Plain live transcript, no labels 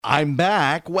I'm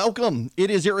back. Welcome. It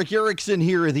is Eric Erickson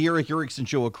here, the Eric Erickson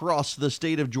Show across the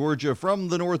state of Georgia, from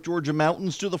the North Georgia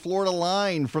mountains to the Florida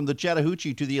line, from the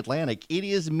Chattahoochee to the Atlantic. It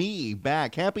is me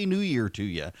back. Happy New Year to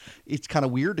you. It's kind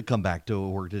of weird to come back to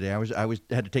work today. I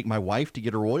had to take my wife to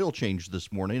get her oil changed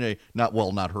this morning. Not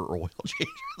her oil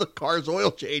change. The car's oil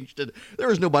changed, and there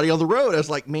was nobody on the road. I was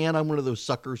like, man, I'm one of those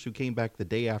suckers who came back the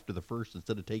day after the first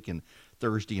instead of taking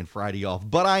Thursday and Friday off.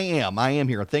 But I am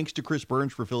here. Thanks to Chris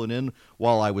Burns for filling in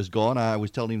while I was gone. I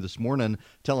was telling him this morning,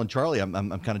 telling Charlie, I'm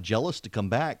kind of jealous to come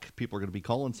back. People are going to be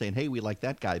calling saying, hey, we like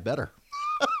that guy better.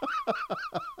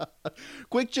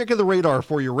 Quick check of the radar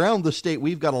for you. Around the state,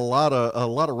 we've got a lot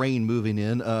of rain moving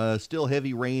in. Still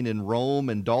heavy rain in Rome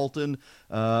and Dalton.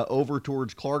 Over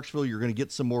towards Clarksville, you're going to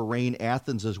get some more rain.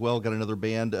 Athens as well. Got another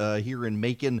band here in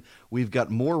Macon. We've got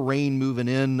more rain moving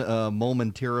in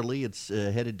momentarily. It's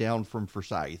headed down from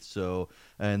Forsyth. So,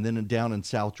 and then down in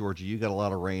South Georgia, you got a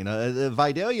lot of rain.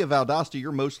 Vidalia, Valdosta,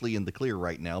 you're mostly in the clear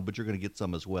right now, but you're going to get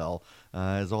some as well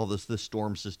as all this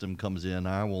storm system comes in.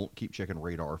 I won't keep checking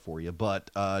radar for you, but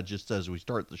just as we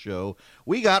start the show,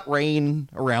 we got rain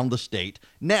around the state.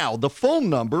 Now, the phone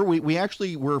number,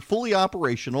 we're fully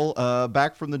operational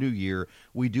back from the new year.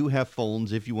 We do have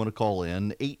phones if you want to call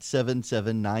in.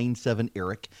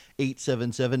 877-97-ERIC,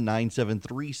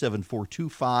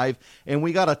 877-973-7425. And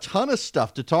we got a ton of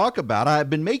stuff to talk about. I've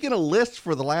been making a list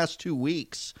for the last 2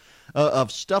 weeks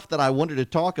of stuff that I wanted to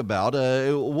talk about.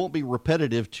 It won't be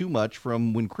repetitive too much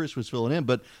from when Chris was filling in,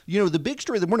 but the big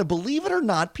story of the morning, believe it or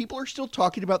not, people are still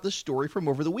talking about this story from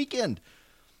over the weekend.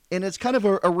 And it's kind of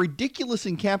a ridiculous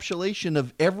encapsulation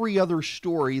of every other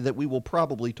story that we will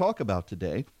probably talk about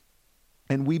today.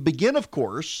 And we begin, of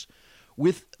course,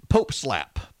 with Pope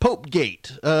Slap, Pope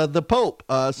Gate. The Pope,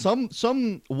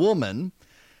 some woman,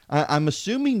 I'm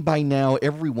assuming by now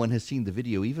everyone has seen the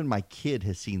video, even my kid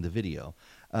has seen the video.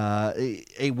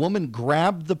 A woman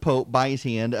grabbed the Pope by his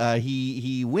hand.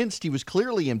 He winced. He was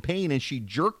clearly in pain, and she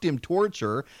jerked him towards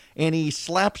her, and he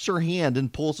slaps her hand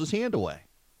and pulls his hand away.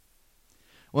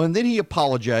 Well, and then he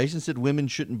apologized and said women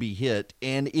shouldn't be hit,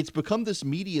 and it's become this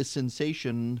media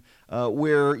sensation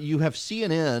where you have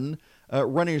CNN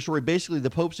running a story. Basically, the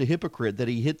Pope's a hypocrite, that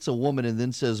he hits a woman and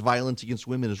then says violence against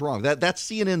women is wrong. That's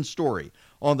CNN's story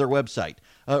on their website.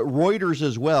 Reuters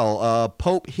as well.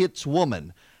 Pope hits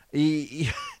woman.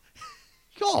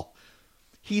 Y'all,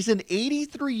 he's an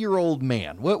 83-year-old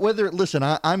man. Listen,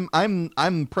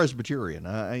 I'm Presbyterian.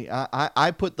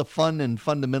 I put the fun in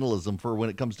fundamentalism for when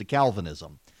it comes to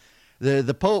Calvinism.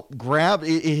 The Pope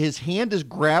his hand is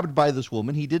grabbed by this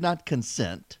woman. He did not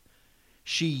consent.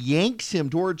 She yanks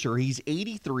him towards her. He's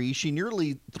 83. She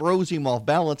nearly throws him off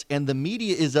balance, and the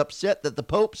media is upset that the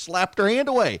Pope slapped her hand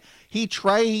away. He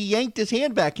yanked his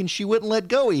hand back, and she wouldn't let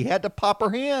go. He had to pop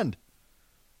her hand.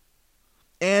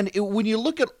 And when you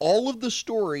look at all of the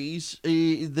stories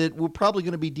that we're probably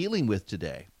going to be dealing with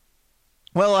today,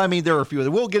 well, I mean, there are a few.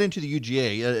 We'll get into the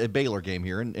UGA, a Baylor game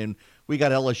here, and we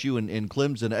got LSU and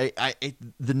Clemson.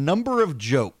 The number of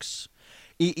jokes.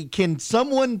 Can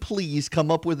someone please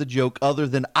come up with a joke other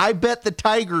than, I bet the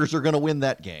Tigers are going to win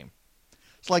that game?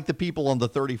 It's like the people on the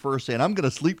 31st saying, I'm going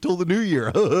to sleep till the new year.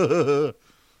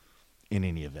 In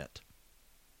any event.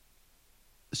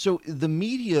 So the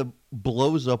media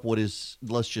blows up what is,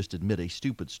 let's just admit, a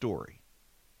stupid story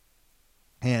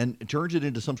and turns it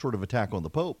into some sort of attack on the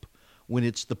Pope, when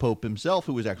it's the Pope himself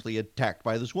who was actually attacked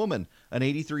by this woman. An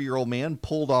 83-year-old man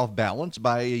pulled off balance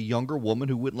by a younger woman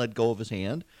who wouldn't let go of his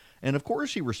hand. And of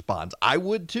course he responds. I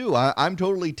would too. I'm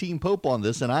totally Team Pope on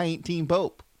this, and I ain't Team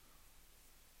Pope.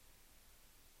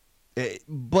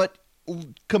 But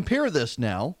compare this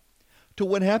now to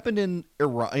what happened in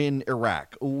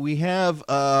Iraq. We have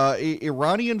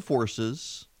Iranian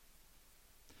forces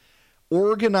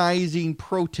organizing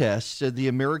protests at the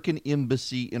American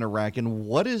embassy in Iraq. And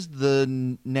what is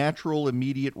the natural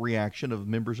immediate reaction of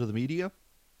members of the media?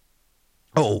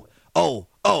 Oh,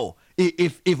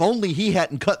 if only he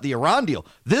hadn't cut the Iran deal.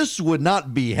 This would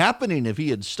not be happening if he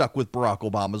had stuck with Barack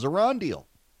Obama's Iran deal.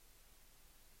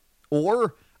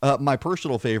 Or my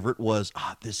personal favorite was,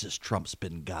 this is Trump's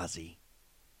Benghazi.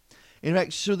 In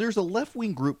fact, so there's a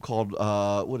left-wing group called,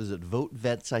 Vote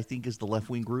Vets, I think is the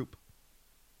left-wing group.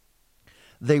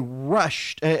 They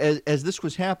rushed, as this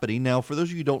was happening. Now, for those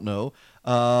of you who don't know,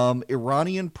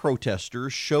 Iranian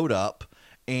protesters showed up,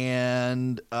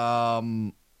 and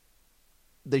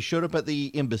they showed up at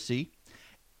the embassy.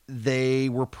 They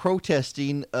were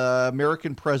protesting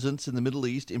American presence in the Middle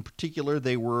East. In particular,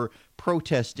 they were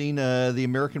protesting the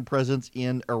American presence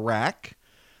in Iraq.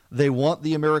 They want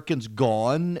the Americans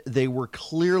gone. They were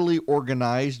clearly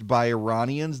organized by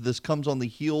Iranians. This comes on the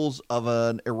heels of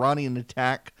an Iranian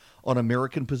attack on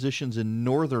American positions in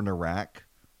northern Iraq.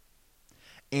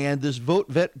 And this Vote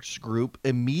Vets group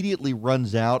immediately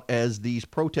runs out as these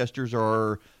protesters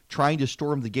are trying to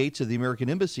storm the gates of the American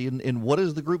embassy. And what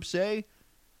does the group say?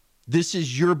 This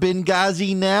is your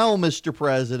Benghazi now, Mr.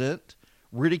 President,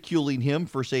 ridiculing him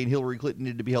for saying Hillary Clinton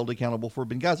needed to be held accountable for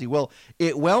Benghazi. Well,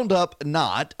 it wound up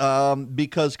not,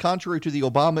 because contrary to the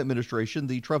Obama administration,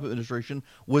 the Trump administration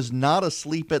was not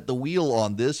asleep at the wheel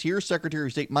on this. Here's Secretary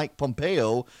of State Mike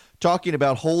Pompeo talking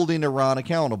about holding Iran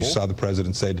accountable. You saw the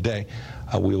president say today,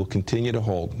 we will continue to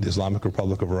hold the Islamic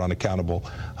Republic of Iran accountable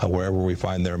wherever we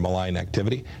find their malign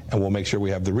activity, and we'll make sure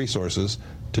we have the resources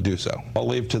to do so. I'll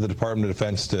leave to the Department of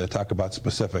Defense to talk about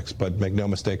specifics, but make no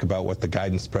mistake about what the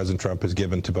guidance President Trump has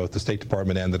given to both the State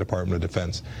Department and the Department of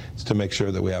Defense. It's to make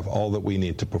sure that we have all that we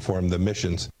need to perform the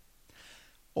missions.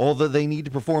 All that they need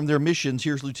to perform their missions.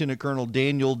 Here's Lieutenant Colonel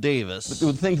Daniel Davis.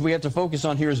 The things we have to focus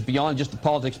on here is beyond just the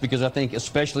politics, because I think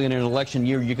especially in an election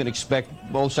year, you can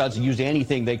expect both sides to use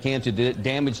anything they can to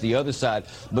damage the other side.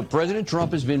 But President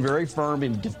Trump has been very firm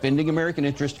in defending American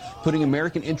interest, putting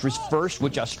American interest first,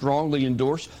 which I strongly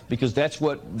endorse, because that's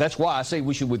why I say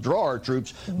we should withdraw our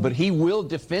troops. But he will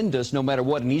defend us no matter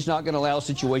what, and he's not going to allow a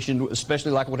situation,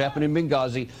 especially like what happened in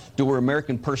Benghazi, to where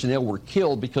American personnel were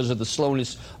killed because of the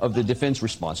slowness of the defense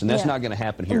response. And that's not going to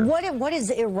happen here. What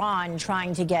is Iran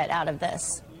trying to get out of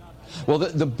this? Well,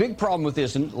 the big problem with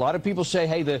this, and a lot of people say,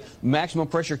 hey, the maximum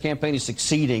pressure campaign is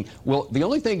succeeding. Well, the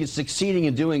only thing it's succeeding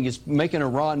in doing is making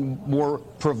Iran more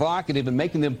provocative and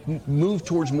making them move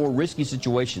towards more risky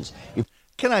situations.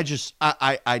 Can I just,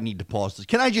 I need to pause this.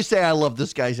 Can I just say I love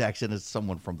this guy's accent? As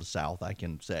someone from the South, I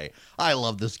can say I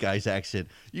love this guy's accent.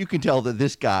 You can tell that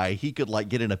this guy, he could like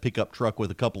get in a pickup truck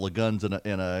with a couple of guns and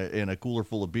a cooler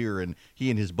full of beer, and he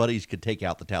and his buddies could take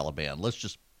out the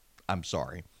Taliban. I'm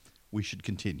sorry. We should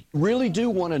continue. Really do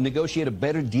want to negotiate a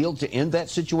better deal to end that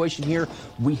situation here.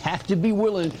 We have to be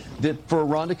willing for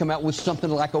Iran to come out with something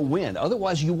like a win.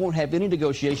 Otherwise, you won't have any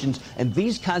negotiations, and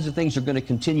these kinds of things are going to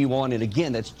continue on. And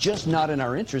again, that's just not in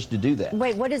our interest to do that.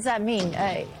 Wait, what does that mean?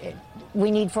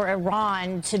 We need for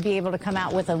Iran to be able to come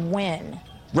out with a win.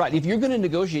 Right. If you're going to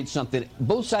negotiate something,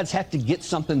 both sides have to get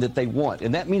something that they want.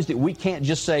 And that means that we can't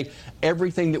just say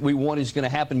everything that we want is going to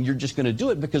happen. You're just going to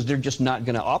do it, because they're just not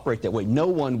going to operate that way. No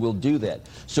one will do that.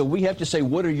 So we have to say,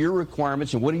 what are your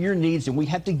requirements and what are your needs? And we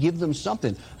have to give them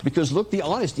something, because look, be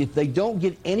honest, if they don't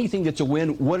get anything that's a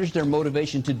win, what is their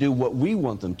motivation to do what we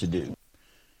want them to do?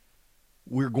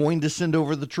 We're going to send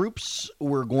over the troops.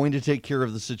 We're going to take care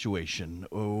of the situation.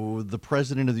 Oh, the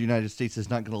president of the United States is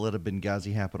not going to let a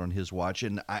Benghazi happen on his watch.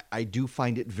 And I do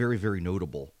find it very, very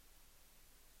notable.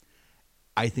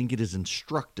 I think it is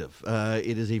instructive.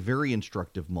 It is a very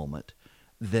instructive moment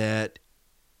that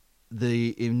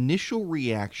the initial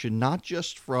reaction, not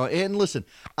just from, and listen,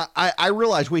 I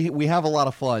realize we have a lot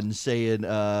of fun saying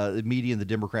the media and the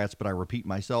Democrats, but I repeat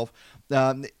myself.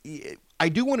 I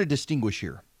do want to distinguish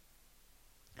here.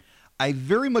 I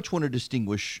very much want to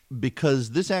distinguish,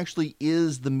 because this actually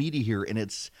is the media here, and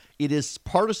it is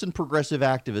partisan progressive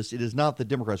activists. It is not the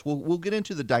Democrats. We'll get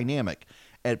into the dynamic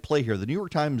at play here. The New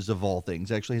York Times, of all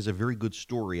things, actually has a very good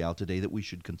story out today that we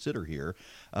should consider here.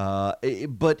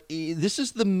 But this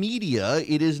is the media.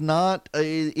 It is not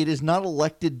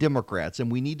elected Democrats,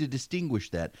 and we need to distinguish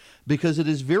that, because it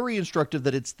is very instructive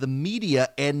that it's the media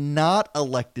and not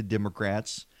elected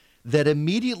Democrats that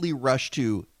immediately rush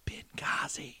to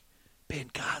Benghazi.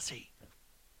 Benghazi.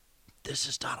 This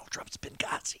is Donald Trump's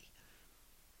Benghazi.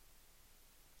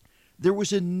 There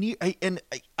was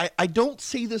I don't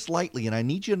say this lightly, and I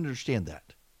need you to understand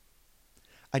that.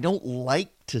 I don't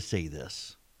like to say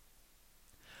this,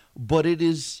 but it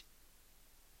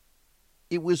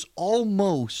was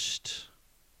almost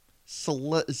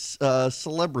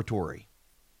celebratory.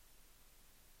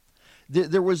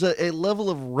 There was a level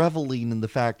of reveling in the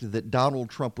fact that Donald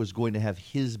Trump was going to have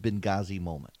his Benghazi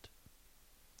moment.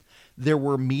 There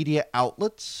were media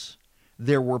outlets.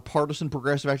 There were partisan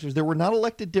progressive activists. There were not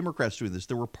elected Democrats doing this.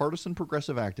 There were partisan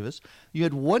progressive activists. You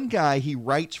had one guy, he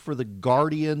writes for The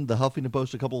Guardian, the Huffington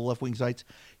Post, a couple of left-wing sites.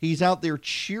 He's out there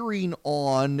cheering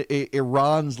on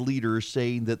Iran's leaders,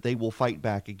 saying that they will fight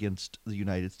back against the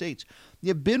United States. You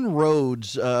have Ben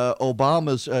Rhodes,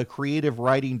 Obama's creative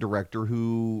writing director,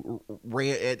 who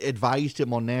advised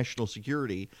him on national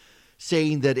security,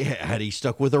 saying that had he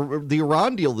stuck with the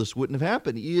Iran deal, this wouldn't have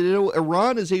happened. You know,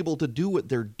 Iran is able to do what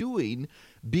they're doing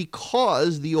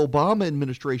because the Obama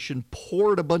administration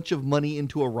poured a bunch of money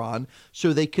into Iran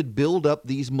so they could build up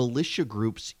these militia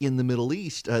groups in the Middle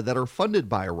East that are funded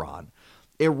by Iran.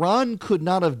 Iran could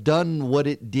not have done what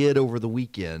it did over the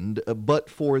weekend but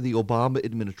for the Obama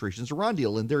administration's Iran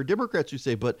deal. And there are Democrats who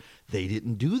say, but they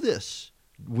didn't do this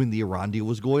when the Iran deal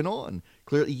was going on.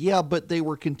 Clearly, yeah, but they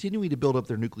were continuing to build up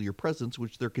their nuclear presence,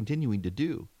 which they're continuing to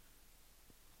do.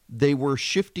 They were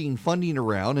shifting funding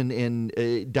around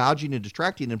and dodging and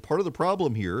distracting. And part of the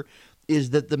problem here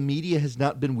is that the media has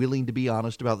not been willing to be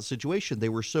honest about the situation. They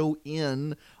were so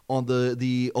in on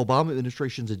the Obama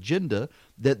administration's agenda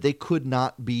that they could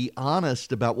not be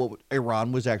honest about what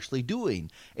Iran was actually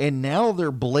doing. And now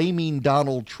they're blaming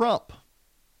Donald Trump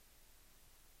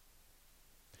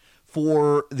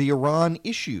for the Iran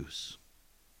issues.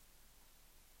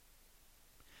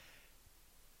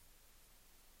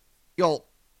 Y'all,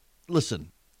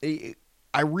 listen,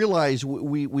 I realize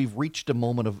we've reached a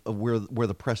moment of where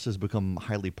the press has become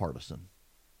highly partisan.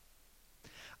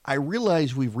 I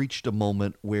realize we've reached a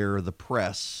moment where the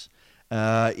press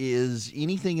is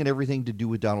anything and everything to do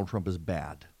with Donald Trump is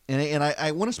bad. And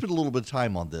I want to spend a little bit of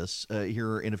time on this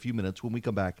here in a few minutes. When we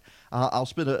come back, I'll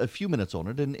spend a few minutes on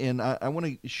it, and I want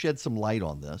to shed some light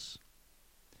on this.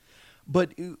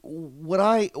 But what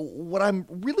I'm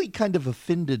really kind of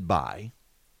offended by,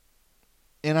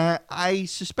 and I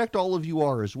suspect all of you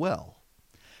are as well,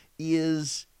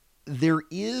 is there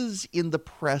is in the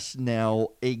press now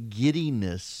a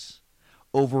giddiness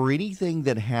over anything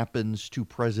that happens to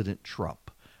President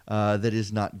Trump that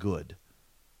is not good.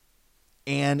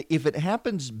 And if it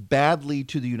happens badly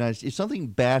to the United States, if something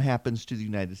bad happens to the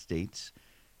United States,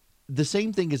 the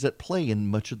same thing is at play in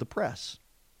much of the press.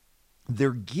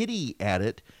 They're giddy at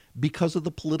it because of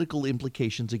the political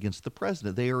implications against the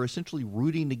president. They are essentially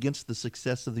rooting against the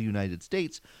success of the United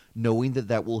States, knowing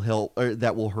that will help or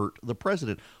that will hurt the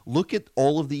president. Look at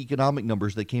all of the economic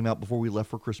numbers that came out before we left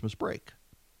for Christmas break.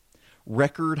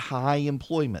 Record high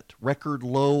employment, record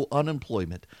low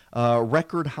unemployment,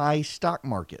 record high stock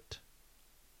market.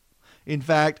 In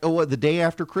fact, the day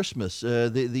after Christmas,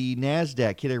 the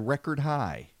NASDAQ hit a record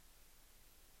high.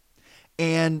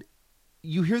 And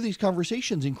you hear these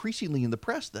conversations increasingly in the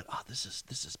press that, this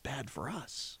is bad for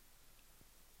us.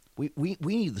 We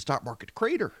need the stock market to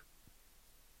crater.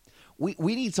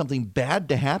 We need something bad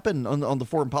to happen on the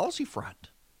foreign policy front.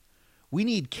 We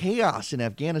need chaos in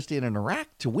Afghanistan and Iraq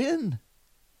to win.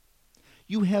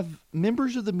 You have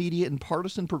members of the media and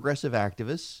partisan progressive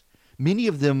activists, many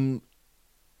of them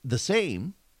the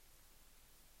same,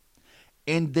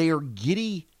 and they are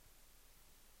giddy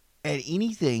at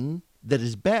anything that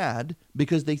is bad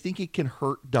because they think it can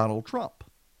hurt Donald Trump.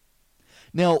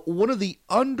 Now, one of the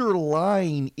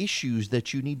underlying issues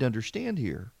that you need to understand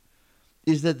here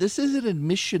is that this is an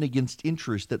admission against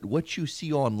interest that what you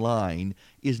see online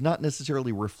is not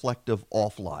necessarily reflective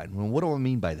offline. And what do I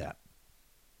mean by that?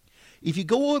 If you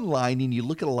go online and you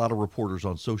look at a lot of reporters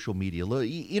on social media,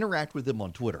 interact with them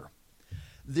on Twitter,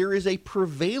 there is a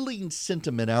prevailing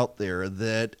sentiment out there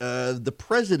that the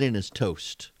president is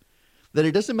toast. That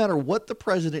it doesn't matter what the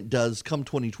president does come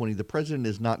 2020, the president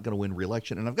is not going to win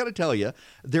re-election. And I've got to tell you,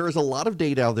 there is a lot of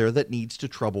data out there that needs to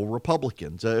trouble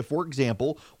Republicans. For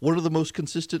example, one of the most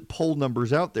consistent poll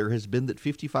numbers out there has been that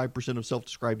 55% of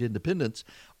self-described independents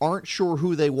aren't sure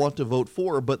who they want to vote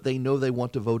for, but they know they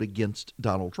want to vote against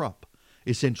Donald Trump.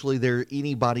 Essentially, they're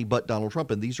anybody but Donald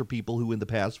Trump. And these are people who in the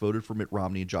past voted for Mitt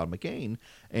Romney and John McCain,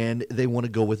 and they want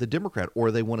to go with a Democrat,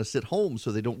 or they want to sit home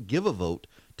so they don't give a vote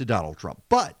to Donald Trump.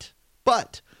 But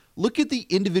look at the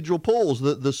individual polls,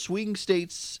 the swing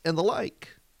states and the like.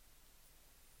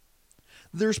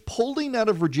 There's polling out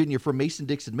of Virginia from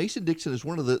Mason-Dixon. Mason-Dixon is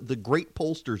one of the great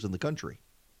pollsters in the country.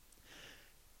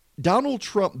 Donald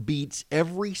Trump beats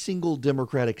every single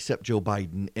Democrat except Joe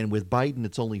Biden, and with Biden,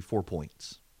 it's only 4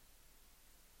 points.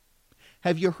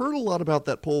 Have you heard a lot about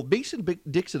that poll?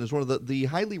 Mason-Dixon is one of the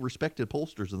highly respected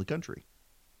pollsters in the country.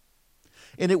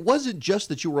 And it wasn't just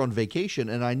that you were on vacation,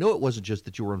 and I know it wasn't just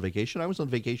that you were on vacation. I was on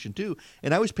vacation too,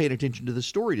 and I was paying attention to the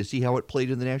story to see how it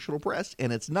played in the national press,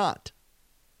 and it's not.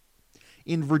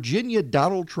 In Virginia,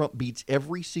 Donald Trump beats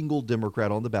every single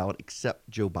Democrat on the ballot except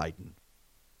Joe Biden.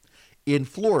 In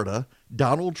Florida,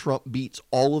 Donald Trump beats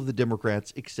all of the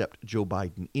Democrats except Joe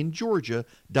Biden. In Georgia,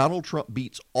 Donald Trump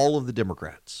beats all of the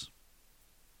Democrats.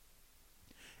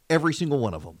 Every single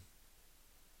one of them.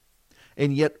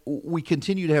 And yet we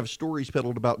continue to have stories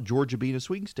peddled about Georgia being a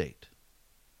swing state.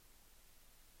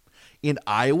 In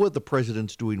Iowa, the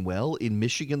president's doing well. In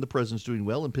Michigan, the president's doing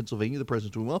well. In Pennsylvania, the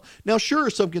president's doing well. Now, sure,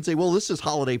 some can say, well, this is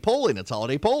holiday polling. It's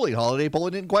holiday polling. Holiday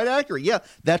polling isn't quite accurate. Yeah,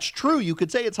 that's true. You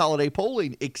could say it's holiday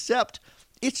polling, except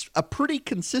it's a pretty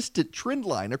consistent trend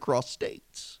line across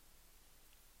states.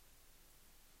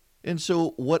 And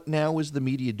so what now is the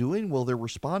media doing? Well, they're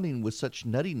responding with such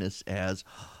nuttiness as,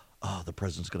 oh, the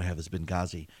president's going to have his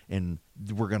Benghazi and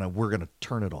we're going to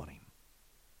turn it on him.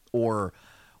 Or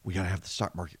we got to have the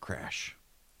stock market crash.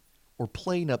 Or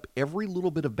playing up every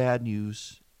little bit of bad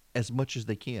news as much as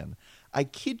they can. I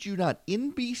kid you not,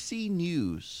 NBC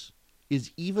News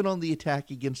is even on the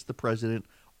attack against the president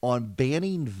on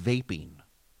banning vaping.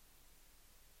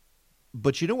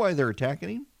 But you know why they're attacking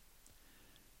him?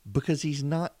 Because he's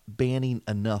not banning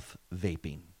enough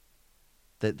vaping.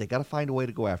 They got to find a way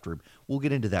to go after him. We'll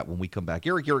get into that when we come back.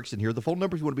 Eric Erickson here. The phone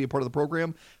number if you want to be a part of the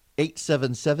program,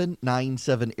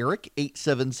 877-97-ERIC,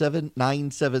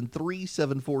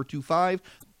 877-973-7425.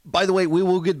 By the way, we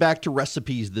will get back to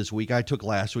recipes this week. I took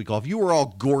last week off. You were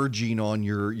all gorging on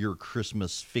your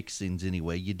Christmas fixings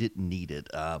anyway. You didn't need it.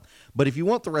 But if you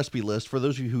want the recipe list, for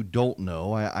those of you who don't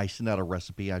know, I send out a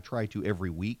recipe. I try to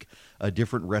every week, a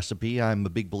different recipe. I'm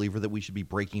a big believer that we should be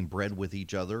breaking bread with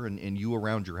each other and you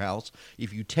around your house.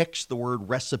 If you text the word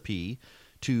recipe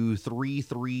to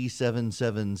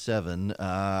 33777,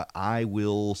 I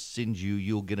will send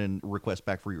you'll get a request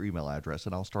back for your email address,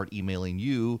 and I'll start emailing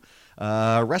you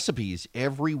recipes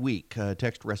every week.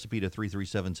 Text recipe to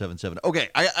 33777. Okay,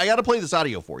 I got to play this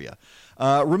audio for you.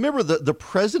 Remember, the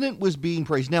president was being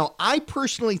praised. Now, I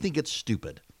personally think it's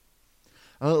stupid.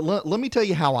 Let me tell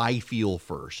you how I feel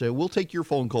first. We'll take your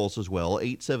phone calls as well,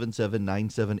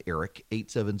 877-97-ERIC,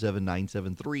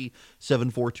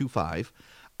 877-973-7425.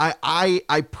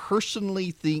 I personally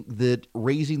think that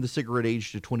raising the cigarette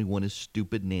age to 21 is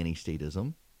stupid nanny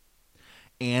statism.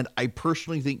 And I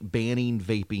personally think banning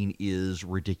vaping is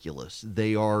ridiculous.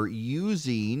 They are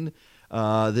using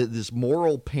this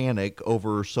moral panic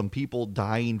over some people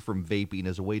dying from vaping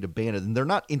as a way to ban it. And they're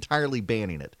not entirely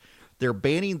banning it. They're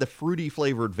banning the fruity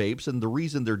flavored vapes, and the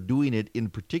reason they're doing it in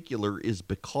particular is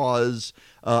because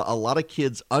a lot of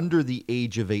kids under the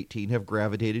age of 18 have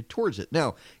gravitated towards it.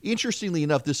 Now, interestingly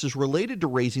enough, this is related to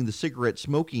raising the cigarette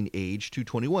smoking age to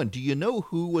 21. Do you know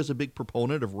who was a big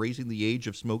proponent of raising the age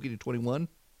of smoking to 21?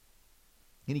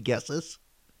 Any guesses?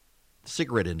 The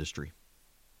cigarette industry.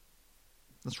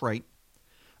 That's right.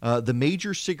 The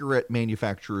major cigarette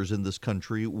manufacturers in this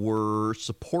country were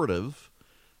supportive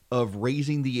of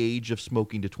raising the age of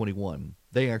smoking to 21.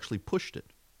 They actually pushed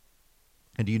it.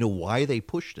 And do you know why they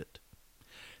pushed it?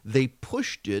 They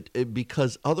pushed it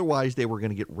because otherwise they were going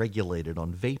to get regulated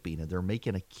on vaping, and they're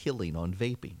making a killing on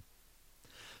vaping.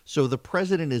 So the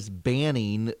president is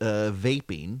banning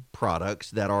vaping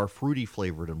products that are fruity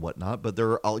flavored and whatnot, but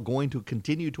they're going to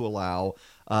continue to allow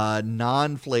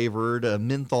non-flavored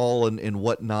menthol and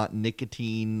whatnot,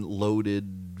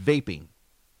 nicotine-loaded vaping.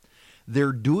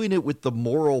 They're doing it with the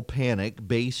moral panic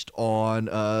based on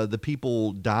the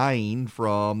people dying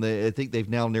from, I think they've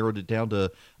now narrowed it down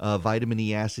to vitamin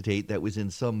E acetate that was in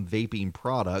some vaping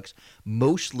products.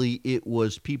 Mostly it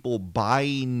was people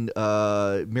buying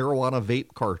marijuana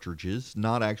vape cartridges,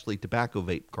 not actually tobacco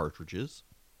vape cartridges.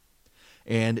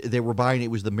 And they were buying,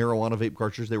 it was the marijuana vape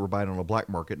cartridges they were buying on a black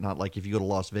market, not like if you go to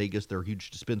Las Vegas, there are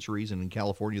huge dispensaries, and in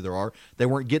California there are. They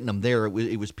weren't getting them there.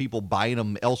 It was people buying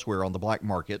them elsewhere on the black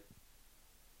market.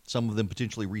 Some of them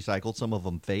potentially recycled, some of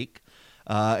them fake.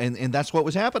 And that's what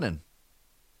was happening.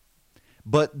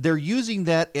 But they're using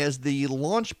that as the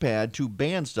launch pad to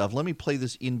ban stuff. Let me play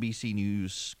this NBC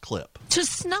News clip. To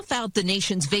snuff out the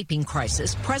nation's vaping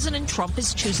crisis, President Trump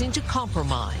is choosing to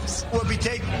compromise. We'll be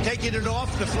taking it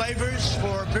off the flavors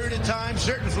for a period of time,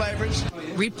 certain flavors.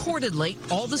 Reportedly,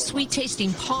 all the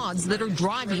sweet-tasting pods that are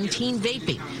driving teen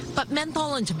vaping. But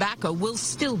menthol and tobacco will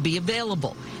still be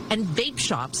available. And vape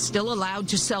shops still allowed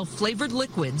to sell flavored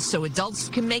liquids so adults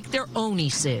can make their own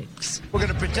e-cigs. We're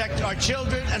going to protect our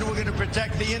children, and we're going to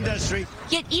protect the industry.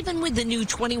 Yet even with the new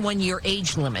 21-year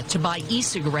age limit to buy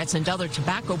e-cigarettes and other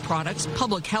tobacco products,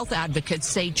 public health advocates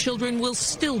say children will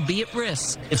still be at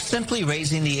risk. If simply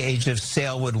raising the age of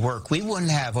sale would work, we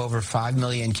wouldn't have over 5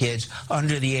 million kids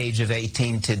under the age of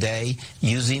 18 today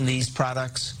using these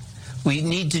products. We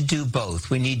need to do both.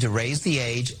 We need to raise the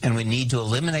age, and we need to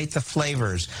eliminate the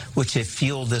flavors which have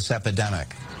fueled this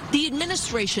epidemic. The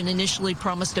administration initially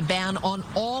promised a ban on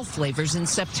all flavors in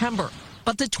September,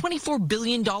 but the $24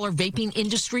 billion vaping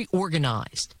industry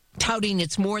organized, touting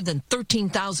its more than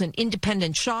 13,000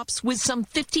 independent shops with some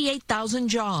 58,000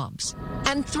 jobs,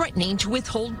 and threatening to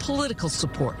withhold political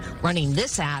support, running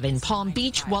this ad in Palm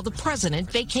Beach while the president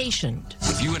vacationed.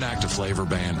 If you enact a flavor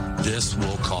ban, this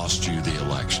will cost you the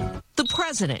election. The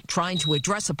president trying to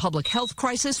address a public health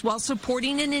crisis while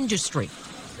supporting an industry,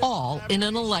 all in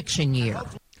an election year.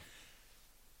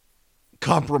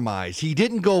 Compromise. He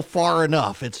didn't go far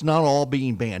enough. It's not all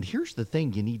being banned. Here's the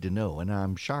thing you need to know, and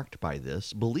I'm shocked by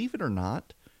this. Believe it or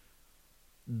not,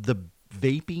 the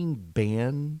vaping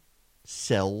ban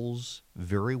sells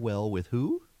very well with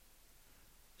who?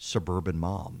 Suburban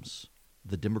moms,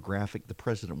 the demographic the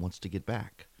president wants to get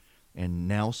back. And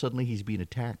now suddenly he's being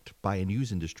attacked by a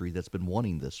news industry that's been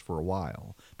wanting this for a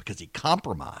while because he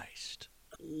compromised.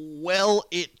 Well,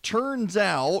 it turns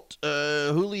out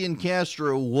Julian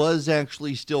Castro was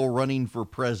actually still running for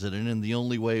president, and the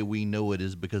only way we know it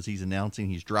is because he's announcing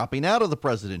he's dropping out of the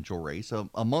presidential race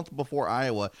a month before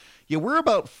Iowa. Yeah, we're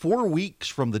about 4 weeks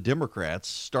from the Democrats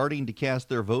starting to cast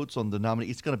their votes on the nominee.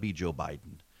 It's going to be Joe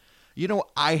Biden. You know,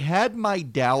 I had my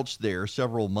doubts there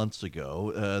several months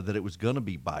ago that it was going to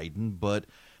be Biden, but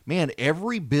man,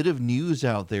 every bit of news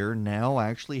out there now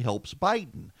actually helps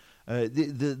Biden.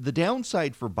 The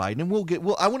downside for Biden,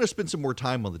 and I want to spend some more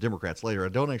time on the Democrats later. I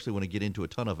don't actually want to get into a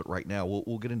ton of it right now.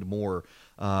 We'll get into more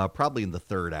probably in the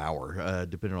third hour,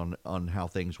 depending on how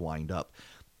things wind up.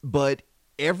 But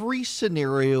every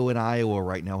scenario in Iowa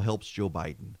right now helps Joe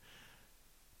Biden.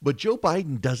 But Joe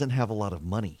Biden doesn't have a lot of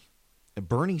money.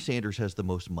 Bernie Sanders has the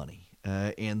most money,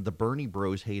 and the Bernie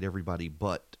bros hate everybody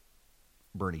but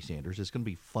Bernie Sanders. It's going to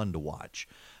be fun to watch.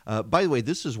 By the way,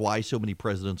 this is why so many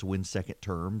presidents win second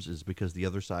terms, is because the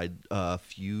other side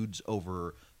feuds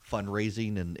over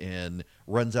fundraising and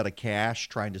runs out of cash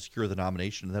trying to secure the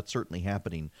nomination. And that's certainly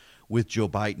happening with Joe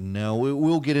Biden. Now,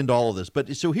 we'll get into all of this.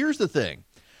 But so here's the thing.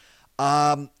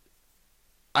 I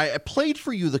played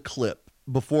for you the clip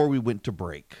before we went to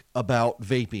break about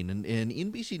vaping and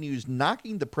NBC News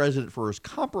knocking the president for his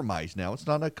compromise. Now, it's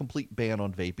not a complete ban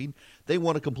on vaping. They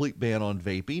want a complete ban on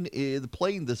vaping.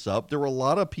 Playing this up, there were a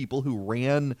lot of people who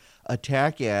ran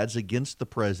attack ads against the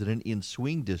president in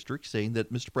swing districts saying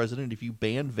that, Mr. President, if you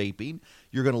ban vaping,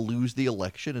 you're going to lose the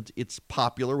election. It's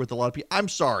popular with a lot of people. I'm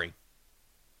sorry.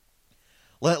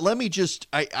 Let me just,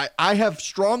 I have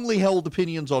strongly held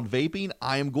opinions on vaping.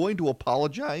 I am going to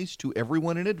apologize to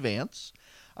everyone in advance.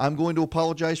 I'm going to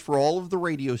apologize for all of the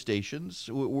radio stations.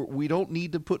 We don't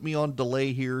need to put me on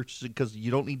delay here because you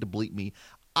don't need to bleep me.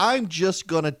 I'm just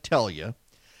going to tell you,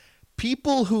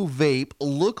 people who vape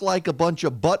look like a bunch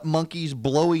of butt monkeys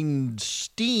blowing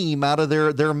steam out of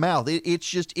their mouth.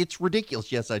 It's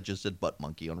ridiculous. Yes, I just said butt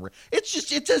monkey on.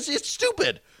 It's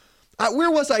stupid.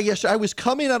 Where was I yesterday? I was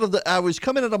coming out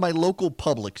of my local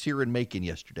Publix here in Macon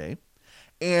yesterday,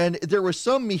 and there was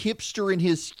some hipster in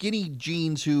his skinny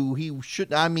jeans who he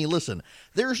shouldn't. I mean, listen,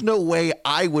 there's no way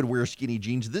I would wear skinny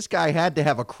jeans. This guy had to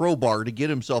have a crowbar to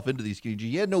get himself into these skinny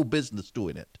jeans. He had no business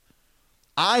doing it.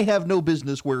 I have no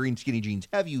business wearing skinny jeans.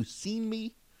 Have you seen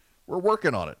me? We're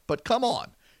working on it, but come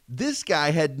on. This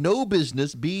guy had no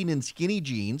business being in skinny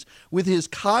jeans with his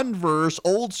Converse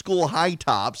old school high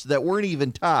tops that weren't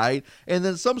even tied, and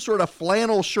then some sort of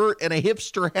flannel shirt and a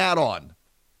hipster hat on.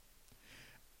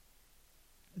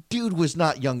 Dude was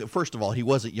not young. First of all, he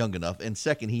wasn't young enough, and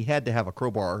second, he had to have a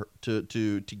crowbar to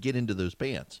get into those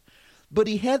pants. But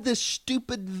he had this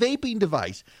stupid vaping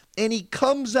device, and he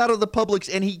comes out of the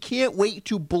Publix, and he can't wait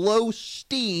to blow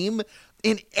steam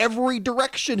in every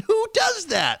direction. Who does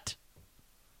that?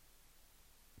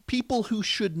 People who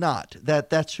should not.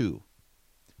 That's who.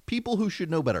 People who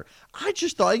should know better. I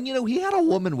just thought, he had a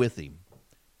woman with him.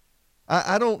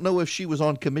 I don't know if she was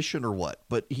on commission or what,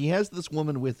 but he has this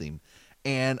woman with him.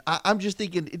 And I'm just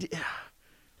thinking,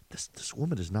 this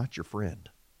woman is not your friend.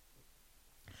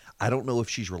 I don't know if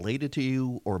she's related to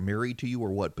you or married to you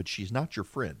or what, but she's not your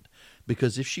friend.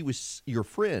 Because if she was your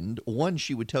friend, one,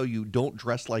 she would tell you don't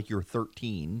dress like you're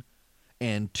 13.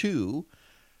 And two,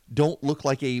 don't look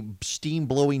like a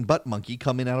steam-blowing butt monkey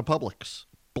coming out of Publix.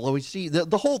 Blowing steam.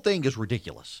 The whole thing is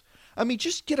ridiculous. I mean,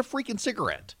 just get a freaking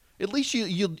cigarette. At least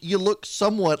you look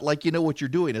somewhat like you know what you're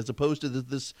doing, as opposed to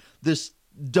this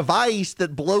device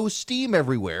that blows steam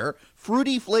everywhere.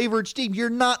 Fruity-flavored steam. You're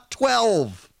not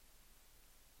 12.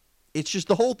 It's just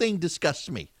the whole thing disgusts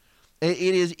me. It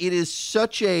is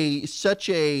such a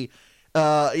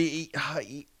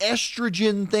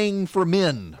estrogen thing for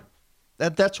men.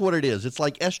 That's what it is. It's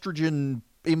like estrogen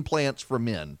implants for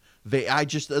men.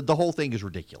 The whole thing is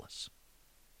ridiculous.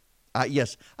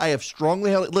 Yes, I have strongly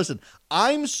held. Listen,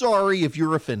 I'm sorry if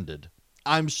you're offended.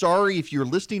 I'm sorry if you're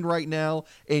listening right now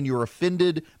and you're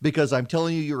offended because I'm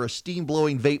telling you you're a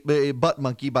steam-blowing butt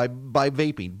monkey by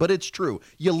vaping. But it's true.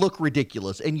 You look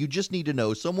ridiculous, and you just need to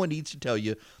know. Someone needs to tell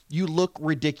you, you look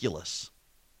ridiculous.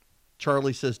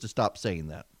 Charlie says to stop saying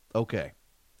that. Okay,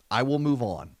 I will move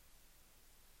on.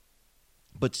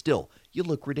 But still, you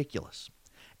look ridiculous.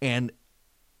 And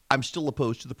I'm still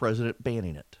opposed to the president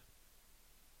banning it.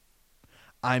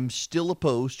 I'm still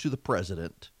opposed to the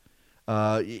president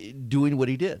doing what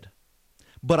he did.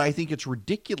 But I think it's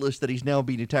ridiculous that he's now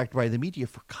being attacked by the media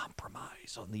for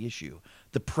compromise on the issue.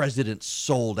 The president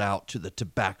sold out to the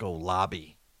tobacco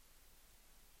lobby.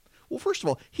 Well, first of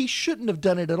all, he shouldn't have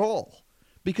done it at all.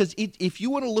 Because if you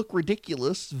want to look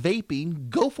ridiculous vaping,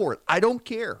 go for it. I don't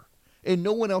care. And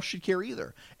no one else should care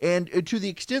either. And to the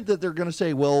extent that they're going to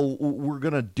say, well, we're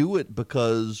going to do it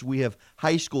because we have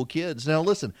high school kids. Now,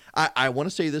 listen, I want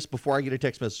to say this before I get a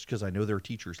text message because I know there are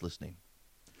teachers listening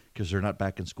because they're not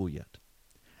back in school yet.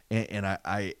 And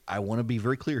I want to be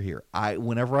very clear here.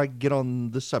 Whenever I get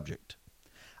on this subject,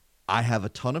 I have a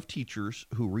ton of teachers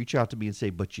who reach out to me and say,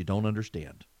 but you don't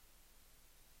understand.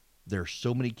 There are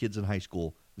so many kids in high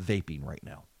school vaping right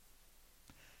now.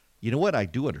 You know what? I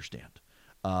do understand.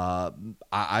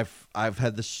 I've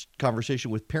had this conversation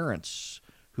with parents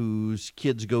whose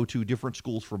kids go to different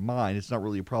schools from mine. It's not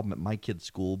really a problem at my kid's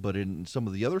school, but in some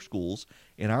of the other schools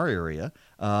in our area,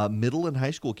 middle and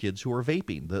high school kids who are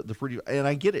vaping the fruity, and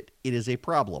I get it. It is a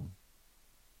problem.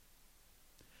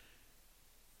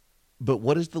 But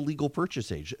what is the legal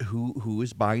purchase age? Who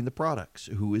is buying the products?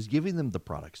 Who is giving them the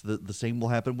products? The same will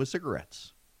happen with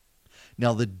cigarettes.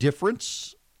 Now, the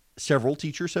difference, several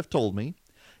teachers have told me,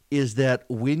 is that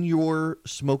when you're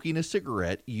smoking a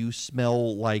cigarette, you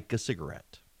smell like a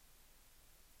cigarette.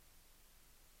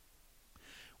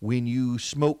 When you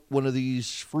smoke one of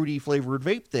these fruity flavored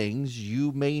vape things,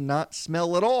 you may not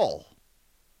smell at all.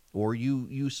 Or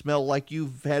you smell like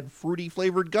you've had fruity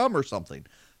flavored gum or something.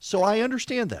 So I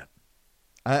understand that.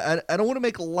 I don't want to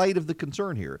make light of the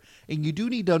concern here. And you do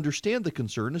need to understand the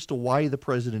concern as to why the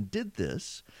president did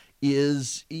this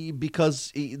is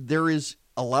because there is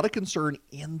a lot of concern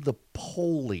in the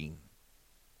polling.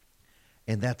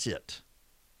 And that's it.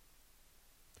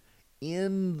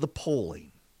 In the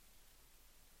polling,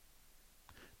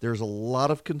 there's a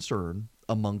lot of concern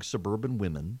among suburban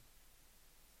women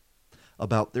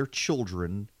about their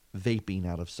children vaping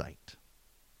out of sight.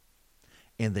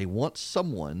 And they want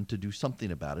someone to do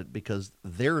something about it because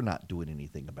they're not doing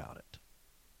anything about it.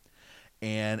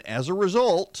 And as a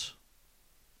result,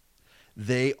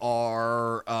 they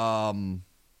are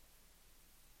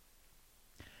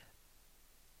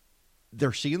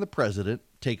they're seeing the president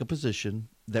take a position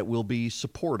that will be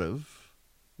supportive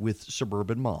with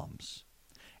suburban moms.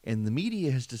 And the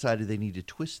media has decided they need to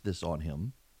twist this on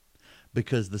him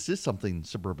because this is something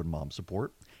suburban moms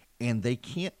support. And they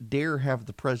can't dare have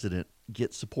the president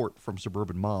get support from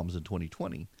suburban moms in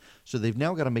 2020. So they've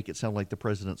now got to make it sound like the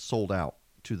president sold out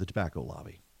to the tobacco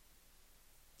lobby.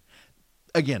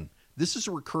 Again, this is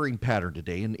a recurring pattern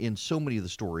today in so many of the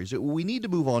stories. We need to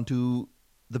move on to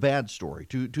the bad story,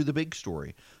 to the big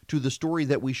story, to the story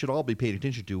that we should all be paying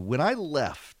attention to. When I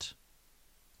left,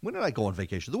 when did I go on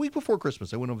vacation? The week before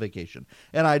Christmas, I went on vacation.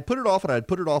 And I'd put it off, and I'd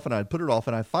put it off, and I'd put it off.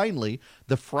 And I finally,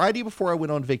 the Friday before I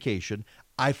went on vacation,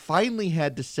 I finally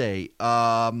had to say,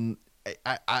 I've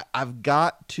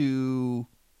got to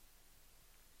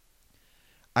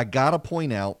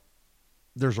point out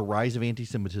there's a rise of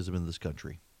anti-Semitism in this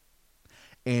country.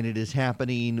 And it is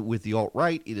happening with the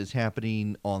alt-right. It is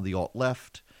happening on the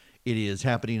alt-left. It is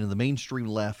happening in the mainstream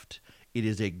left. It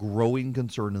is a growing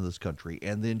concern in this country.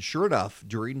 And then sure enough,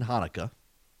 during Hanukkah,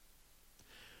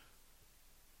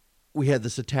 we had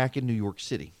this attack in New York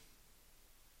City.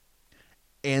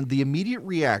 And the immediate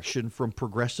reaction from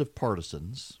progressive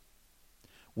partisans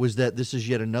was that this is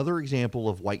yet another example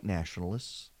of white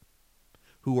nationalists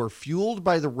who are fueled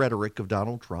by the rhetoric of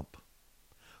Donald Trump,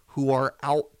 who are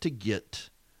out to get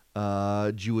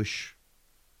Jewish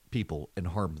people and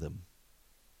harm them.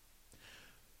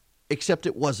 Except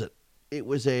it wasn't. It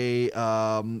was a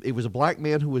black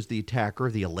man who was the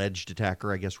attacker, the alleged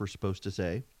attacker, I guess we're supposed to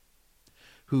say,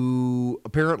 who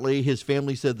apparently his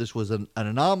family said this was an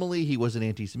anomaly. He wasn't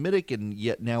anti-Semitic, and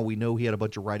yet now we know he had a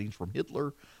bunch of writings from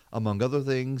Hitler, among other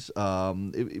things.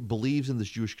 It believes in this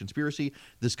Jewish conspiracy.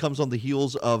 This comes on the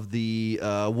heels of the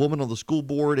woman on the school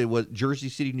board in Jersey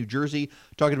City, New Jersey,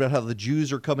 talking about how the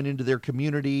Jews are coming into their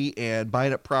community and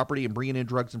buying up property and bringing in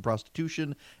drugs and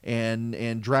prostitution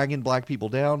and dragging black people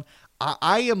down.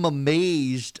 I am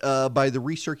amazed by the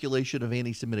recirculation of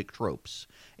anti-Semitic tropes,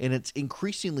 and it's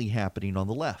increasingly happening on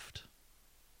the left.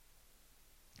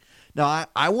 Now,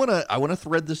 I want to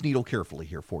thread this needle carefully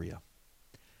here for you.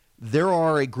 There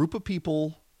are a group of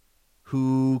people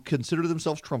who consider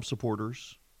themselves Trump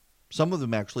supporters. Some of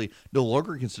them actually no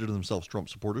longer consider themselves Trump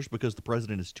supporters because the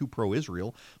president is too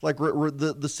pro-Israel. Like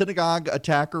the synagogue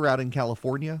attacker out in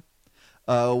California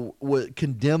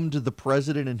condemned the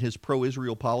president and his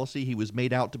pro-Israel policy. He was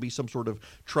made out to be some sort of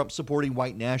Trump-supporting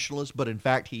white nationalist, but in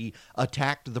fact he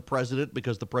attacked the president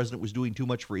because the president was doing too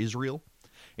much for Israel.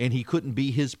 And he couldn't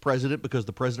be his president because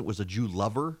the president was a Jew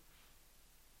lover.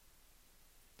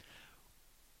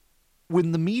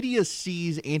 When the media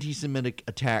sees anti-Semitic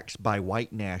attacks by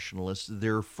white nationalists,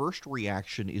 their first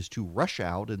reaction is to rush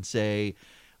out and say,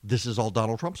 this is all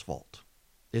Donald Trump's fault.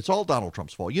 It's all Donald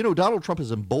Trump's fault. You know, Donald Trump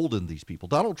has emboldened these people.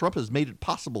 Donald Trump has made it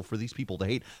possible for these people to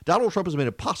hate. Donald Trump has made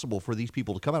it possible for these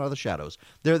people to come out of the shadows.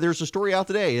 There's a story out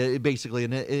today, basically,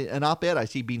 an op-ed I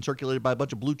see being circulated by a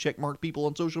bunch of blue checkmark people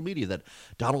on social media that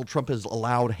Donald Trump has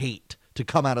allowed hate to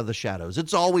come out of the shadows.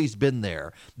 It's always been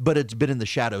there, but it's been in the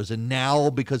shadows. And now,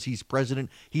 because he's president,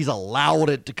 he's allowed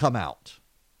it to come out.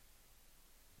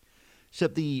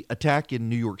 Except the attack in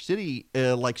New York City,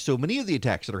 like so many of the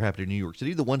attacks that are happening in New York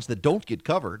City, the ones that don't get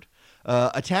covered,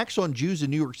 attacks on Jews in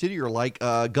New York City are like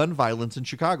gun violence in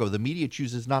Chicago. The media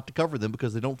chooses not to cover them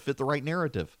because they don't fit the right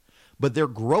narrative. But they're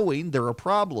growing. They're a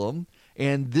problem.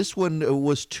 And this one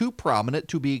was too prominent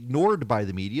to be ignored by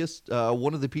the media.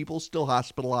 One of the people still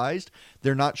hospitalized.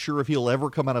 They're not sure if he'll ever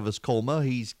come out of his coma.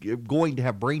 He's going to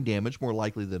have brain damage, more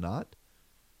likely than not,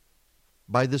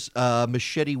 by this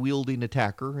machete-wielding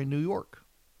attacker in New York.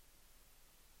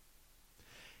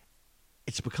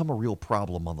 It's become a real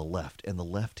problem on the left, and the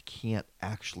left can't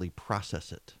actually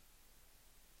process it.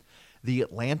 The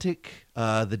Atlantic,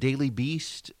 the Daily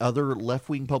Beast, other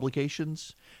left-wing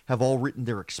publications have all written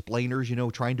their explainers, you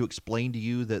know, trying to explain to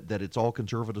you that it's all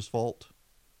conservatives' fault.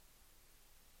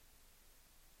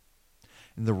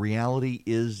 And the reality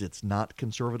is it's not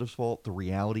conservatives' fault. The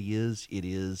reality is it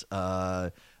is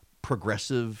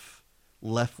progressive,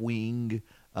 left-wing,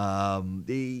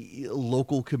 the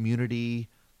local community,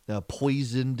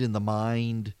 poisoned in the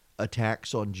mind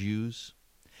attacks on Jews.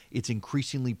 It's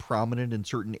increasingly prominent in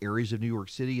certain areas of New York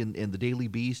City, and the Daily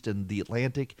Beast and the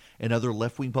Atlantic and other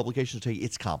left-wing publications tell you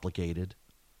it's complicated.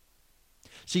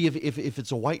 See, if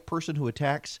it's a white person who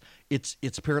attacks, it's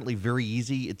apparently very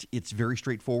easy. It's very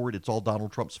straightforward. It's all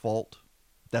Donald Trump's fault.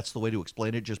 That's the way to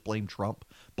explain it. Just blame Trump.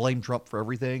 Blame Trump for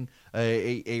everything.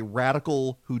 A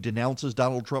radical who denounces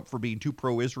Donald Trump for being too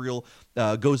pro-Israel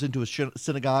goes into a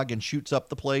synagogue and shoots up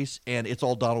the place, and it's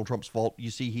all Donald Trump's fault.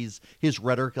 You see, his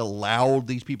rhetoric allowed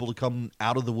these people to come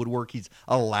out of the woodwork. He's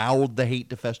allowed the hate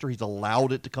to fester. He's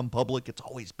allowed it to come public. It's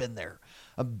always been there.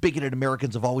 Bigoted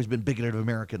Americans have always been bigoted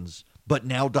Americans. But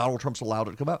now Donald Trump's allowed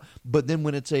it to come out. But then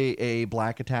when it's a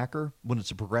black attacker, when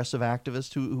it's a progressive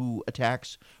activist who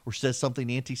attacks or says something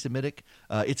anti-Semitic,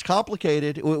 it's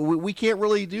complicated. We can't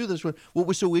really do this. What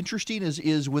was so interesting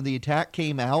is when the attack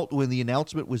came out, when the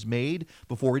announcement was made,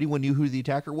 before anyone knew who the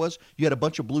attacker was, you had a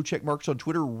bunch of blue check marks on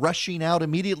Twitter rushing out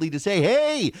immediately to say,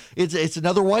 hey, it's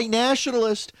another white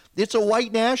nationalist. It's a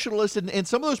white nationalist. And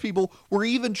some of those people were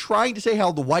even trying to say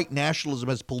how the white nationalism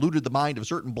has polluted the mind of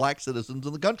certain black citizens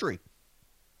in the country.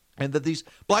 And that these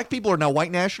black people are now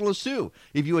white nationalists too.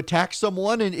 If you attack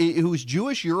someone who's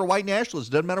Jewish, you're a white nationalist.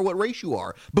 It doesn't matter what race you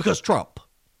are, because Trump.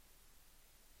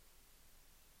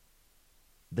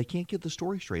 They can't get the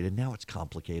story straight, and now it's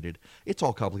complicated. It's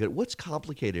all complicated. What's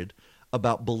complicated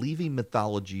about believing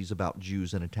mythologies about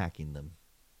Jews and attacking them?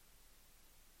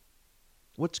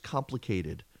 What's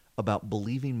complicated about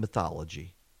believing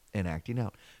mythology and acting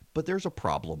out? But there's a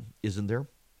problem, isn't there?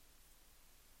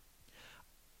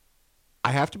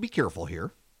 I have to be careful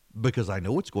here because I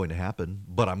know what's going to happen,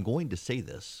 but I'm going to say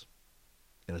this,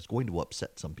 and it's going to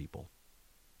upset some people.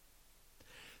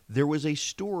 There was a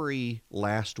story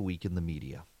last week in the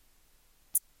media.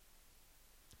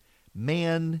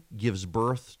 Man gives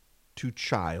birth to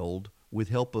child with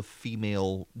help of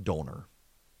female donor.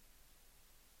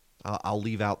 I'll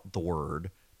leave out the word.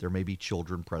 There may be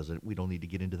children present. We don't need to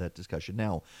get into that discussion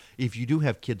now. If you do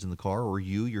have kids in the car, or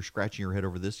you're scratching your head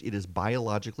over this, it is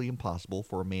biologically impossible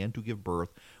for a man to give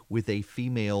birth with a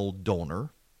female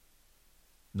donor,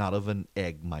 not of an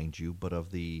egg, mind you, but of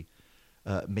the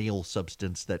male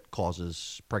substance that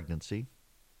causes pregnancy.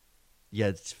 Yeah,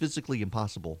 it's physically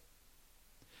impossible.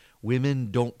 Women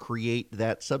don't create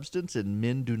that substance, and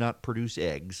men do not produce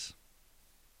eggs.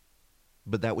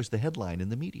 But that was the headline in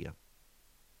the media.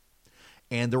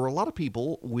 And there were a lot of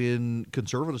people, when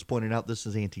conservatives pointed out this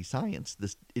is anti-science,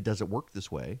 it doesn't work this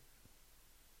way.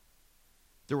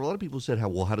 There were a lot of people who said,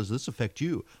 how does this affect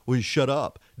you? Well, you shut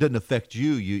up. It doesn't affect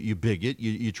you, you bigot,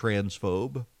 you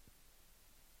transphobe.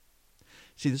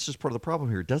 See, this is part of the problem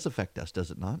here. It does affect us, does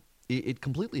it not? It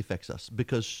completely affects us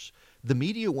because the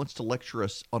media wants to lecture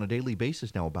us on a daily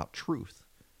basis now about truth.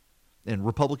 And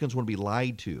Republicans want to be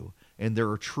lied to. And there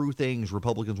are true things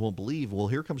Republicans won't believe. Well,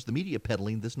 here comes the media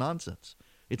peddling this nonsense.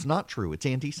 It's not true. It's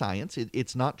anti-science.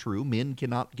 It's not true. Men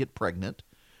cannot get pregnant.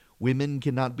 Women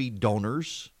cannot be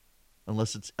donors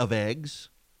unless it's of eggs.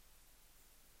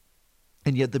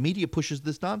 And yet the media pushes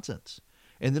this nonsense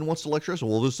and then wants to lecture us.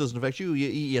 Well, this doesn't affect you.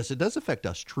 Yes, it does affect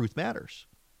us. Truth matters.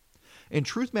 And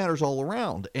truth matters all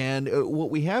around. And what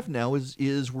we have now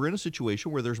is we're in a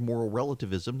situation where there's moral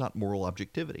relativism, not moral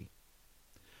objectivity.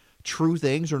 True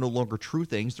things are no longer true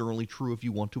things. They're only true if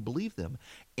you want to believe them.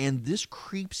 And this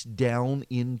creeps down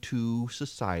into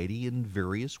society in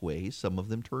various ways. Some of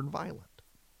them turn violent.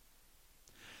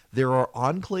 There are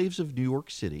enclaves of New York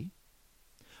City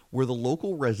where the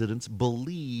local residents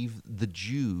believe the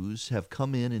Jews have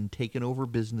come in and taken over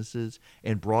businesses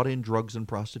and brought in drugs and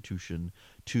prostitution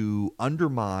to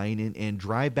undermine and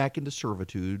drive back into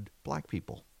servitude black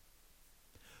people.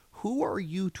 Who are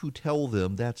you to tell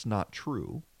them that's not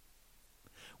true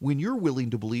when you're willing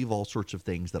to believe all sorts of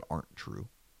things that aren't true?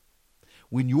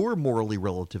 When you're morally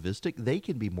relativistic, they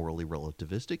can be morally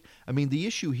relativistic. I mean, the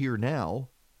issue here now,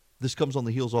 this comes on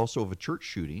the heels also of a church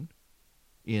shooting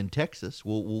in Texas.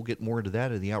 We'll get more into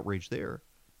that and the outrage there.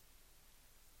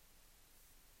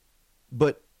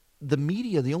 But the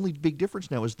media, the only big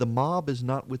difference now is the mob is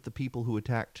not with the people who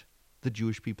attacked the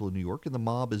Jewish people in New York, and the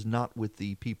mob is not with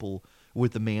the people,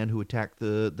 with the man who attacked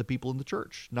the people in the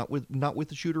church, not with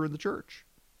the shooter in the church.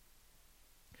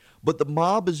 But the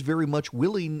mob is very much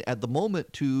willing at the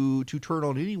moment to turn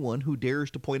on anyone who dares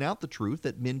to point out the truth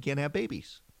that men can't have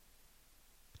babies.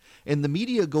 And the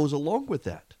media goes along with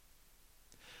that.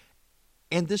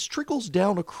 And this trickles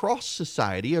down across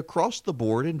society, across the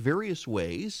board in various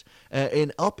ways,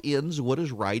 and upends what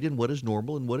is right and what is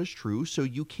normal and what is true, so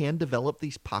you can develop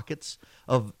these pockets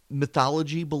of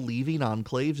mythology-believing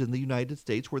enclaves in the United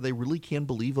States where they really can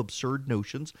believe absurd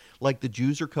notions, like the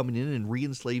Jews are coming in and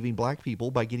re-enslaving black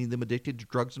people by getting them addicted to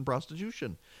drugs and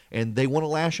prostitution. And they want to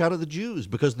lash out at the Jews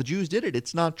because the Jews did it.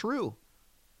 It's not true.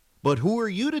 But who are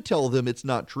you to tell them it's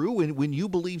not true when you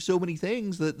believe so many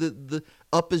things that the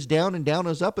up is down and down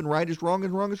is up and right is wrong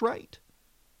and wrong is right?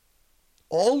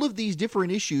 All of these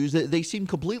different issues, they seem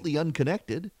completely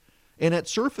unconnected. And at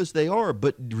surface they are,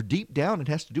 but deep down it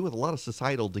has to do with a lot of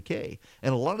societal decay.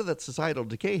 And a lot of that societal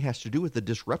decay has to do with the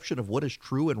disruption of what is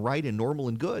true and right and normal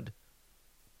and good.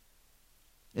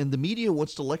 And the media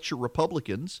wants to lecture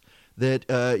Republicans that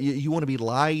you want to be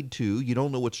lied to, you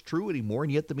don't know what's true anymore,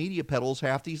 and yet the media peddles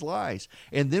half these lies.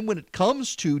 And then when it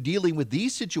comes to dealing with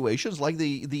these situations, like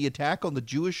the attack on the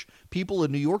Jewish people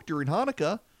in New York during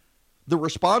Hanukkah, the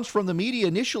response from the media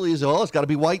initially is, oh, it's got to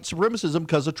be white supremacism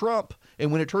because of Trump.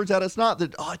 And when it turns out it's not,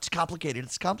 that, oh, it's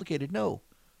complicated. No.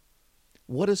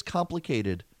 What is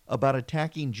complicated about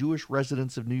attacking Jewish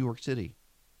residents of New York City?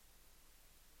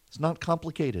 It's not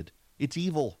complicated. It's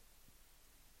evil.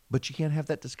 But you can't have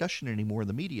that discussion anymore in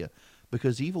the media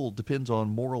because evil depends on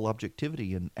moral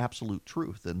objectivity and absolute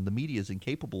truth, and the media is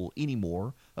incapable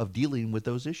anymore of dealing with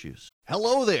those issues.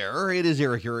 Hello there, it is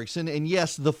Eric Erickson, and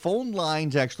yes, the phone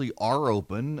lines actually are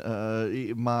open.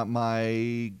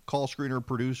 My call screener,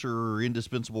 producer,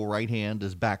 indispensable right hand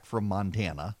is back from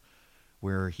Montana,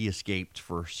 where he escaped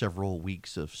for several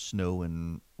weeks of snow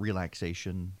and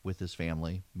relaxation with his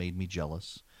family. Made me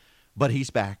jealous. But he's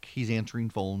back. He's answering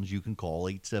phones. You can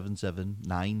call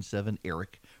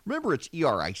 877-97-ERIC. Remember, it's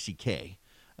ERICK.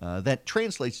 That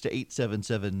translates to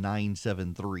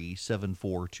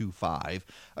 877-973-7425.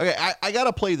 Okay, I got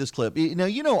to play this clip. Now,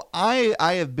 I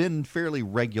have been fairly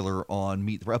regular on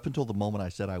Meet the Press. Up until the moment I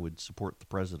said I would support the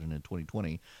president in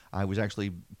 2020, I was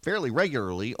actually fairly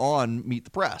regularly on Meet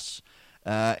the Press.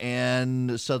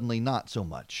 And suddenly not so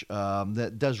much.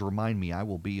 That does remind me I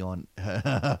will be on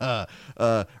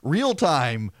Real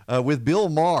Time with Bill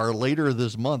Maher later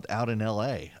this month out in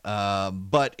L.A.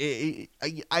 But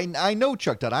I know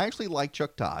Chuck Todd. I actually like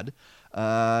Chuck Todd.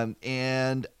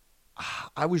 And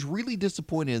I was really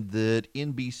disappointed that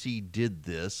NBC did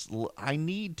this. We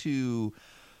need to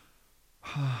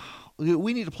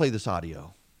play this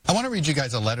audio. I want to read you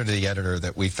guys a letter to the editor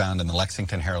that we found in the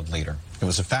Lexington Herald-Leader. It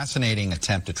was a fascinating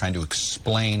attempt at trying to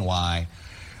explain why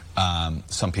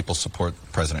some people support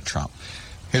President Trump.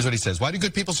 Here's what he says. Why do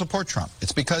good people support Trump?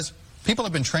 It's because people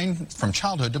have been trained from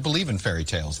childhood to believe in fairy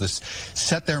tales. This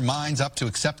set their minds up to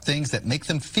accept things that make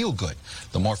them feel good.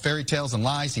 The more fairy tales and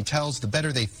lies he tells, the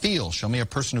better they feel. Show me a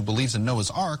person who believes in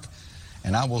Noah's Ark,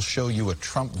 and I will show you a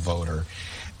Trump voter.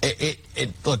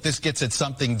 Look, this gets at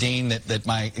something, Dean, that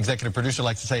my executive producer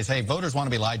likes to say is, hey, voters want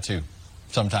to be lied to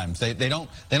sometimes. They don't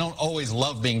always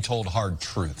love being told hard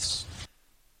truths.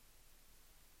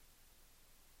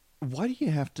 Why do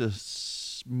you have to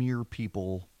smear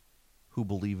people who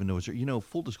believe in Noah's Ark?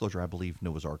 Full disclosure, I believe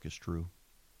Noah's Ark is true.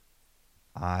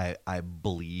 I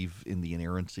believe in the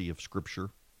inerrancy of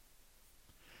Scripture.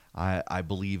 I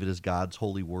believe it is God's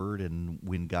holy word, and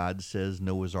when God says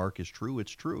Noah's Ark is true,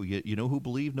 it's true. You know who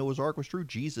believed Noah's Ark was true?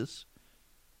 Jesus.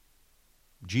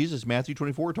 Matthew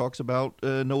 24, talks about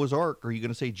Noah's Ark. Are you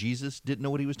going to say Jesus didn't know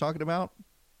what he was talking about?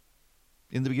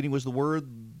 In the beginning was the Word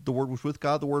was with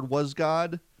God, the Word was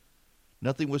God.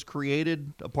 Nothing was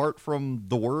created apart from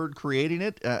the Word creating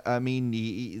it. I mean,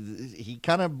 he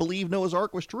kind of believed Noah's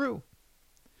Ark was true.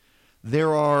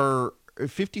 There are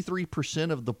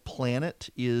 53% of the planet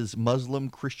is Muslim,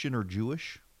 Christian, or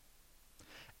Jewish.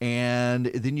 And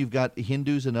then you've got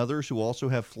Hindus and others who also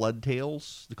have flood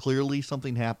tales. Clearly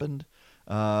something happened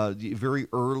very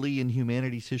early in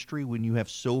humanity's history when you have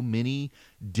so many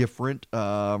different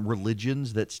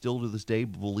religions that still to this day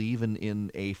believe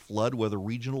in a flood, whether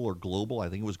regional or global. I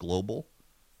think it was global.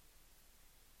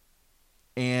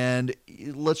 And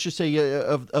let's just say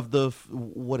of the,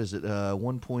 what is it,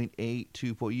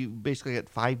 1.8, you basically got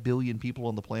 5 billion people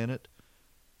on the planet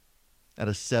out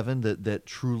of 7 that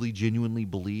truly, genuinely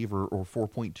believe, or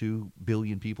 4.2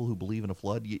 billion people who believe in a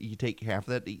flood. You take half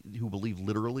of that who believe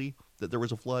literally that there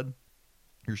was a flood.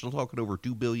 You're still talking over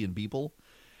 2 billion people.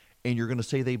 And you're going to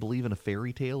say they believe in a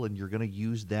fairy tale, and you're going to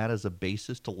use that as a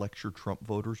basis to lecture Trump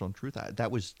voters on truth.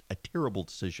 That was a terrible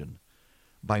decision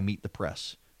by Meet the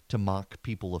Press, to mock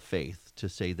people of faith, to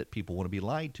say that people want to be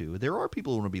lied to. There are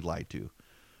people who want to be lied to,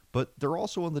 but they're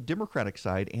also on the Democratic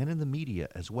side and in the media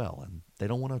as well, and they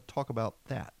don't want to talk about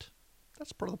that.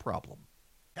 That's part of the problem.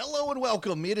 Hello and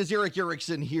welcome. It is Eric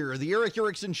Erickson here, the Eric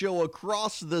Erickson Show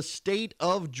across the state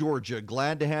of Georgia.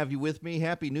 Glad to have you with me.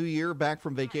 Happy New Year, back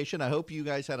from vacation. I hope you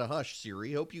guys had a hush,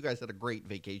 Siri. Hope you guys had a great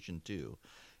vacation, too.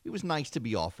 It was nice to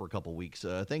be off for a couple weeks.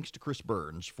 Thanks to Chris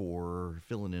Burns for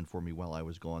filling in for me while I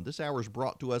was gone. This hour is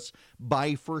brought to us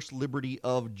by First Liberty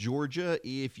of Georgia.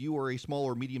 If you are a small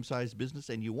or medium-sized business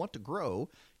and you want to grow,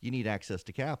 you need access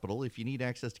to capital. If you need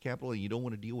access to capital and you don't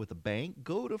want to deal with a bank,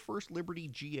 go to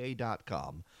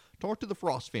FirstLibertyGA.com. Talk to the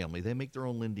Frost family. They make their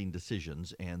own lending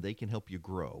decisions, and they can help you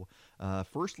grow.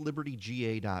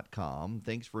 FirstLibertyGA.com.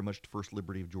 Thanks very much to First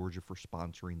Liberty of Georgia for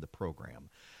sponsoring the program.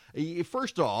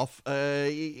 First off,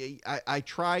 I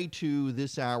try to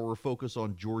this hour focus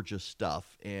on Georgia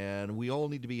stuff, and we all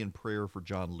need to be in prayer for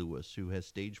John Lewis, who has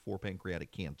stage 4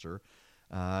 pancreatic cancer,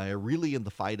 really in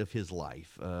the fight of his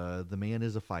life. The man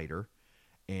is a fighter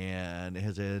and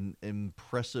has an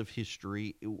impressive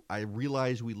history. I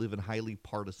realize we live in highly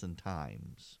partisan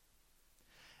times,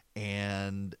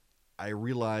 and I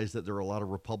realize that there are a lot of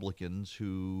Republicans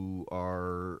who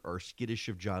are skittish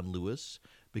of John Lewis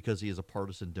because he is a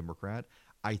partisan Democrat.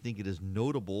 I think it is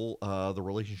notable the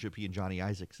relationship he and Johnny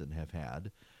Isakson have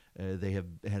had. They have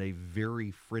had a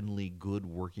very friendly, good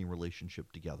working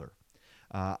relationship together.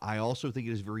 I also think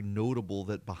it is very notable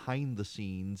that behind the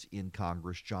scenes in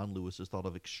Congress, John Lewis is thought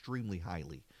of extremely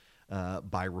highly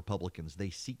by Republicans. They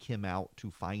seek him out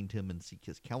to find him and seek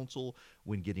his counsel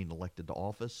when getting elected to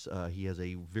office. He has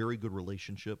a very good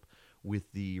relationship with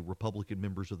the Republican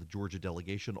members of the Georgia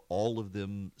delegation. All of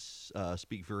them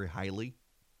speak very highly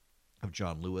of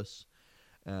John Lewis.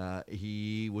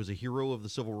 He was a hero of the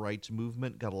civil rights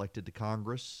movement, got elected to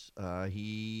Congress.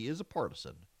 He is a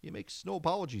partisan. He makes no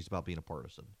apologies about being a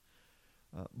partisan.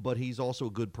 But he's also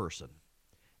a good person.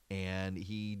 And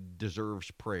he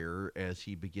deserves prayer as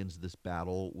he begins this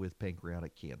battle with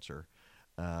pancreatic cancer.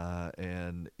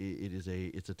 And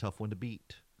it's a tough one to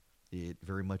beat. It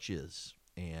very much is.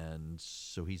 And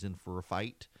so he's in for a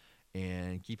fight.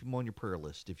 And keep him on your prayer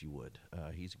list, if you would.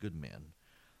 He's a good man.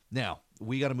 Now,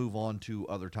 we got to move on to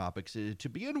other topics. To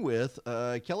begin with,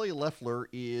 Kelly Loeffler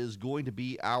is going to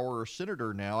be our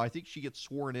senator now. I think she gets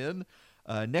sworn in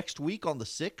next week on the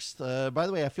 6th. By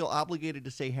the way, I feel obligated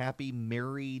to say happy,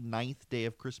 merry 9th day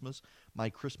of Christmas. My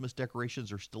Christmas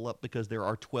decorations are still up because there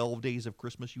are 12 days of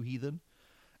Christmas, you heathen.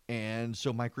 And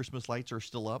so my Christmas lights are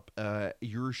still up.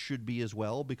 Yours should be as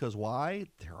well, because why?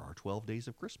 There are 12 days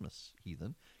of Christmas,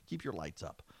 heathen. Keep your lights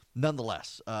up.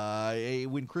 Nonetheless,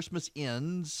 when Christmas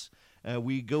ends,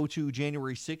 we go to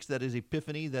January 6th. That is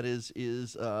Epiphany. That is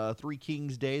Three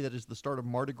Kings Day. That is the start of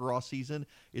Mardi Gras season.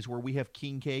 It's where we have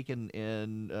king cake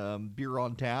and beer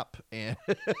on tap and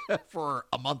for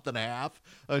a month and a half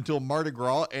until Mardi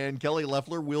Gras. And Kelly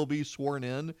Loeffler will be sworn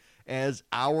in as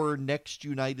our next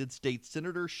United States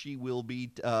Senator. She will be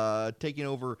taking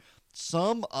over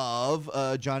some of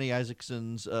Johnny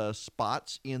Isakson's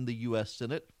spots in the U.S.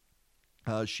 Senate.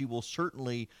 She will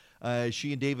certainly,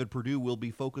 she and David Perdue will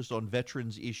be focused on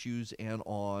veterans issues and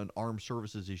on armed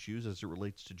services issues as it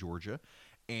relates to Georgia.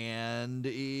 And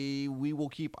we will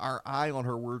keep our eye on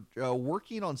her. We're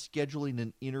working on scheduling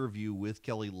an interview with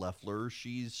Kelly Loeffler.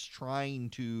 She's trying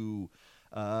to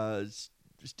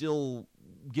still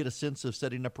get a sense of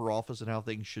setting up her office and how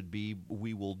things should be.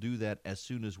 We will do that as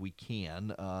soon as we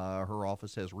can. Her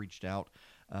office has reached out.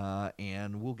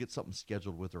 And we'll get something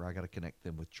scheduled with her. I got to connect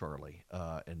them with Charlie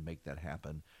and make that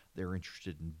happen. They're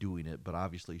interested in doing it, but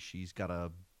obviously she's got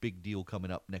to big deal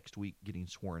coming up next week, getting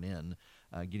sworn in,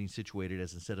 getting situated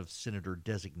as, instead of senator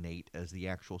designate, as the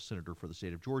actual senator for the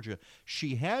state of Georgia.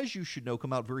 She has, you should know,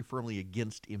 come out very firmly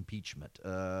against impeachment.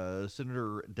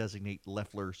 Senator designate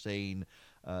Loeffler saying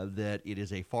that it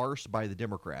is a farce by the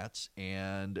Democrats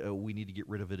and we need to get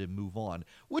rid of it and move on.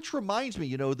 Which reminds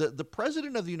me, the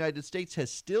President of the United States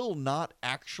has still not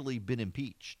actually been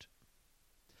impeached.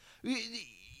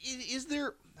 Is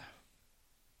there...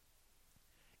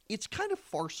 It's kind of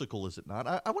farcical, is it not?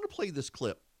 I want to play this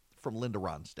clip from Linda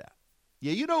Ronstadt.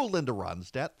 Yeah, you know Linda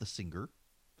Ronstadt, the singer.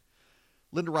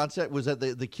 Linda Ronstadt was at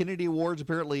the Kennedy Awards.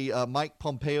 Apparently, Mike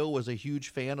Pompeo was a huge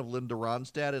fan of Linda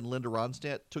Ronstadt, and Linda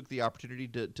Ronstadt took the opportunity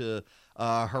to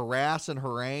harass and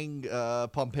harangue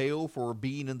Pompeo for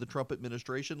being in the Trump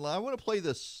administration. I want to play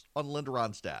this on Linda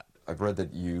Ronstadt. I've read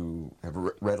that you have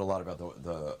read a lot about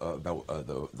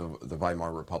the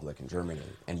Weimar Republic in Germany,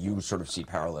 and you sort of see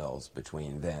parallels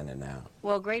between then and now.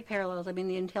 Well, great parallels. I mean,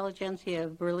 the intelligentsia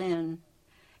of Berlin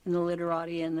and the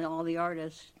literati and all the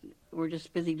artists were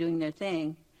just busy doing their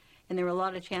thing. And there were a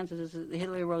lot of chances, as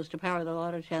Hitler rose to power, there were a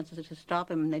lot of chances to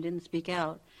stop him, and they didn't speak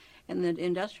out. And the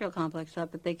industrial complex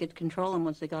thought that they could control him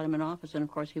once they got him in office, and of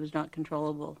course he was not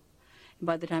controllable. And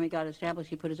by the time he got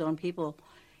established, he put his own people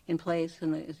in place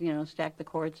and, stacked the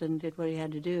courts and did what he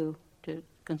had to do to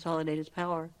consolidate his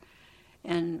power.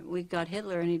 And we got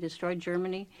Hitler, and he destroyed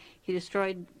Germany. He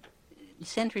destroyed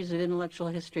centuries of intellectual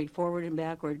history, forward and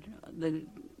backward. The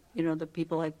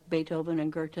people like Beethoven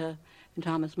and Goethe and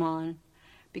Thomas Mann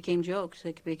became jokes.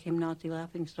 They became Nazi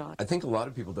laughingstock. I think a lot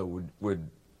of people, though,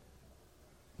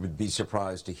 would be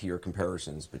surprised to hear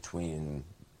comparisons between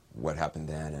what happened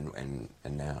then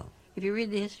and now. If you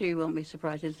read the history, you won't be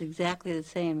surprised. It's exactly the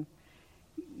same.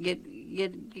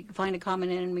 Find a common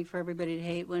enemy for everybody to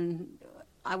hate. When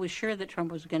I was sure that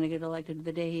Trump was going to get elected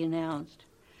the day he announced,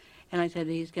 and I said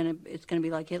it's going to be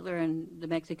like Hitler, and the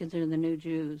Mexicans are the new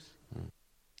Jews.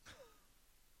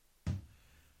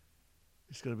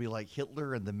 It's going to be like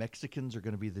Hitler, and the Mexicans are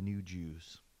going to be the new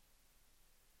Jews.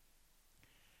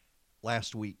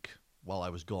 Last week, while I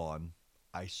was gone,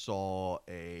 I saw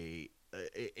a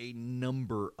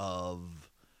number of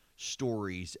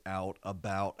stories out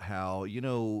about how,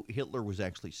 Hitler was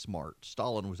actually smart.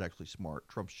 Stalin was actually smart.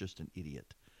 Trump's just an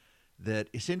idiot. That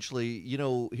essentially,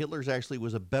 Hitler's actually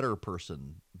was a better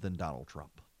person than Donald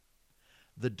Trump.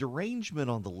 The derangement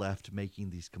on the left making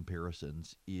these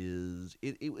comparisons is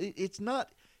it's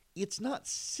not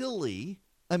silly.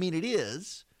 I mean, it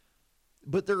is,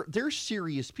 but they're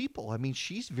serious people. I mean,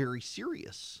 she's very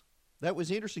serious. That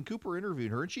was Anderson Cooper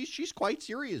interviewing her, and she's quite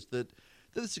serious that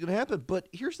this is going to happen. But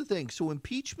here's the thing. So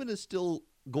impeachment is still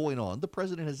going on. The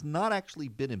president has not actually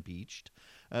been impeached.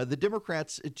 The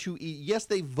Democrats, yes,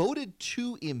 they voted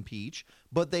to impeach,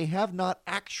 but they have not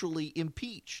actually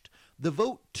impeached. The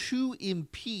vote to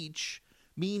impeach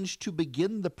means to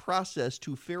begin the process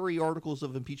to ferry articles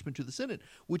of impeachment to the Senate,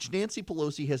 which Nancy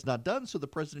Pelosi has not done, so the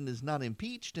president is not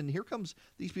impeached. And here comes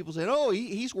these people saying, oh,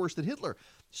 he's worse than Hitler.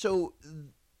 So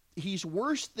he's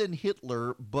worse than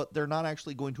Hitler, but they're not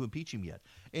actually going to impeach him yet.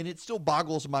 And it still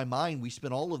boggles my mind. We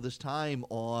spent all of this time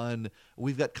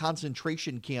we've got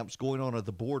concentration camps going on at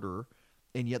the border,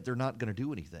 and yet they're not going to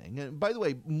do anything. And by the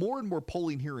way, more and more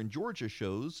polling here in Georgia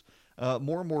shows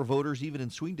more and more voters, even in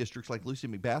swing districts like Lucy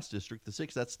McBath's district, the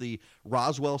 6th, that's the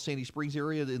Roswell, Sandy Springs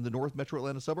area in the North Metro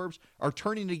Atlanta suburbs, are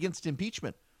turning against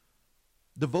impeachment.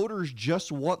 The voters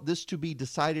just want this to be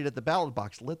decided at the ballot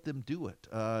box. Let them do it.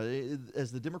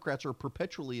 As the Democrats are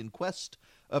perpetually in quest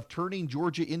of turning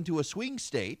Georgia into a swing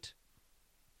state,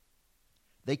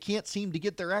 they can't seem to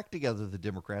get their act together, the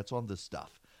Democrats, on this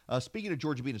stuff. Speaking of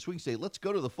Georgia being a swing state, let's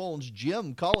go to the phones.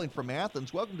 Jim calling from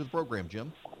Athens. Welcome to the program,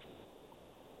 Jim.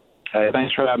 Hey,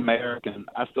 thanks for having me, Eric. And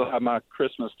I still have my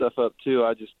Christmas stuff up, too.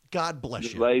 God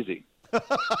bless you. Lazy.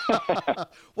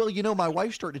 Well, my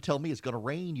wife's starting to tell me it's going to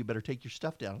rain. You better take your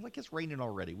stuff down. I'm like, it's raining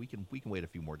already. We can wait a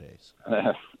few more days.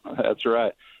 That's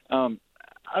right. I'm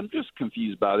just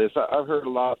confused by this. I've heard a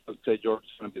lot of folks say Georgia's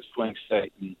going to be a swing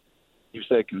state, and you've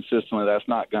said consistently that's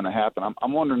not going to happen.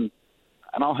 I'm wondering,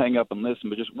 and I'll hang up and listen,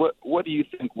 but just what do you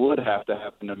think would have to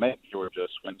happen to make Georgia a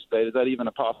swing state? Is that even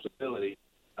a possibility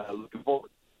looking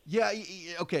forward? Yeah,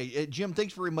 okay, Jim,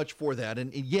 thanks very much for that.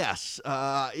 And yes,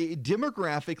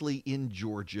 demographically in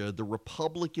Georgia, the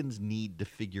Republicans need to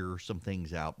figure some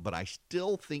things out, but I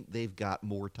still think they've got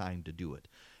more time to do it.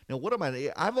 Now,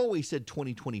 I've always said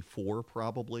 2024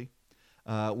 probably.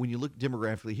 When you look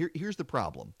demographically, here's the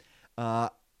problem.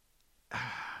 How do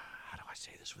I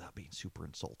say this without being super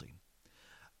insulting?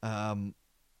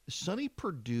 Sonny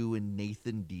Perdue and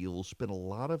Nathan Deal spent a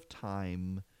lot of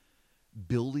time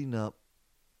building up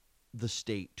the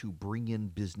state to bring in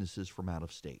businesses from out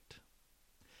of state.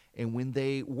 And when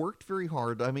they worked very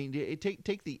hard, I mean,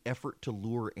 take the effort to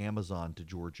lure Amazon to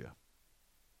Georgia.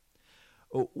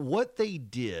 What they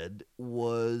did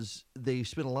was they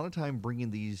spent a lot of time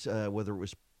bringing these, whether it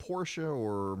was Porsche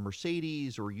or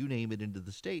Mercedes or you name it, into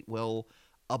the state. Well,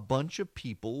 a bunch of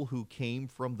people who came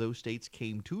from those states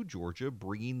came to Georgia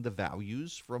bringing the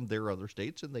values from their other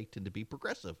states, and they tend to be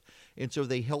progressive. And so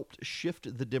they helped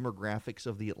shift the demographics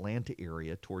of the Atlanta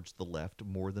area towards the left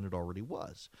more than it already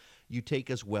was. You take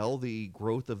as well the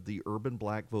growth of the urban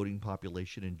black voting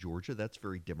population in Georgia. That's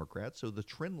very Democrat. So the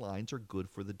trend lines are good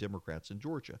for the Democrats in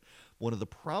Georgia. One of the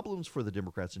problems for the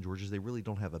Democrats in Georgia is they really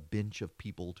don't have a bench of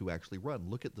people to actually run.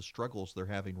 Look at the struggles they're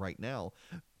having right now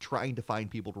trying to find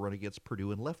people to run against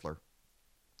Perdue and Loeffler.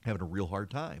 Having a real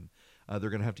hard time. They're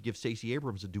going to have to give Stacey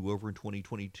Abrams a do-over in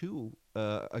 2022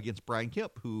 against Brian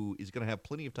Kemp, who is going to have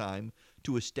plenty of time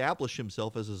to establish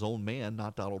himself as his own man,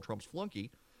 not Donald Trump's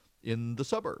flunky, in the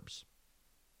suburbs.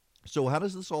 So how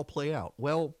does this all play out?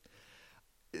 Well,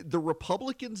 the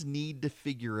Republicans need to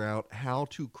figure out how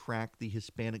to crack the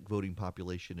Hispanic voting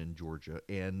population in Georgia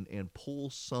and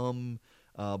pull some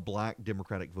black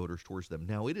Democratic voters towards them.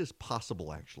 Now, it is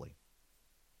possible, actually.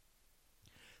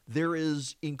 There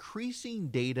is increasing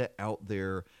data out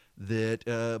there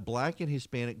that black and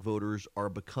Hispanic voters are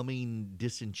becoming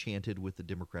disenchanted with the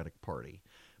Democratic Party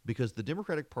because the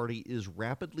Democratic Party is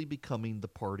rapidly becoming the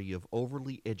party of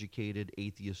overly educated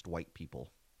atheist white people.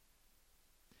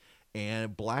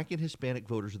 And black and Hispanic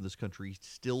voters in this country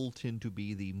still tend to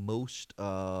be the most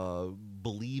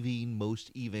believing,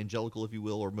 most evangelical, if you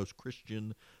will, or most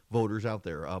Christian voters out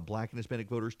there. Black and Hispanic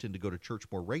voters tend to go to church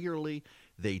more regularly.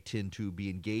 They tend to be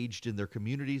engaged in their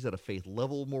communities at a faith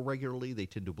level more regularly. They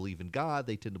tend to believe in God.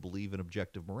 They tend to believe in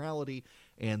objective morality.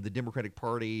 And the Democratic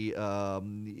Party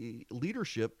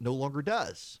leadership no longer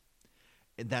does.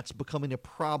 And that's becoming a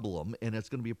problem, and it's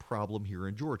going to be a problem here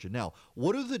in Georgia. Now,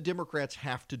 what do the Democrats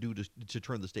have to do to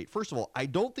turn the state? First of all, I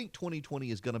don't think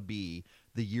 2020 is going to be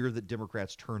the year that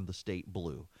Democrats turn the state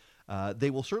blue.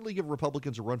 They will certainly give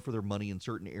Republicans a run for their money in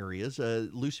certain areas.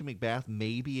 Lucy McBath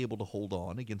may be able to hold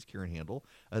on against Karen Handel.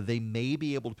 They may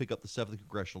be able to pick up the 7th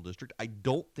Congressional District. I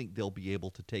don't think they'll be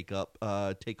able to take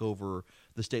over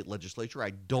the state legislature.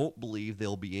 I don't believe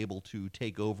they'll be able to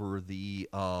take over the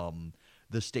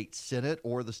state Senate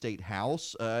or the state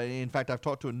House. In fact, I've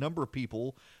talked to a number of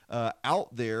people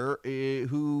out there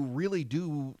who really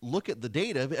do look at the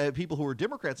data, people who are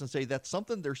Democrats, and say that's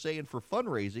something they're saying for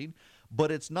fundraising, but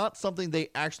it's not something they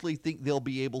actually think they'll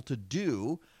be able to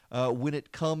do when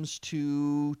it comes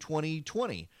to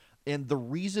 2020. And the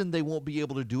reason they won't be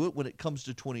able to do it when it comes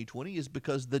to 2020 is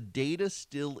because the data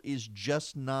still is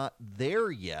just not there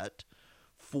yet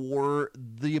for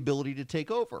the ability to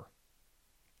take over.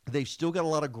 They've still got a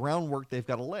lot of groundwork they've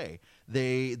got to lay.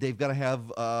 They've got to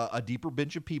have a deeper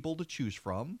bench of people to choose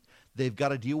from. They've got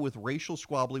to deal with racial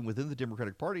squabbling within the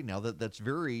Democratic Party now. That's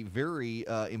very, very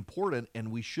important,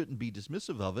 and we shouldn't be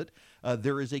dismissive of it.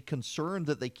 There is a concern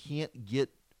that they can't get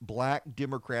black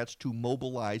Democrats to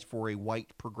mobilize for a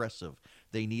white progressive.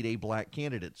 They need a black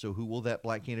candidate. So who will that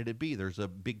black candidate be? There's a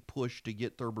big push to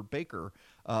get Thurber Baker,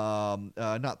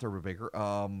 not Thurber Baker,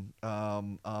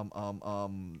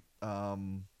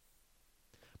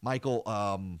 Michael,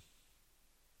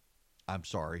 I'm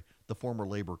sorry, the former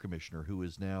labor commissioner who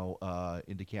is now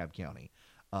in DeKalb County.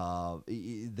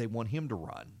 They want him to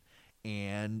run.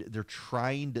 And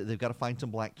they've got to find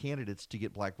some black candidates to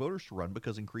get black voters to run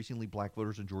because increasingly black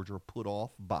voters in Georgia are put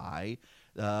off by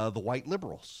the white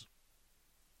liberals.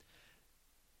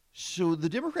 So the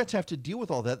Democrats have to deal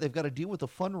with all that. They've got to deal with the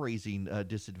fundraising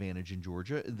disadvantage in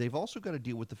Georgia. They've also got to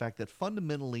deal with the fact that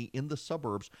fundamentally in the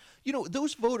suburbs,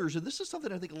 those voters, and this is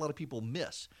something I think a lot of people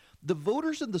miss, the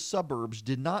voters in the suburbs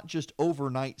did not just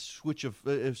overnight flip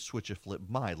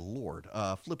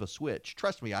a switch.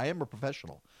 Trust me, I am a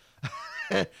professional.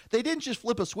 They didn't just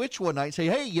flip a switch one night and say,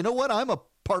 hey, you know what, I'm a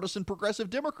partisan progressive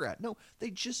Democrat. No,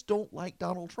 they just don't like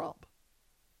Donald Trump.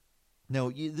 Now,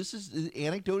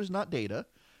 anecdote is not data.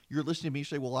 You're listening to me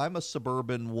say, well, I'm a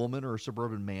suburban woman or a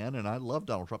suburban man, and I love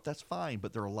Donald Trump. That's fine,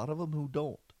 but there are a lot of them who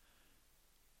don't.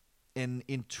 And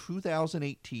in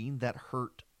 2018, that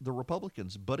hurt the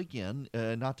Republicans. But again,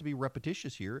 not to be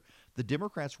repetitious here, the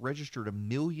Democrats registered 1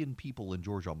 million people in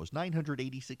Georgia. Almost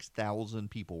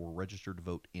 986,000 people were registered to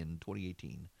vote in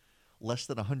 2018. Less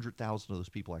than 100,000 of those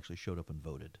people actually showed up and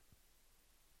voted.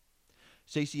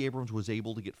 Stacey Abrams was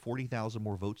able to get 40,000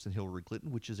 more votes than Hillary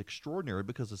Clinton, which is extraordinary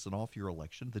because it's an off-year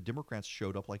election. The Democrats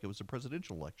showed up like it was a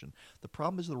presidential election. The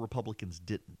problem is the Republicans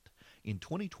didn't. In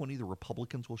 2020, the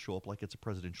Republicans will show up like it's a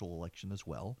presidential election as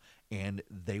well, and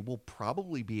they will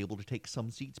probably be able to take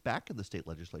some seats back in the state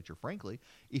legislature, frankly.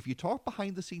 If you talk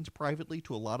behind the scenes privately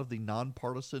to a lot of the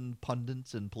nonpartisan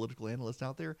pundits and political analysts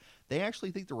out there, they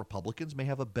actually think the Republicans may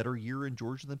have a better year in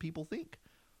Georgia than people think.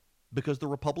 Because the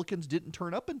Republicans didn't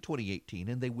turn up in 2018,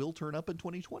 and they will turn up in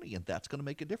 2020, and that's going to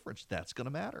make a difference. That's going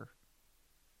to matter.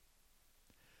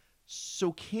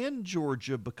 So can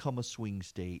Georgia become a swing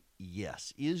state?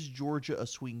 Yes. Is Georgia a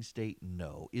swing state?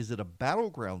 No. Is it a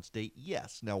battleground state?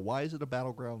 Yes. Now, why is it a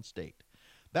battleground state?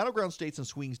 Battleground states and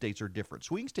swing states are different.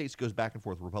 Swing states goes back and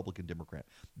forth, Republican, Democrat.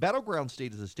 Battleground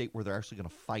state is a state where they're actually going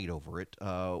to fight over it,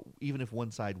 even if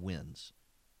one side wins.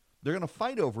 They're going to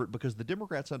fight over it because the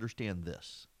Democrats understand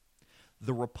this.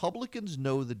 The Republicans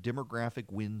know the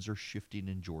demographic winds are shifting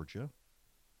in Georgia.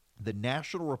 The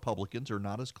national Republicans are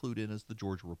not as clued in as the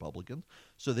Georgia Republicans,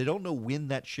 so they don't know when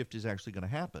that shift is actually going to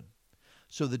happen.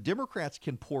 So the Democrats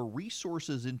can pour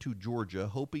resources into Georgia,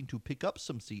 hoping to pick up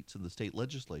some seats in the state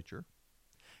legislature,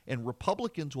 and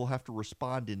Republicans will have to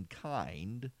respond in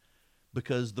kind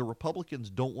because the Republicans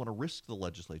don't want to risk the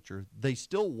legislature. They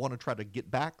still want to try to get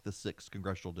back the 6th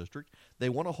congressional district. They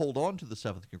want to hold on to the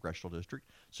 7th congressional district.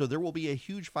 So there will be a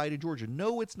huge fight in Georgia.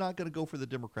 No, it's not going to go for the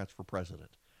Democrats for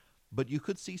president. But you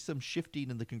could see some shifting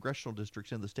in the congressional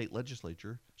districts in the state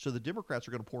legislature. So the Democrats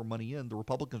are going to pour money in. The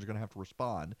Republicans are going to have to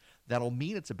respond. That'll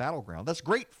mean it's a battleground. That's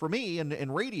great for me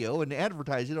and radio and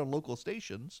advertising on local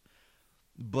stations.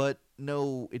 But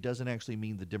no, it doesn't actually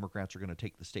mean the Democrats are going to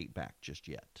take the state back just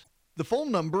yet. The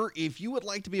phone number, if you would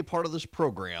like to be a part of this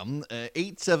program,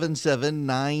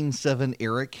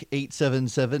 877-97-ERIC,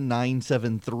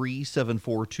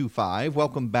 877-973-7425.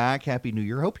 Welcome back. Happy New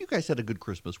Year. Hope you guys had a good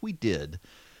Christmas. We did.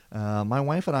 My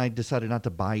wife and I decided not to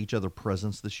buy each other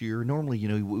presents this year. Normally,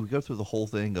 we go through the whole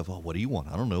thing of, what do you want?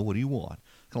 I don't know. What do you want?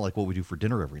 Kind of like what we do for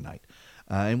dinner every night.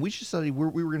 And we just decided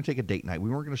we were going to take a date night. We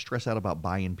weren't going to stress out about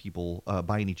buying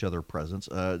each other presents.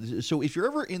 So if you're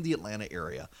ever in the Atlanta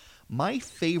area, my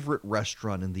favorite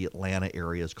restaurant in the Atlanta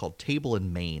area is called Table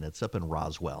in Maine. It's up in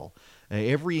Roswell.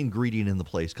 Every ingredient in the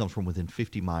place comes from within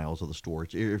 50 miles of the store.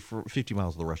 50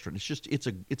 miles of the restaurant.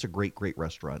 It's a great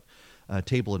restaurant.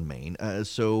 Table in Maine.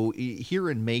 So here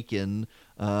in Macon,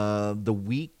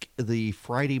 the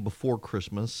Friday before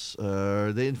Christmas,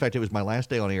 in fact, it was my last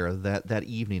day on air. That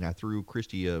evening, I threw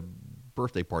Christy a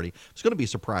birthday party. It's going to be a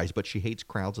surprise, but she hates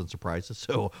crowds and surprises.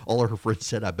 So all of her friends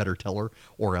said, I better tell her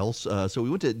or else. So we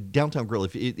went to Downtown Grill.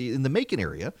 In the Macon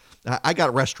area, I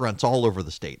got restaurants all over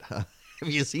the state. Have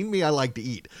you seen me? I like to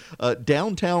eat.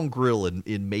 Downtown Grill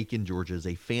in Macon, Georgia is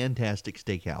a fantastic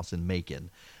steakhouse in Macon.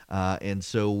 And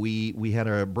so we had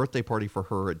a birthday party for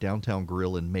her at Downtown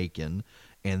Grill in Macon,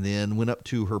 and then went up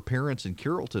to her parents in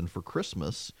Carrollton for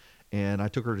Christmas. And I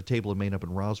took her to Table in Maine up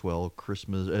in Roswell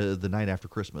Christmas the night after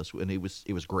Christmas, and it was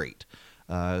great.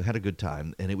 Had a good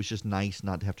time, and it was just nice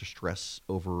not to have to stress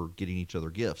over getting each other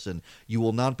gifts. And you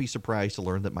will not be surprised to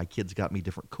learn that my kids got me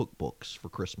different cookbooks for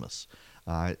Christmas.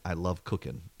 I love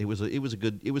cooking. It was a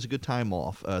good time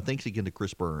off. Thanks again to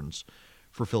Chris Burns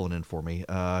for filling in for me.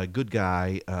 Good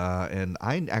guy, and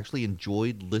I actually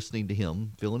enjoyed listening to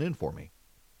him filling in for me.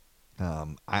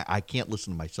 I can't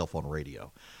listen to myself on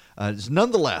radio.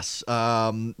 Nonetheless,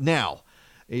 now,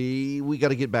 we got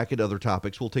to get back into other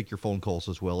topics. We'll take your phone calls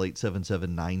as well,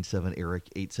 877-97-ERIC,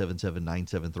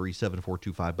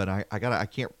 877-973-7425. But I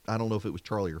don't know if it was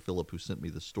Charlie or Philip who sent me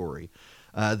the story.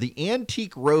 The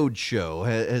Antique Roadshow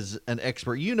has an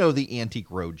expert. You know the Antique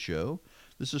Roadshow.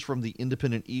 This is from the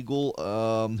Independent Eagle.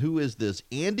 Who is this?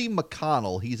 Andy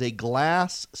McConnell. He's a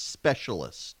glass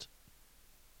specialist.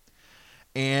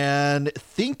 And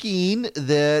thinking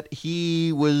that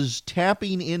he was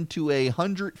tapping into a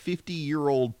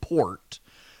 150-year-old port,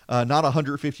 not a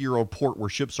 150-year-old port where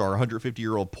ships are,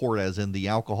 150-year-old port as in the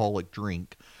alcoholic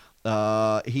drink,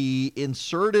 he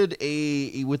inserted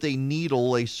with a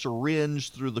needle a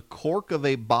syringe through the cork of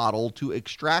a bottle to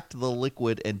extract the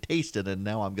liquid and taste it. And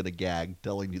now I'm going to gag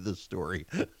telling you this story.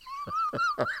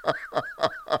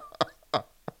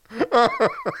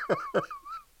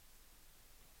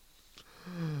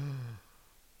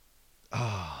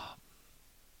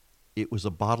 It was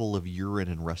a bottle of urine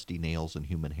and rusty nails and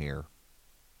human hair.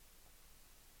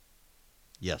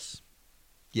 Yes.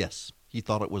 He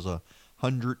thought it was a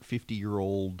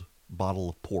 150-year-old bottle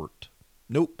of port.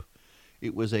 Nope.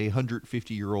 It was a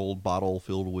 150-year-old bottle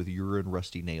filled with urine,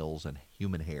 rusty nails, and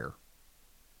human hair.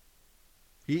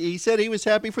 He said he was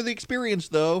happy for the experience,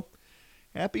 though.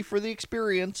 Happy for the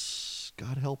experience.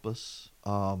 God help us.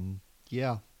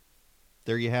 Yeah,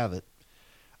 there you have it.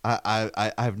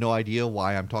 I have no idea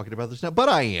why I'm talking about this now, but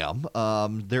I am.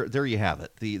 There you have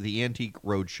it. The Antique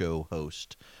Roadshow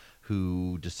host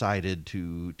who decided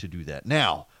to do that.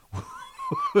 Now,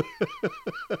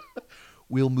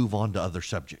 we'll move on to other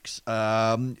subjects.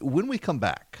 When we come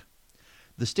back,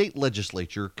 the state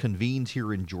legislature convenes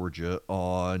here in Georgia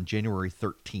on January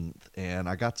 13th, and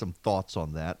I got some thoughts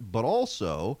on that. But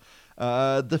also,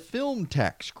 the film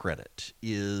tax credit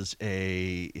is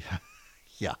a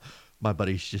yeah. My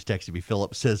buddy's just texted me.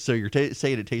 Philip says, so you're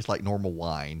saying it tastes like normal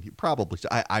wine. Probably.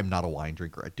 I'm not a wine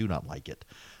drinker. I do not like it.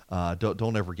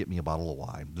 Don't ever get me a bottle of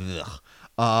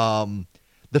wine.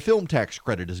 The film tax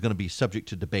credit is going to be subject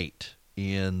to debate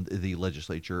in the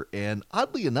legislature. And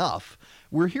oddly enough,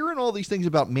 we're hearing all these things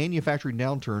about manufacturing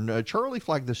downturn. Charlie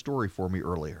flagged this story for me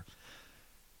earlier.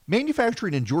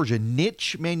 Manufacturing in Georgia,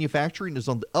 niche manufacturing, is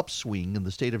on the upswing in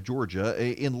the state of Georgia.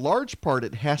 In large part,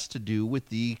 it has to do with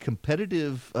the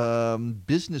competitive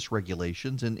business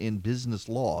regulations and business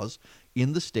laws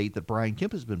in the state that Brian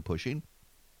Kemp has been pushing.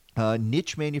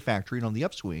 Niche manufacturing on the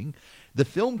upswing. The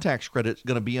film tax credit is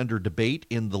going to be under debate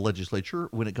in the legislature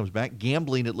when it comes back.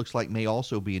 Gambling, it looks like, may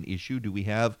also be an issue. Do we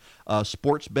have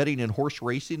sports betting and horse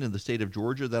racing in the state of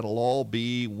Georgia? That'll all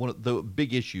be one of the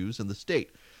big issues in the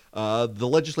state. The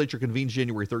legislature convenes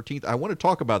January 13th. I want to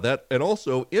talk about that. And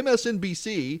also,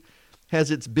 MSNBC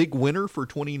has its big winner for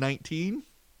 2019.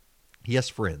 Yes,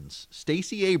 friends.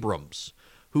 Stacey Abrams,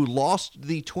 who lost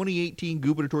the 2018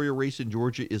 gubernatorial race in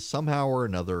Georgia, is somehow or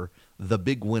another the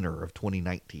big winner of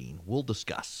 2019. We'll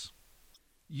discuss.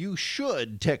 You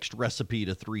should text recipe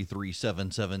to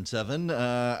 33777,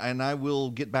 and I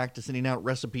will get back to sending out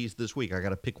recipes this week. I got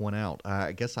to pick one out.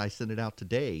 I guess I sent it out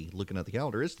today, looking at the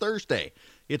calendar. It's Thursday.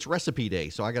 It's recipe day,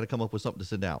 so I got to come up with something to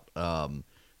send out.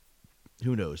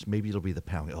 Who knows? Maybe it'll be the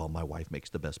pound. Oh, my wife makes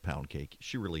the best pound cake.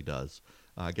 She really does.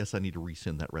 I guess I need to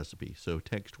resend that recipe. So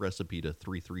text recipe to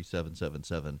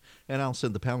 33777, and I'll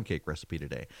send the pound cake recipe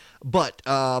today. But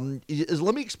let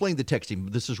me explain the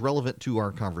texting. This is relevant to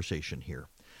our conversation here.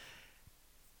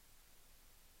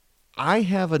 I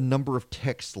have a number of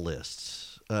text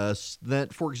lists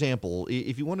that, for example,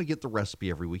 if you want to get the recipe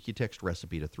every week, you text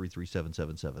recipe to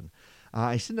 33777.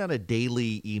 I send out a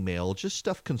daily email, just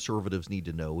stuff conservatives need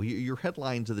to know. Your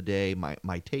headlines of the day,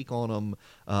 my take on them,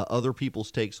 other people's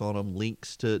takes on them,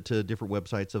 links to different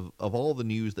websites of all the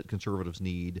news that conservatives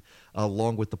need,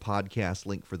 along with the podcast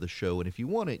link for the show. And if you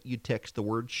want it, you text the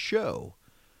word show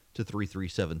to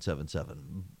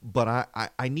 33777. But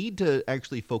I need to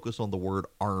actually focus on the word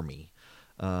Army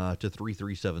to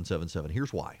 33777.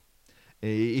 Here's why.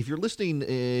 If you're listening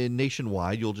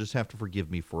nationwide, you'll just have to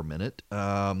forgive me for a minute.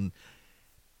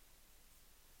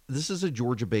 This is a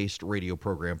Georgia-based radio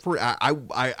program. I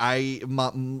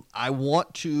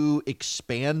want to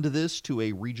expand this to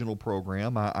a regional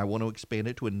program. I want to expand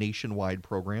it to a nationwide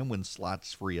program when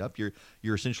slots free up. You're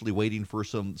essentially waiting for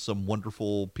some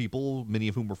wonderful people, many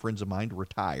of whom are friends of mine, to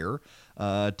retire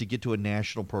to get to a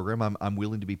national program. I'm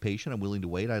willing to be patient. I'm willing to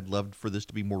wait. I'd love for this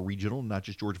to be more regional, not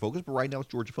just Georgia-focused, but right now it's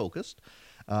Georgia-focused.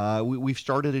 We've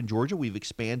started in Georgia. We've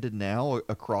expanded now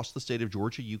across the state of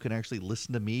Georgia. You can actually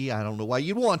listen to me. I don't know why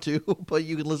you'd want to, but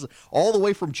you can listen all the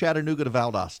way from Chattanooga to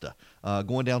Valdosta,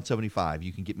 going down 75.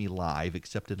 You can get me live,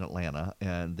 except in Atlanta,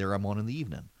 and there I'm on in the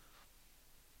evening.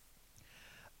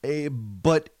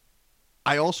 But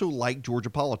I also like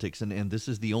Georgia politics, and this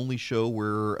is the only show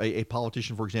where a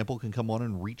politician, for example, can come on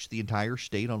and reach the entire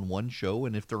state on one show,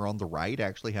 and if they're on the right,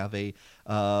 actually have a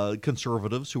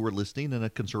conservatives who are listening and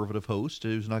a conservative host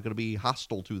who's not going to be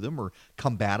hostile to them or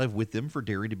combative with them for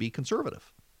daring to be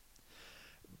conservative.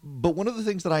 But one of the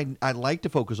things that I like to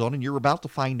focus on, and you're about to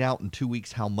find out in 2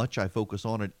 weeks how much I focus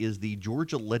on it, is the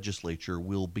Georgia legislature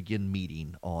will begin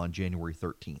meeting on January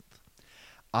 13th.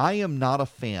 I am not a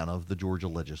fan of the Georgia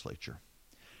legislature.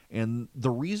 And the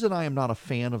reason I am not a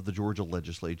fan of the Georgia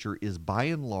legislature is, by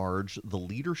and large, the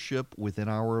leadership within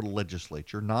our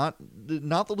legislature, not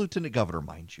the lieutenant governor,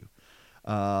 mind you,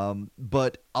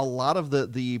 but a lot of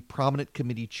the prominent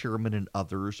committee chairmen and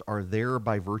others are there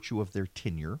by virtue of their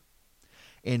tenure.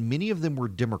 And many of them were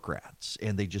Democrats,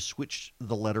 and they just switched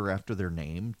the letter after their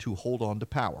name to hold on to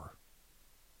power.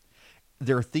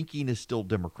 Their thinking is still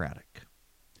Democratic.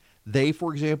 They,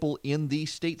 for example, in the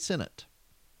state Senate,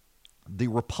 the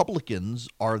Republicans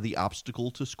are the obstacle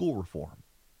to school reform.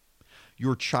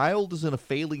 Your child is in a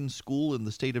failing school in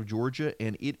the state of Georgia,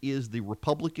 and it is the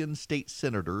Republican state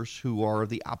senators who are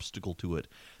the obstacle to it.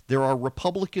 There are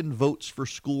Republican votes for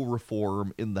school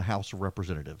reform in the House of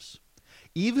Representatives.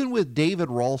 Even with David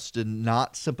Ralston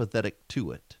not sympathetic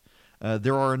to it,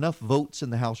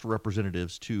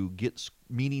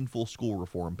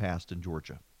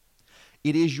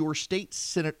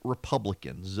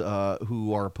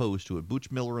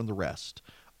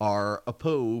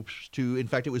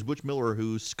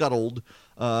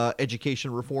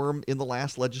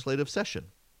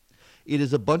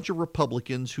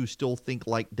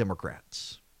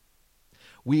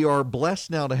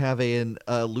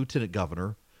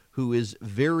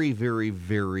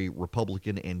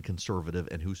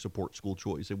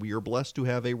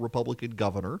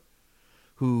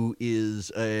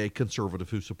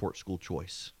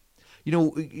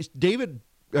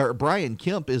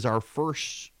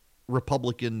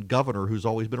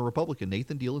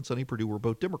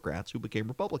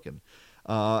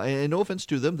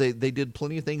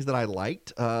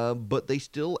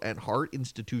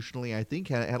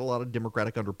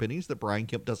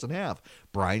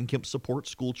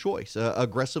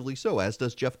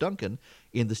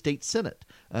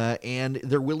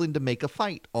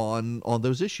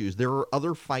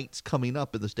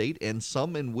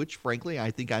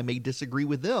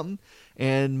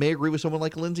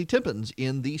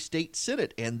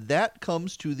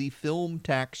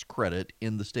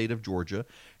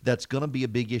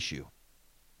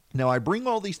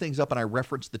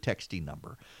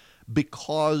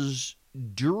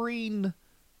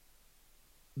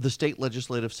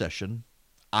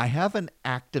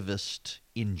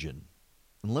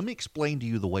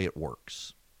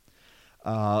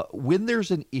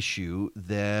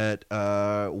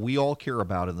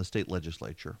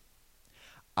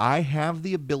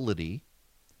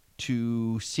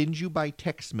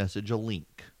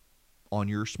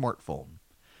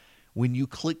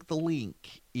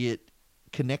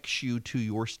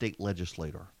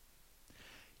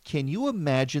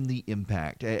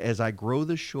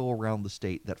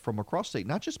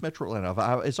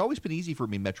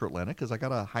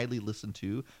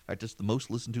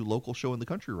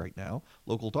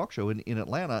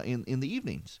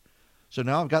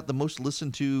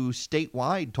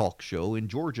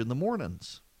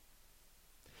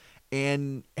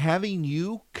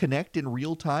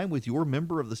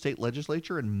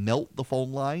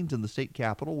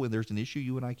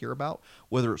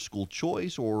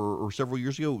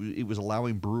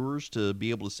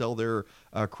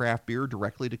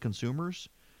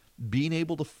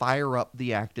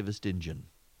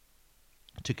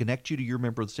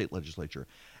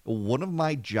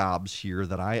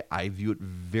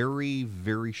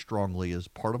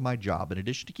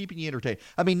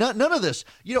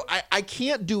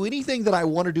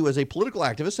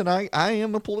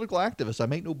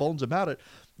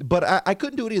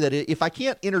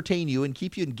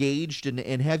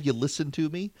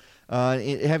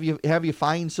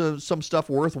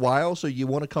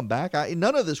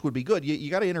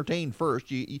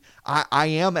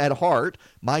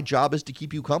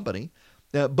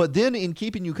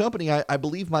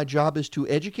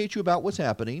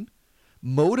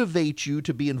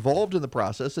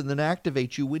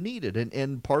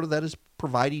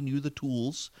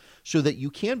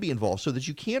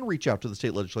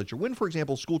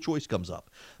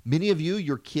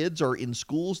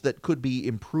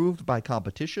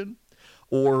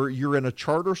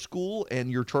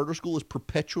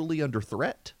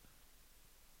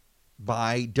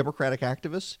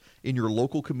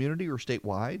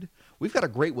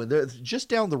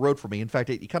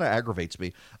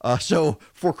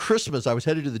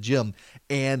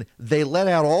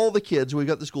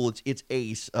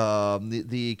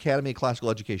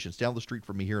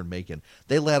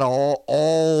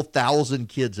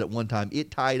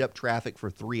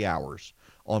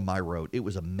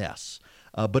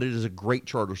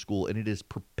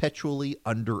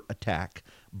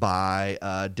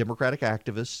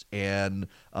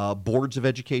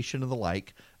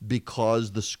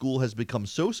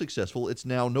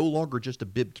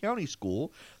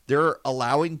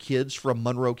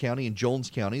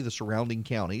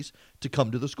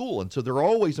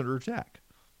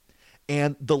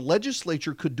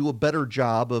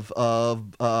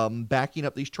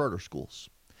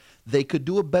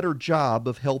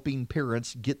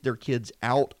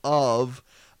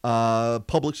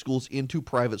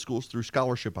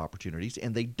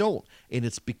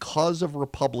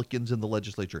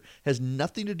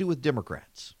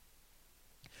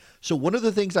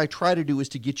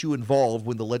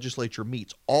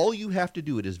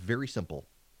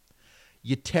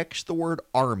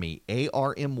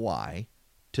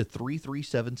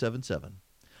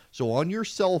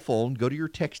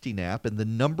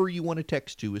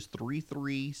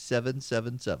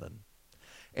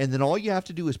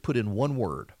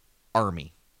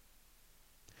 Army.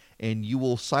 And you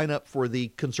will sign up for the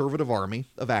conservative army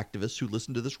of activists who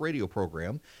listen to this radio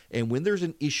program. And when there's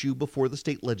an issue before the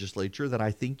state legislature that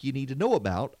I think you need to know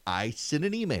about, I send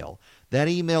an email. That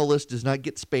email list does not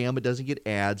get spam. It doesn't get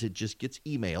ads. It just gets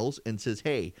emails and says,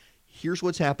 hey, here's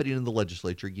what's happening in the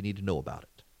legislature. You need to know about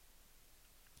it.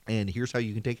 And here's how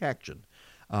you can take action.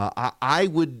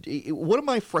 One of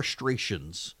my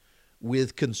frustrations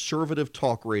with conservative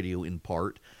talk radio in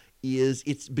part is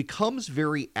it becomes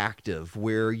very active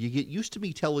where you get used to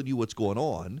me telling you what's going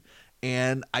on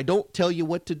and I don't tell you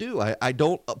what to do. I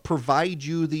don't provide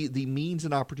you the means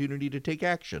and opportunity to take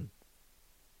action.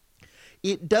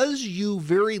 It does you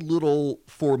very little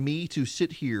for me to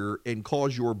sit here and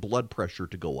cause your blood pressure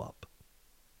to go up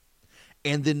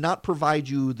and then not provide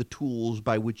you the tools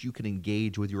by which you can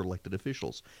engage with your elected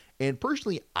officials. And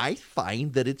personally, I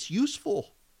find that it's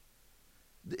useful.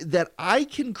 That I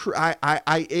can,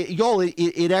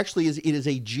 it actually is. It is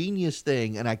a genius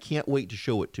thing, and I can't wait to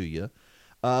show it to you.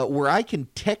 Where I can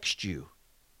text you,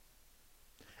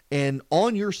 and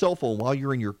on your cell phone while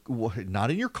you're not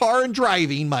in your car and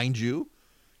driving, mind you,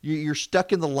 you're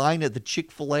stuck in the line at the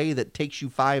Chick-fil-A that takes you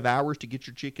 5 hours to get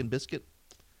your chicken biscuit.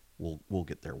 We'll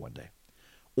get there one day.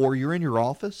 Or you're in your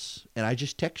office, and I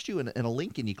just text you and a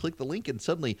link, and you click the link, and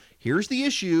suddenly here's the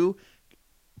issue.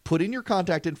 Put in your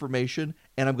contact information,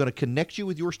 and I'm going to connect you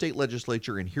with your state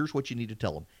legislature, and here's what you need to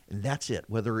tell them. And that's it.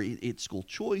 Whether it's school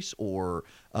choice or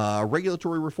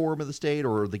regulatory reform of the state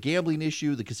or the gambling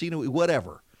issue, the casino,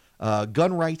 whatever,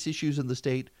 gun rights issues in the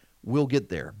state, we'll get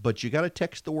there. But you got to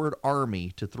text the word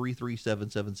Army to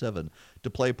 33777 to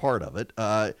play part of it.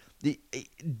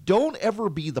 Don't ever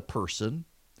be the person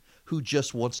who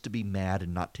just wants to be mad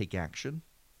and not take action.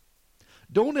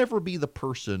 Don't ever be the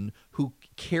person who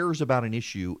cares about an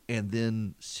issue and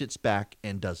then sits back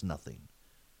and does nothing.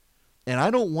 And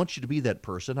I don't want you to be that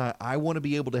person. I want to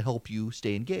be able to help you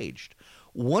stay engaged.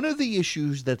 One of the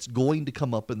issues that's going to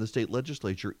come up in the state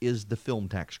legislature is the film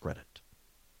tax credit.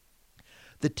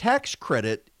 The tax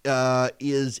credit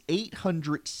is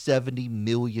 $870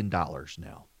 million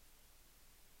now.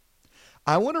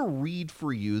 I want to read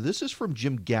for you. This is from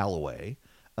Jim Galloway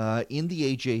in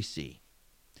the AJC.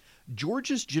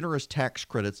 Georgia's generous tax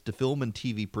credits to film and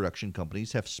TV production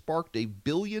companies have sparked a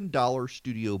billion-dollar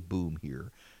studio boom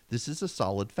here. This is a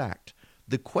solid fact.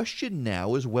 The question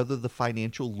now is whether the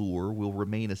financial lure will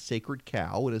remain a sacred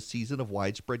cow in a season of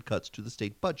widespread cuts to the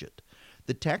state budget.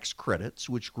 The tax credits,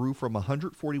 which grew from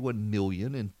 $141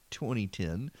 million in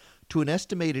 2010 to an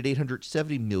estimated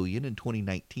 $870 million in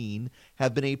 2019,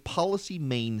 have been a policy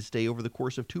mainstay over the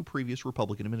course of two previous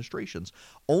Republican administrations.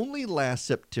 Only last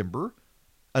September,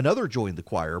 another joined the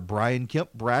choir. Brian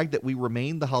Kemp bragged that we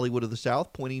remain the Hollywood of the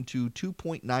South, pointing to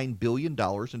 $2.9 billion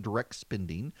in direct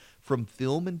spending from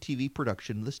film and TV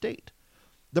production in the state.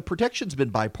 The protection's been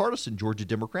bipartisan. Georgia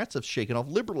Democrats have shaken off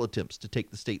liberal attempts to take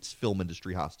the state's film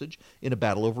industry hostage in a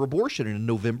battle over abortion. And in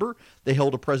November, they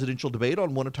held a presidential debate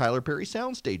on one of Tyler Perry's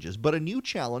sound stages. But a new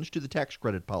challenge to the tax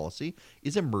credit policy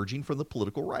is emerging from the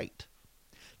political right.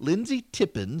 Lindsey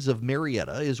Tippins of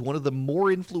Marietta is one of the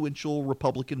more influential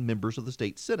Republican members of the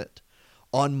state Senate.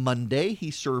 On Monday, he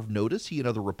served notice he and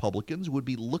other Republicans would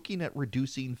be looking at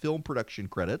reducing film production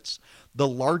credits, the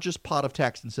largest pot of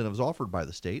tax incentives offered by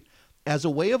the state, as a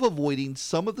way of avoiding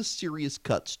some of the serious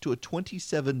cuts to a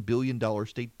 $27 billion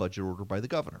state budget ordered by the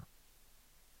governor.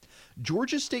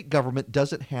 Georgia's state government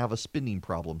doesn't have a spending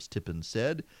problem, Tippins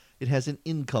said. It has an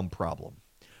income problem.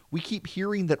 We keep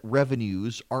hearing that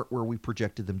revenues aren't where we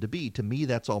projected them to be. To me,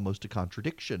 that's almost a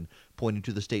contradiction, pointing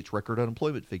to the state's record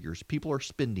unemployment figures. People are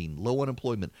spending, low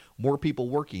unemployment, more people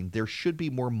working. There should be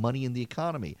more money in the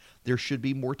economy. There should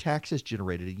be more taxes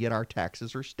generated, and yet our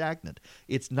taxes are stagnant.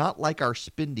 It's not like our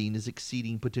spending is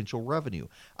exceeding potential revenue.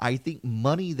 I think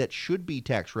money that should be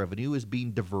tax revenue is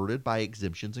being diverted by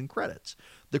exemptions and credits.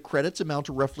 The credits amount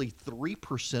to roughly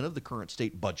 3% of the current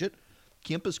state budget.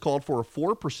 Kemp has called for a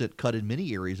 4% cut in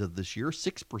many areas of this year,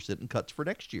 6% in cuts for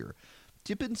next year.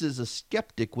 Tippins is a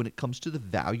skeptic when it comes to the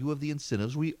value of the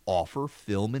incentives we offer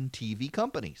film and TV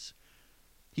companies.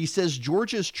 He says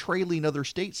Georgia is trailing other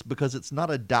states because it's not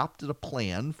adopted a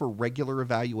plan for regular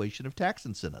evaluation of tax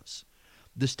incentives.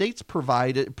 The states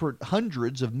provided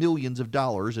hundreds of millions of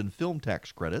dollars in film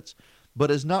tax credits,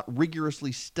 but has not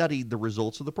rigorously studied the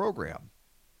results of the program.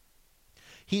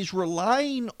 He's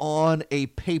relying on a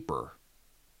paper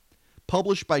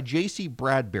published by J.C.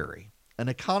 Bradbury, an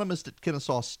economist at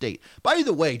Kennesaw State. By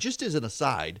the way, just as an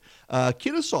aside,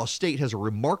 Kennesaw State has a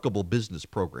remarkable business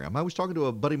program. I was talking to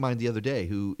a buddy of mine the other day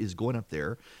who is going up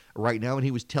there right now, and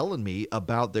he was telling me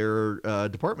about their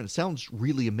department. It sounds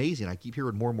really amazing. I keep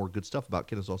hearing more and more good stuff about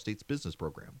Kennesaw State's business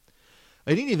program.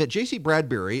 In any event, J.C.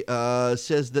 Bradbury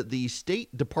says that the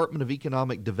State Department of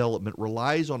Economic Development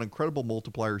relies on incredible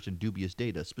multipliers and dubious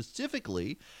data.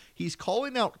 Specifically, he's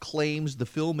calling out claims the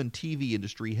film and TV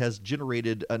industry has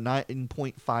generated a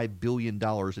 $9.5 billion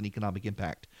in economic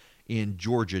impact in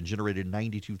Georgia, generated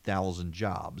 92,000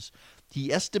 jobs.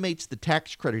 He estimates the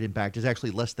tax credit impact is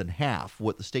actually less than half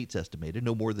what the state's estimated,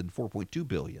 no more than $4.2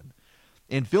 billion.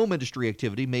 And film industry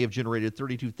activity may have generated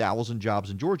 32,000 jobs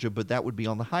in Georgia, but that would be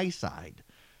on the high side.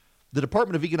 The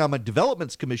Department of Economic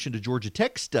Development's commissioned a Georgia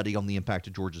Tech study on the impact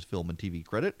of Georgia's film and TV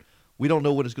credit. We don't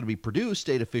know when it's going to be produced.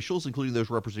 State officials, including those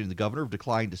representing the governor, have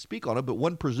declined to speak on it, but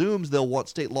one presumes they'll want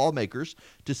state lawmakers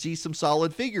to see some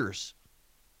solid figures.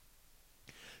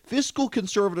 Fiscal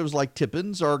conservatives like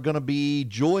Tippins are going to be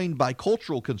joined by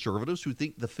cultural conservatives who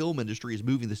think the film industry is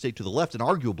moving the state to the left, and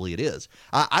arguably it is.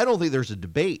 I don't think there's a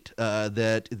debate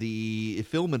that the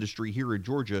film industry here in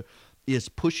Georgia is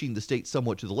pushing the state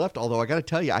somewhat to the left, although I got to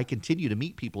tell you, I continue to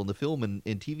meet people in the film and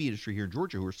TV industry here in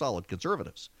Georgia who are solid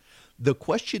conservatives. The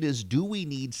question is, do we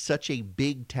need such a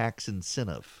big tax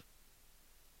incentive?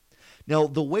 Now,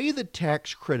 the way the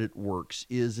tax credit works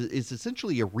is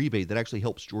essentially a rebate that actually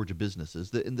helps Georgia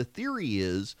businesses. And the theory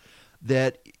is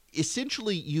that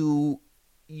essentially you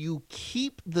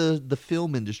keep the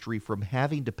film industry from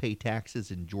having to pay taxes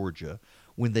in Georgia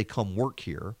when they come work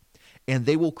here, and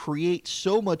they will create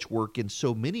so much work and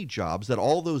so many jobs that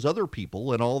all those other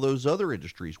people and all those other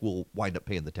industries will wind up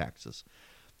paying the taxes.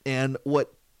 And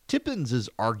what Tippins is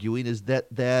arguing is that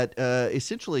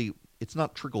essentially it's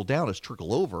not trickle down, it's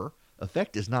trickle over.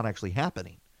 Effect is not actually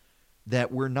happening.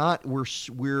 That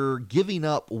we're giving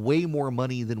up way more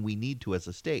money than we need to as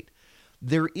a state.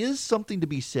 There is something to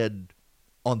be said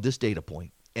on this data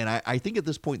point, and I think at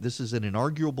this point this is an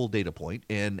inarguable data point,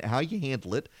 and how you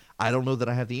handle it, I don't know that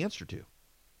I have the answer to.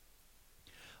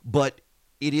 But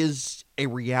it is a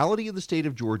reality in the state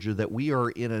of Georgia that we are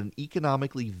in an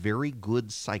economically very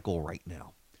good cycle right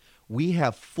now. We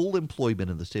have full employment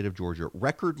in the state of Georgia,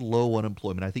 record low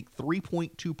unemployment. I think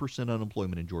 3.2%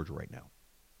 unemployment in Georgia right now.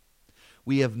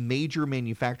 We have major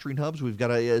manufacturing hubs. We've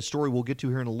got a story we'll get to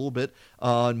here in a little bit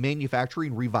on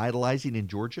manufacturing revitalizing in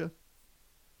Georgia.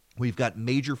 We've got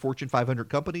major Fortune 500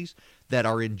 companies that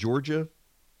are in Georgia,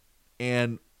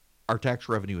 and our tax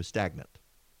revenue is stagnant.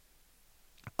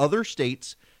 Other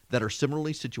states that are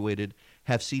similarly situated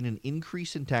have seen an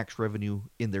increase in tax revenue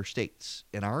in their states,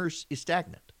 and ours is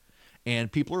stagnant.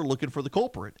 And people are looking for the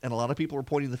culprit. And a lot of people are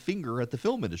pointing the finger at the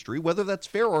film industry, whether that's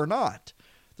fair or not.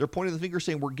 They're pointing the finger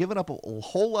saying we're giving up a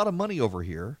whole lot of money over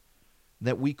here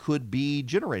that we could be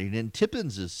generating. And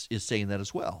Tippins is saying that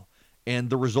as well. And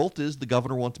the result is the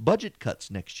governor wants budget cuts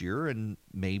next year, and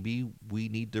maybe we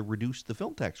need to reduce the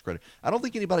film tax credit. I don't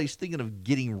think anybody's thinking of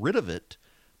getting rid of it,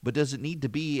 but does it need to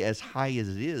be as high as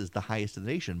it is, the highest in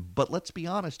the nation? But let's be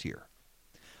honest here.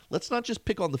 Let's not just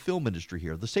pick on the film industry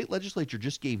here. The state legislature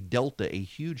just gave Delta a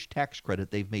huge tax credit.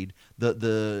 They've made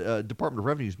the Department of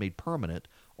Revenue has made permanent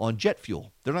on jet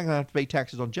fuel. They're not going to have to pay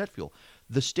taxes on jet fuel.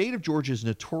 The state of Georgia is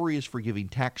notorious for giving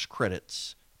tax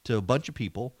credits to a bunch of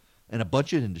people and a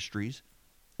bunch of industries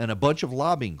and a bunch of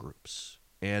lobbying groups.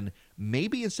 And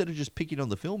maybe instead of just picking on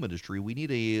the film industry, we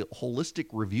need a holistic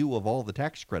review of all the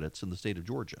tax credits in the state of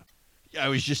Georgia. I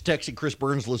was just texting Chris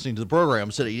Burns listening to the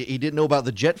program, said he didn't know about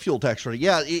the jet fuel tax credit.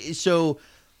 Yeah, so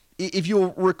if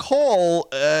you'll recall,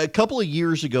 a couple of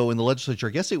years ago in the legislature, I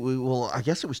guess it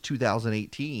was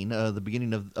 2018, the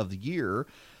beginning of the year,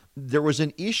 there was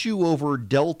an issue over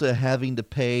Delta having to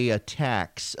pay a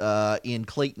tax in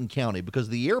Clayton County because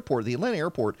the Atlanta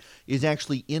airport is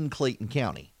actually in Clayton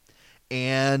County.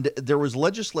 And there was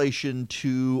legislation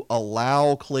to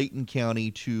allow Clayton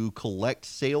County to collect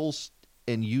sales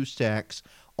and use tax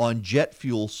on jet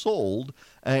fuel sold,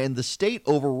 and the state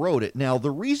overrode it. Now,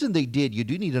 the reason they did, you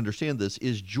do need to understand this,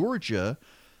 is Georgia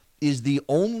is the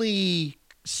only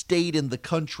state in the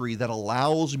country that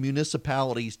allows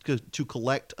municipalities to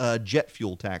collect jet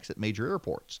fuel tax at major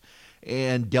airports.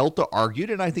 And Delta argued,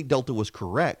 and I think Delta was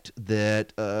correct,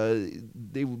 that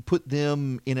they would put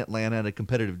them in Atlanta at a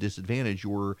competitive disadvantage,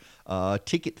 where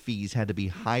ticket fees had to be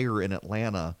higher in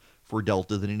Atlanta for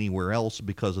Delta than anywhere else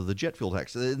because of the jet fuel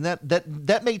tax. And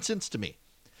that made sense to me.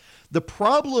 The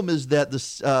problem is that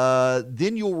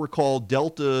then you'll recall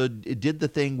Delta did the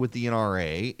thing with the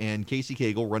NRA, and Casey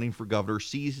Cagle, running for governor,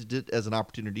 seized it as an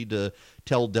opportunity to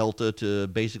tell Delta to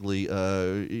basically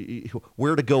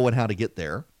where to go and how to get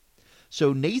there.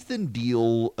 So Nathan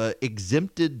Deal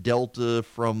exempted Delta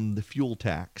from the fuel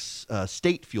tax,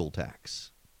 state fuel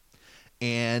tax,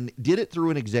 and did it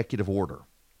through an executive order.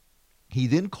 He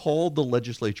then called the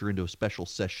legislature into a special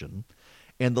session,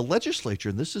 and the legislature,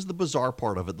 and this is the bizarre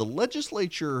part of it, the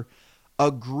legislature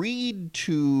agreed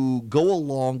to go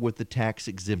along with the tax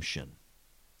exemption.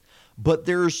 But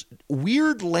there's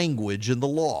weird language in the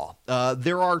law.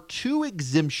 There are two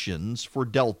exemptions for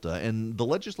Delta, and the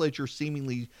legislature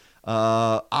seemingly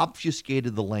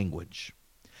obfuscated the language.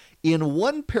 In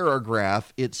one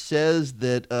paragraph, it says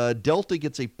that Delta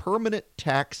gets a permanent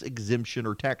tax exemption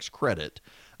or tax credit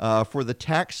for the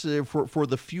tax for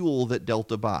the fuel that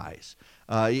Delta buys.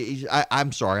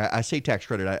 I'm sorry, I say tax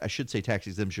credit. I should say tax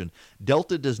exemption.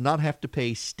 Delta does not have to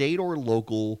pay state or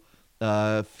local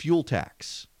fuel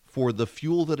tax for the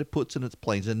fuel that it puts in its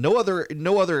planes, and no other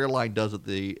airline does at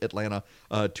the Atlanta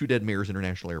Two Dead Mayors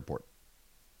International Airport.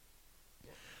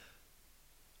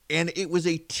 And it was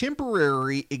a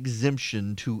temporary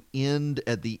exemption to end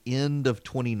at the end of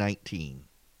 2019.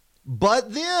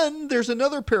 But then there's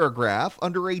another paragraph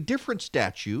under a different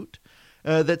statute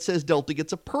that says Delta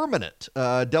gets a permanent.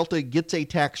 Delta gets a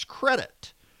tax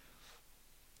credit.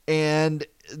 And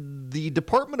the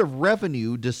Department of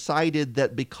Revenue decided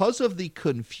that because of the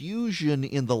confusion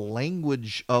in the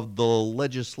language of the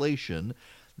legislation,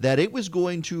 that it was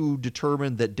going to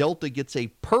determine that Delta gets a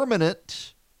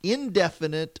permanent,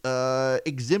 indefinite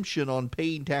exemption on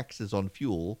paying taxes on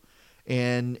fuel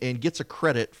and gets a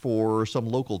credit for some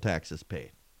local taxes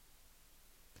paid.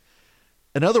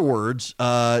 In other words,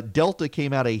 Delta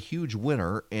came out a huge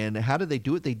winner, and how did they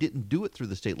do it? They didn't do it through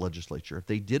the state legislature.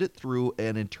 They did it through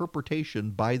an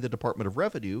interpretation by the Department of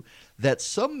Revenue that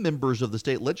some members of the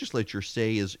state legislature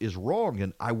say is wrong,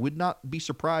 and I would not be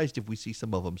surprised if we see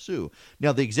some of them sue.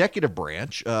 Now, the executive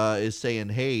branch is saying,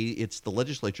 hey, it's the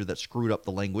legislature that screwed up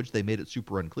the language. They made it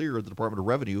super unclear. The Department of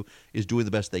Revenue is doing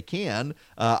the best they can.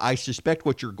 I suspect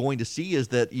what you're going to see is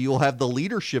that you'll have the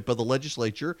leadership of the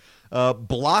legislature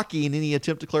blocking any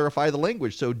attempt to clarify the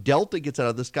language. So Delta gets out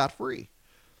of this scot-free.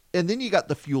 And then you got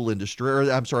the fuel industry,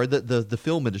 or I'm sorry, the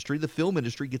film industry. The film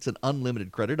industry gets an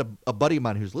unlimited credit. A buddy of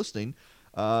mine who's listening,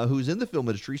 who's in the film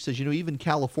industry, says, even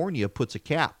California puts a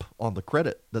cap on the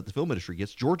credit that the film industry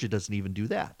gets. Georgia doesn't even do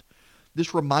that.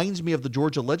 This reminds me of the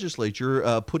Georgia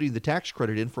legislature putting the tax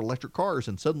credit in for electric cars,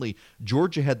 and suddenly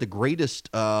Georgia had the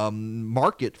greatest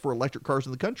market for electric cars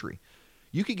in the country.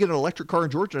 You could get an electric car in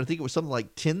Georgia, and I think it was something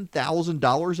like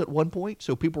 $10,000 at one point.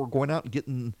 So people were going out and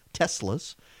getting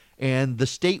Teslas, and the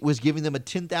state was giving them a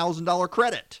 $10,000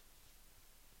 credit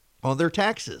on their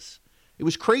taxes. It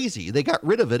was crazy. They got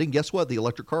rid of it, and guess what? The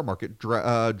electric car market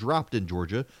dropped in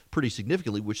Georgia pretty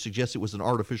significantly, which suggests it was an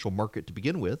artificial market to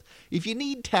begin with. If you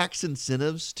need tax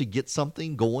incentives to get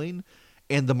something going,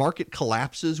 and the market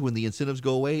collapses when the incentives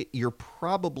go away, you're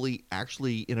probably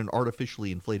actually in an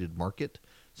artificially inflated market.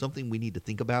 Something we need to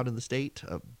think about in the state.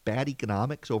 Bad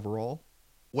economics overall.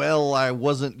 Well, I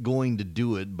wasn't going to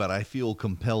do it, but I feel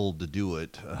compelled to do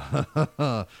it.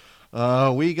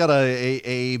 We got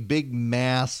a big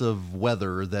mass of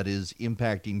weather that is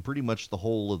impacting pretty much the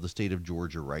whole of the state of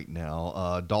Georgia right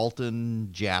now. Dalton,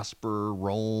 Jasper,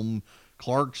 Rome,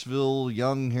 Clarksville,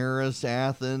 Young Harris,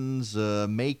 Athens,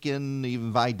 Macon,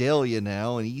 even Vidalia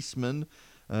now, and Eastman,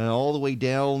 all the way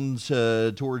down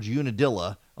towards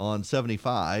Unadilla on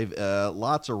 75.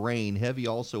 Lots of rain, heavy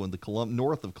also in the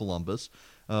north of Columbus.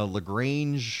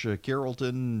 LaGrange,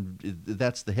 Carrollton,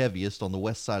 that's the heaviest on the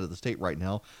west side of the state right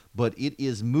now. But it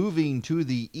is moving to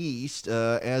the east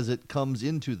as it comes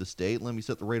into the state. Let me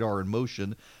set the radar in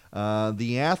motion.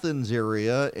 The Athens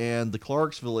area and the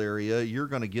Clarksville area, you're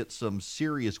going to get some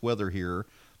serious weather here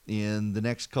in the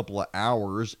next couple of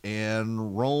hours,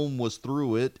 and Rome was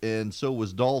through it, and so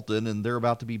was Dalton, and they're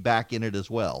about to be back in it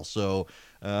as well. So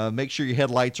make sure your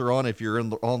headlights are on if you're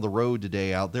on the road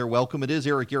today out there. Welcome. It is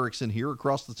Eric Erickson here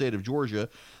across the state of Georgia.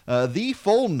 The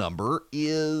phone number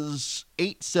is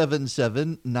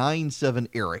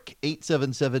 877-97-ERIC,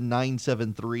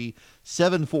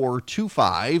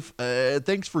 877-973-7425.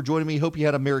 Thanks for joining me. Hope you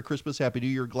had a Merry Christmas, Happy New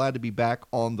Year. Glad to be back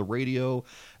on the radio.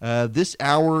 This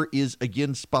hour is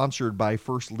again sponsored by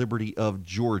First Liberty of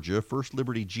Georgia,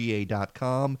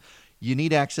 firstlibertyga.com. You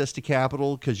need access to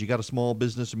capital because you got a small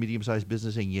business, a medium-sized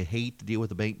business, and you hate to deal with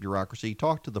the bank bureaucracy.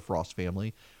 Talk to the Frost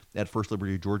family at First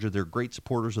Liberty of Georgia. They're great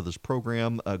supporters of this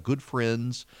program, good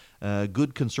friends,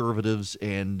 good conservatives,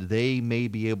 and they may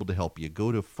be able to help you.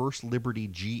 Go to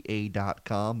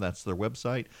firstlibertyga.com. That's their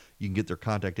website. You can get their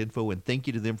contact info, and thank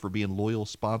you to them for being loyal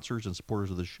sponsors and supporters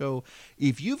of the show.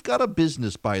 If you've got a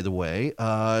business, by the way,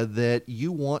 that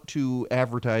you want to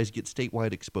advertise, get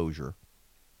statewide exposure,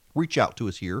 reach out to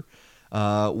us here.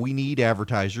 We need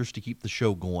advertisers to keep the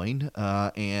show going,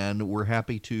 and we're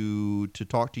happy to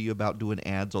talk to you about doing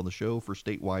ads on the show for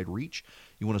statewide reach.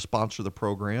 you want to sponsor the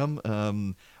program,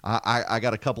 I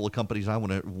got a couple of companies I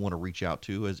want to reach out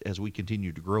to as we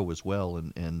continue to grow as well,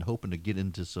 and hoping to get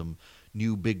into some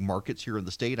new big markets here in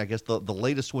the state. I guess the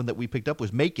latest one that we picked up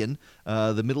was Macon,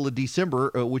 the middle of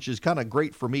December, which is kind of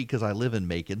great for me because I live in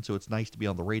Macon, so it's nice to be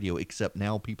on the radio, except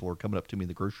now people are coming up to me in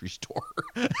the grocery store.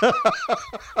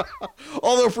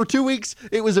 Although for 2 weeks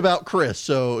it was about Chris,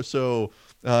 so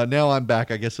now I'm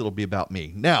back. I guess it'll be about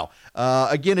me. Now,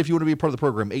 again, if you want to be a part of the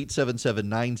program,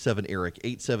 877-97-ERIC,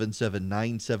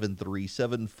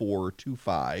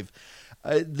 877-973-7425.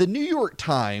 The New York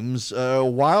Times,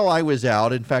 while I was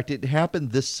out, in fact, it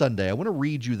happened this Sunday. I want to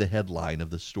read you the headline of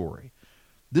the story.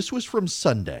 This was from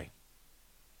Sunday.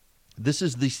 This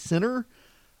is the center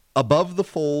above the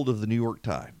fold of the New York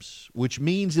Times, which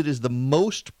means it is the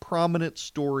most prominent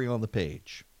story on the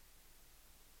page.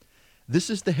 This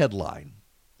is the headline.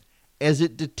 As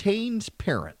it detains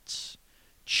parents,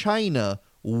 China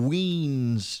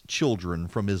weans children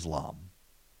from Islam.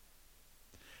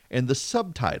 And the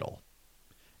subtitle,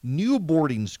 New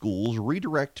boarding schools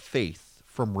redirect faith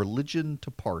from religion to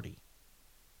party.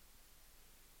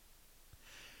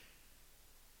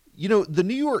 You know, the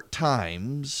New York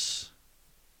Times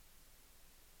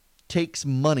takes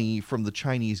money from the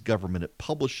Chinese government. It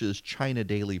publishes China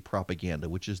Daily Propaganda,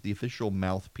 which is the official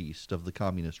mouthpiece of the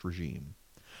communist regime.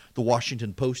 The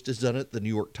Washington Post has done it. The New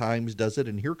York Times does it.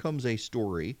 And here comes a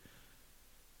story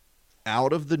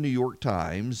out of the New York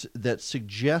Times that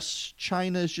suggests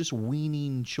China is just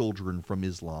weaning children from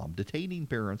Islam, detaining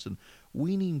parents and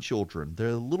weaning children.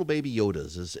 They're little baby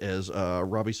Yodas, as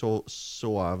Robbie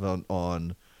Soav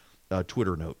on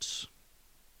Twitter notes.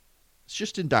 It's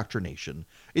just indoctrination.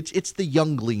 It's the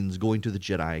younglings going to the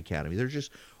Jedi Academy. They're just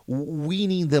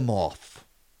weaning them off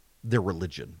their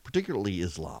religion, particularly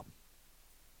Islam.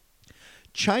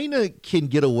 China can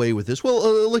get away with this.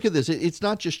 Well, look at this. It's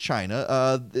not just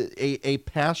China. A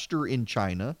pastor in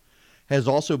China has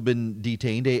also been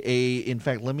detained. In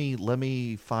fact, let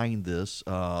me find this.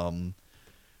 My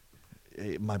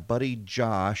buddy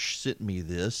Josh sent me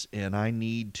this, and I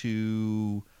need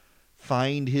to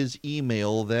find his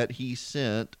email that he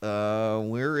sent.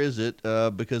 Where is it?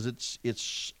 Because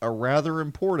it's a rather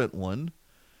important one.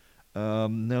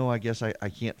 No, I guess I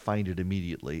can't find it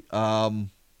immediately.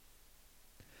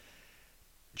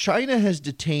 China has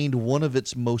detained one of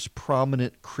its most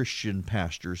prominent Christian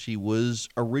pastors. He was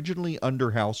originally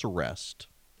under house arrest,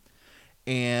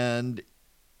 and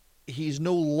he's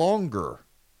no longer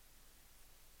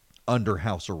under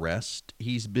house arrest.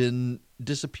 He's been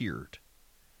disappeared,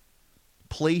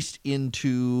 placed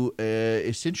into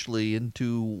essentially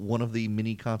into one of the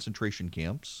many concentration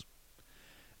camps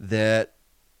that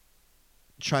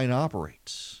China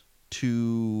operates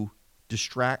to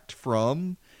distract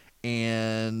from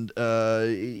and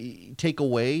take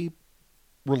away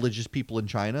religious people in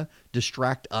China,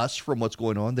 distract us from what's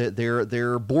going on.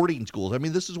 They're boarding schools. I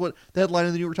mean, this is what the headline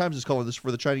of the New York Times is calling this for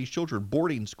the Chinese children,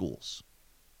 boarding schools.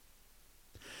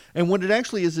 And what it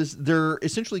actually is they're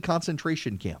essentially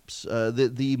concentration camps.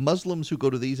 The Muslims who go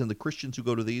to these and the Christians who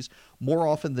go to these, more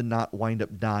often than not, wind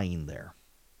up dying there,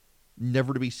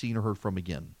 never to be seen or heard from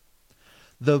again.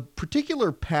 The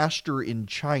particular pastor in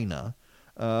China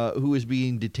who is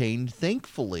being detained,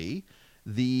 thankfully,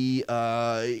 the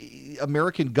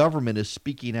American government is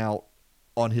speaking out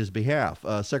on his behalf.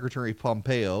 Secretary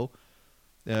Pompeo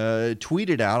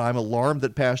tweeted out, "I'm alarmed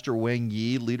that Pastor Wang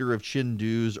Yi, leader of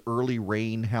Chengdu's Early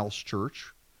Rain House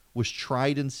Church, was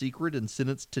tried in secret and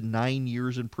sentenced to 9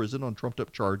 years in prison on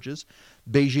trumped-up charges.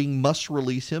 Beijing must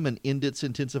release him and end its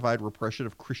intensified repression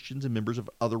of Christians and members of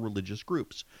other religious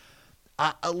groups."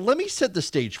 Let me set the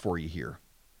stage for you here,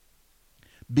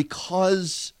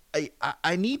 because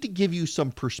I need to give you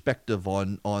some perspective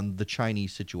on the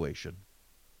Chinese situation.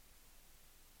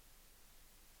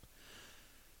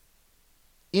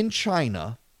 In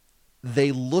China,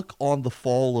 they look on the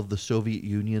fall of the Soviet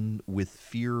Union with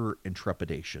fear and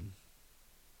trepidation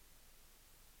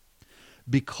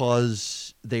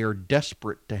because they are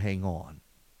desperate to hang on.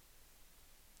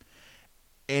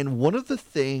 And one of the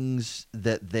things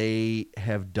that they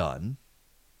have done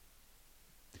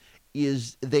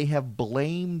is they have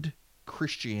blamed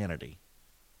Christianity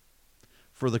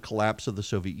for the collapse of the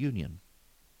Soviet Union.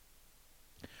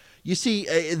 You see,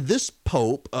 this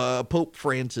Pope, Pope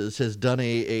Francis, has done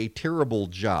a terrible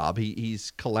job.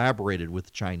 He's collaborated with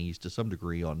the Chinese to some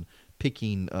degree on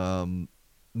picking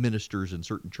ministers in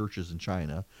certain churches in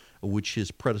China, which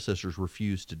his predecessors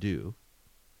refused to do.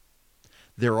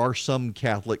 There are some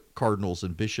Catholic cardinals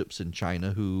and bishops in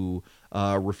China who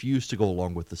refuse to go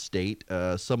along with the state.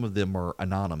 Some of them are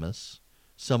anonymous.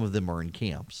 Some of them are in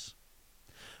camps.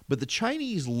 But the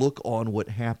Chinese look on what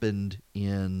happened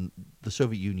in the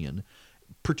Soviet Union,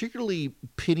 particularly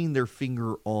pinning their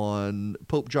finger on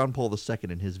Pope John Paul II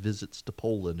and his visits to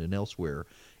Poland and elsewhere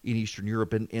in Eastern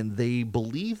Europe, and they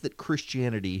believe that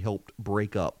Christianity helped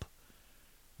break up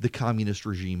the communist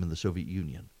regime in the Soviet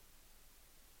Union.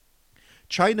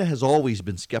 China has always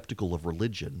been skeptical of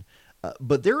religion,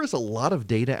 but there is a lot of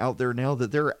data out there now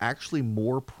that there are actually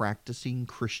more practicing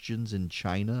Christians in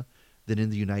China than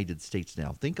in the United States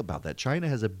now. Think about that. China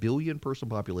has a 1 billion person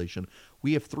population.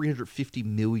 We have 350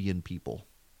 million people.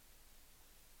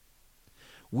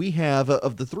 We have,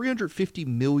 of the 350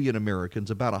 million Americans,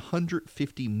 about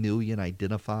 150 million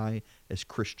identify as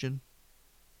Christian.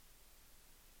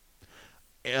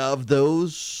 Of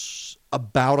those,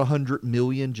 about 100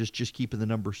 million, just keeping the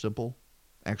number simple,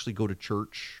 actually go to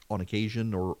church on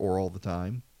occasion or all the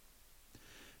time.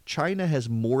 China has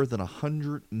more than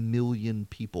 100 million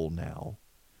people now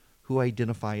who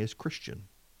identify as Christian.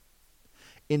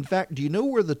 In fact, do you know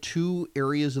where the two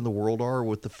areas in the world are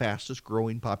with the fastest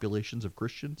growing populations of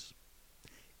Christians?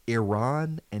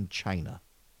 Iran and China.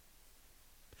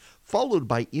 Followed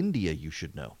by India, you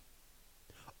should know.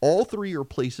 All three are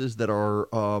places that are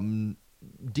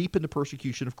deep into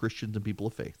persecution of Christians and people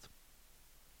of faith.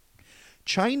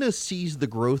 China sees the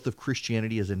growth of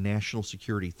Christianity as a national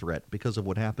security threat because of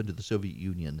what happened to the Soviet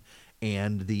Union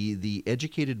and the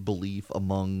educated belief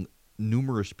among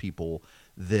numerous people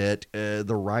that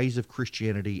the rise of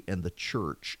Christianity and the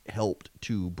church helped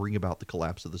to bring about the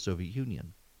collapse of the Soviet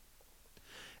Union.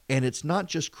 And it's not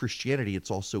just Christianity,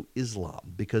 it's also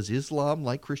Islam, because Islam,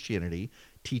 like Christianity,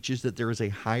 teaches that there is a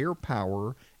higher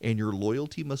power and your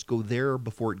loyalty must go there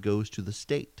before it goes to the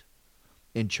state.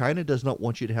 And China does not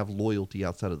want you to have loyalty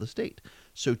outside of the state.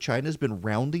 So China's been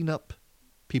rounding up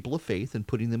people of faith and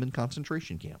putting them in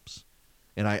concentration camps.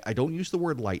 And I don't use the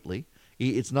word lightly.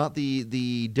 It's not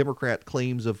the Democrat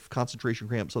claims of concentration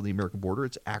camps on the American border.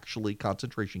 It's actually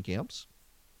concentration camps.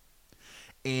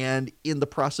 And in the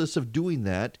process of doing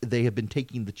that, they have been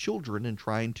taking the children and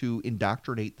trying to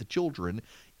indoctrinate the children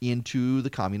into the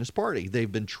Communist Party. They've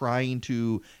been trying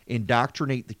to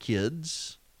indoctrinate the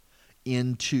kids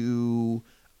into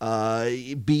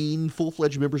being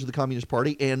full-fledged members of the Communist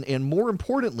Party, and more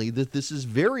importantly, that this is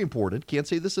very important, can't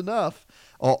say this enough,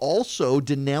 also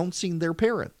denouncing their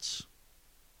parents.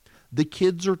 The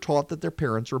kids are taught that their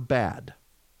parents are bad.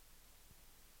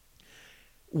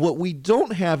 What we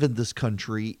don't have in this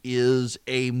country is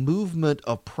a movement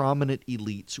of prominent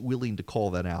elites willing to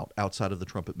call that out outside of the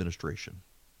Trump administration.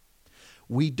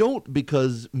 We don't,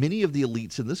 because many of the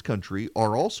elites in this country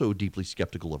are also deeply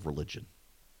skeptical of religion.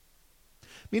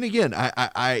 I mean, again,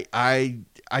 I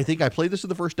think I played this in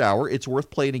the first hour. It's worth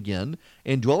playing again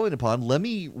and dwelling upon. Let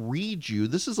me read you.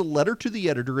 This is a letter to the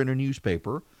editor in a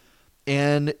newspaper,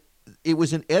 and it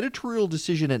was an editorial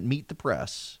decision at Meet the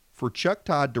Press for Chuck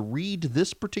Todd to read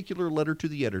this particular letter to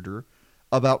the editor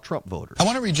about Trump voters. I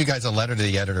want to read you guys a letter to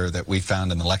the editor that we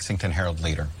found in the Lexington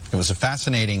Herald-Leader. It was a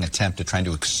fascinating attempt at trying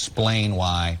to explain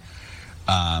why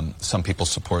some people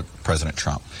support President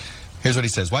Trump. Here's what he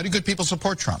says. Why do good people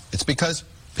support Trump? It's because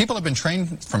people have been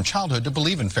trained from childhood to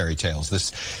believe in fairy tales. This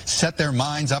set their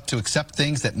minds up to accept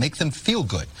things that make them feel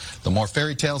good. The more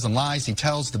fairy tales and lies he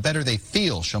tells, the better they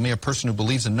feel. Show me a person who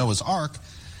believes in Noah's Ark,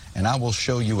 and I will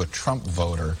show you a Trump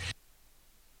voter.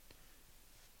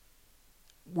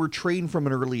 We're trained from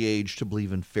an early age to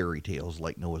believe in fairy tales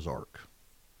like Noah's Ark.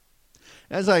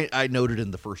 As I noted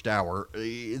in the first hour,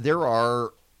 there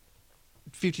are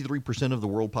 53% of the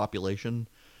world population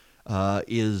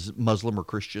is Muslim or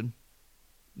Christian,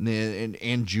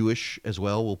 and Jewish as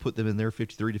well. We'll put them in there,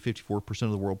 53 to 54%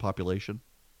 of the world population.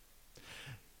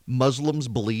 Muslims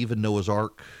believe in Noah's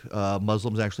Ark.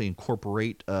 Muslims actually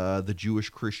incorporate the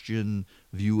Jewish-Christian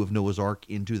view of Noah's Ark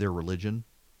into their religion.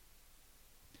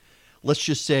 Let's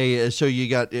just say, so you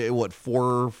got,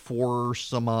 four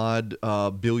some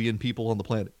odd billion people on the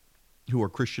planet who are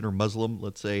Christian or Muslim.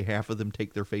 Let's say half of them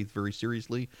take their faith very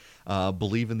seriously,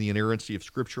 believe in the inerrancy of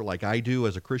Scripture like I do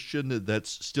as a Christian.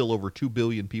 That's still over 2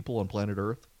 billion people on planet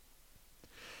Earth.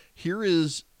 Here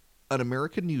is an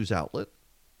American news outlet,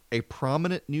 a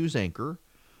prominent news anchor,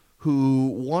 who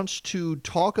wants to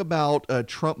talk about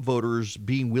Trump voters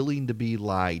being willing to be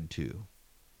lied to.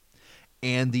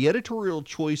 And the editorial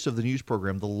choice of the news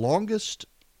program, the longest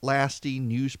lasting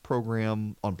news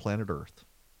program on planet Earth,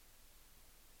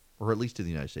 or at least in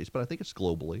the United States, but I think it's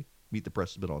globally. Meet the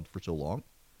Press has been on for so long.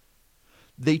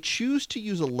 They choose to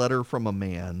use a letter from a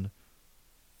man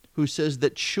who says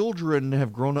that children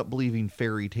have grown up believing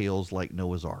fairy tales like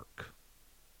Noah's Ark,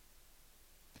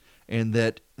 and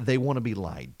that they want to be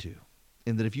lied to.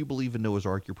 and that if you believe in Noah's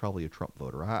Ark, you're probably a Trump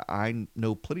voter. I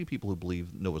know plenty of people who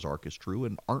believe Noah's Ark is true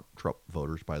and aren't Trump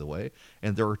voters, by the way.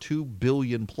 And there are 2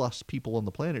 billion plus people on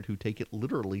the planet who take it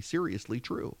literally, seriously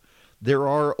true. There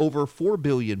are over 4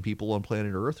 billion people on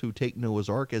planet Earth who take Noah's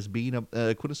Ark as being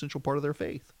a quintessential part of their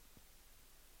faith.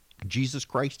 Jesus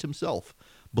Christ himself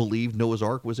believed Noah's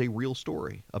Ark was a real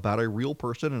story about a real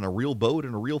person and a real boat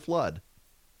and a real flood.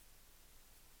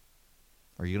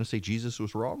 Are you going to say Jesus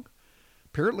was wrong?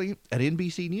 Apparently, at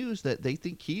NBC News, that they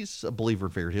think he's a believer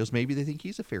in fairy tales. Maybe they think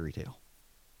he's a fairy tale.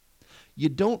 You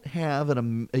don't have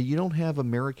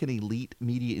American elite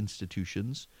media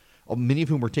institutions, many of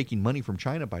whom are taking money from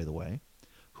China, by the way,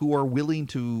 who are willing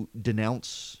to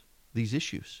denounce these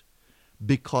issues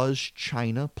because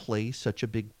China plays such a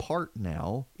big part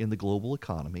now in the global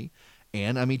economy.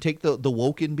 And I mean, take the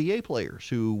woke NBA players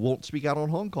who won't speak out on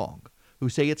Hong Kong, who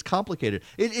say it's complicated.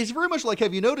 It's very much like,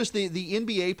 have you noticed the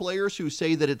NBA players who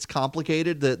say that it's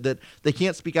complicated, that they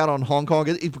can't speak out on Hong Kong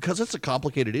because it's a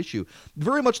complicated issue?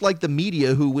 Very much like the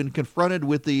media who, when confronted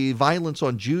with the violence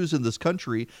on Jews in this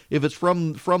country, if it's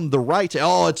from the right, say,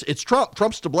 oh, it's Trump.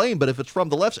 Trump's to blame. But if it's from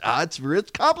the left,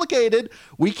 it's complicated.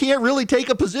 We can't really take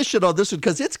a position on this one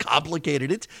because it's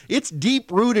complicated. It's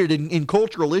deep-rooted in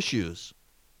cultural issues.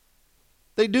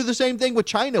 They do the same thing with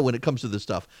China when it comes to this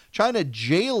stuff. China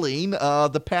jailing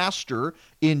the pastor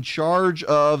in charge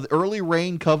of the Early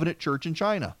Rain Covenant Church in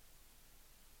China.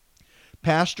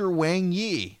 Pastor Wang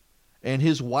Yi and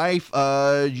his wife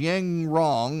Yang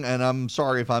Rong, and I'm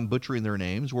sorry if I'm butchering their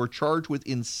names, were charged with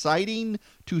inciting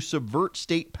to subvert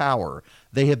state power.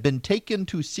 They have been taken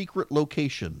to secret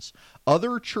locations.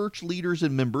 Other church leaders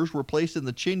and members were placed in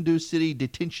the Chengdu City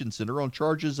Detention Center on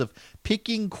charges of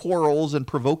picking quarrels and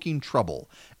provoking trouble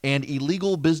and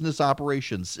illegal business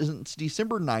operations. Since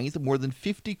December 9th, more than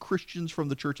 50 Christians from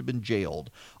the church have been jailed.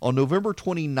 On November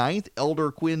 29th,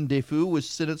 Elder Quinn Defu was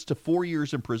sentenced to 4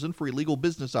 years in prison for illegal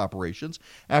business operations.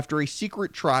 After a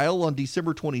secret trial on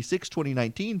December 26,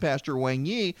 2019, Pastor Wang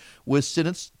Yi was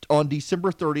sentenced on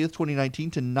December 30th,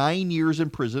 2019 to 9 years in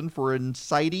prison for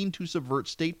inciting to subvert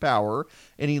state power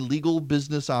and illegal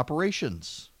business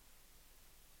operations.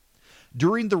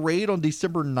 During the raid on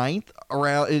December 9th,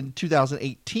 around in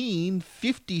 2018,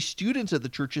 50 students at the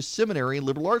church's seminary and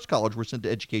liberal arts college were sent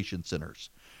to education centers,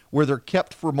 where they're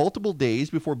kept for multiple days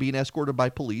before being escorted by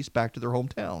police back to their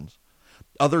hometowns.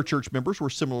 Other church members were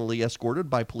similarly escorted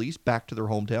by police back to their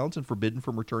hometowns and forbidden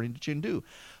from returning to Chengdu.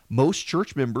 Most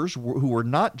church members who were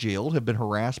not jailed have been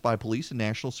harassed by police and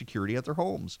national security at their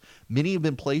homes. Many have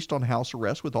been placed on house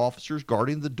arrest with officers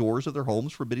guarding the doors of their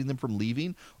homes, forbidding them from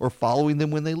leaving or following them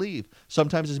when they leave.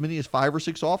 Sometimes as many as 5 or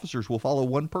 6 officers will follow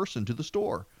one person to the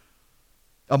store.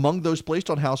 Among those placed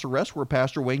on house arrest were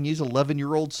Pastor Wang Yi's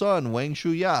 11-year-old son, Wang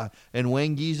Shuya, and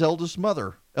Wang Yi's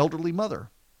elderly mother.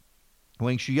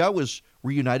 Wang Shuya was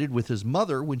reunited with his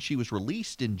mother when she was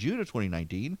released in June of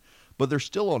 2019, but they're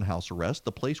still on house arrest.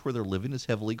 The place where they're living is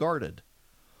heavily guarded.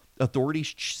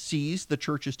 Authorities seized the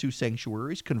church's 2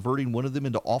 sanctuaries, converting one of them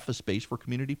into office space for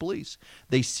community police.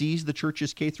 They seized the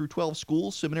church's K-12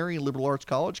 schools, seminary, and liberal arts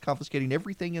college, confiscating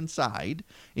everything inside,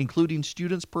 including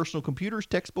students' personal computers,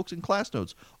 textbooks, and class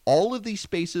notes. All of these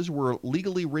spaces were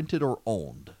legally rented or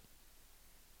owned.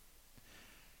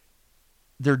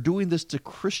 They're doing this to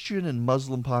Christian and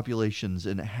Muslim populations,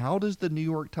 and how does the New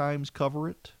York Times cover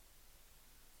it?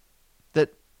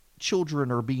 That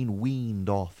children are being weaned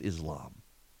off Islam.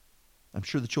 I'm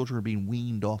sure the children are being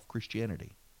weaned off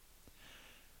Christianity.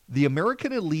 The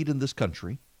American elite in this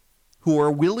country, who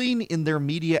are willing in their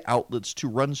media outlets to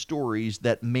run stories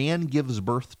that man gives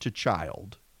birth to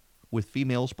child with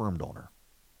female sperm donor,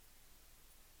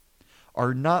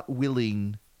 are not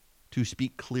willing to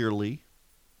speak clearly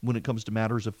when it comes to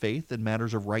matters of faith and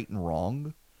matters of right and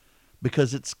wrong,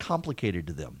 because it's complicated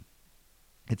to them.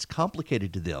 It's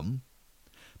complicated to them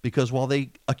because while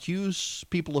they accuse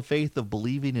people of faith of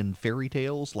believing in fairy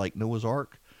tales like Noah's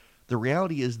Ark, the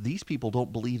reality is these people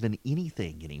don't believe in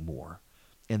anything anymore.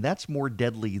 And that's more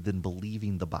deadly than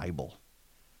believing the Bible.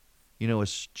 You know,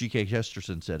 as G.K.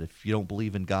 Chesterton said, if you don't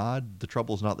believe in God, the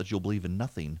trouble is not that you'll believe in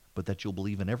nothing, but that you'll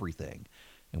believe in everything.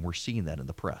 And we're seeing that in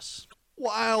the press.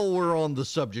 While we're on the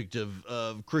subject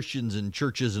of Christians and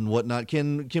churches and whatnot,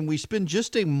 can we spend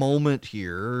just a moment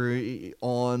here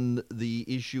on the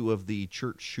issue of the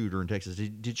church shooter in Texas?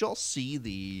 Did y'all see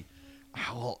the –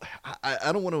 well,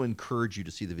 I don't want to encourage you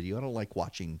to see the video. I don't like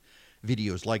watching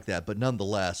videos like that. But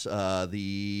nonetheless,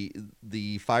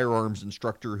 the firearms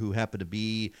instructor who happened to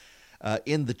be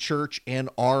in the church and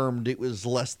armed, it was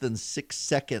less than 6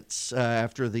 seconds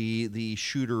after the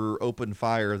shooter opened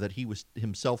fire that he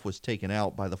himself was taken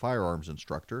out by the firearms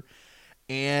instructor.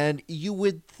 And you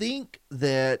would think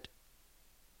that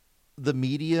the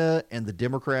media and the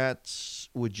Democrats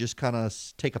would just kind of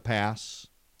take a pass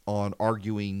on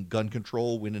arguing gun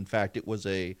control when, in fact, it was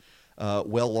a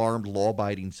well-armed,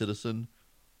 law-abiding citizen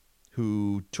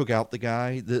who took out the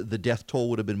guy. The death toll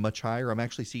would have been much higher. I'm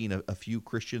actually seeing a few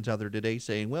Christians out there today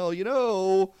saying, well,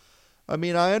 I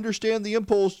mean, I understand the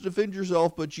impulse to defend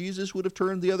yourself, but Jesus would have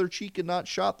turned the other cheek and not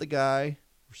shot the guy.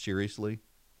 Seriously?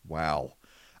 Wow.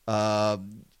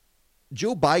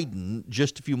 Joe Biden,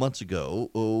 just a few months ago,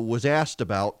 was asked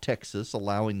about Texas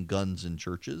allowing guns in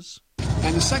churches.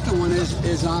 And the second one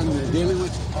is on dealing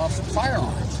with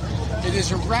firearms. It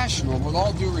is irrational, with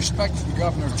all due respect to the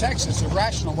governor of Texas,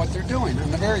 irrational what they're doing.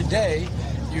 On the very day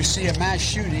you see a mass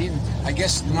shooting, I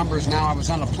guess the numbers now, I was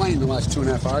on a plane the last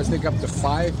 2.5 hours, I think up to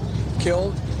 5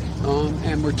 killed.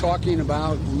 And we're talking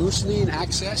about loosening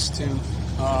access to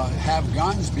have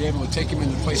guns, be able to take them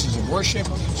into places of worship,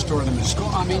 store them in school.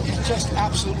 I mean, it's just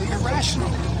absolutely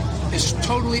irrational. It's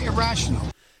totally irrational.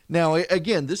 Now,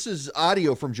 again, this is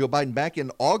audio from Joe Biden back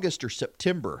in August or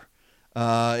September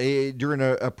during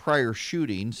a prior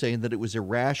shooting, saying that it was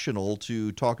irrational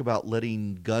to talk about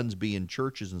letting guns be in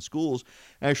churches and schools.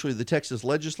 Actually, the Texas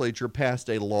legislature passed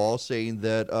a law saying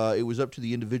that it was up to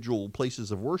the individual places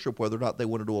of worship whether or not they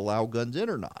wanted to allow guns in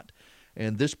or not.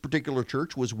 And this particular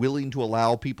church was willing to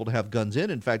allow people to have guns in.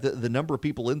 In fact, the number of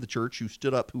people in the church who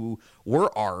stood up who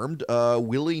were armed,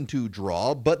 willing to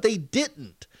draw, but they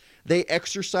didn't. They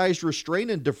exercised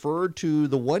restraint and deferred to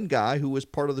the one guy who was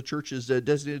part of the church's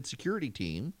designated security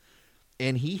team,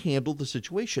 and he handled the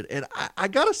situation. And I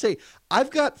got to say,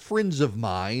 I've got friends of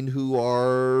mine who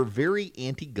are very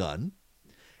anti-gun,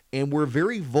 and were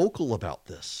very vocal about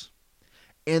this.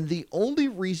 And the only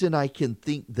reason I can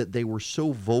think that they were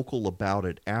so vocal about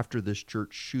it after this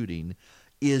church shooting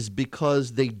is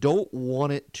because they don't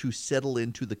want it to settle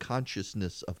into the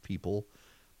consciousness of people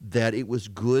that it was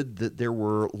good that there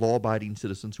were law-abiding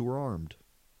citizens who were armed.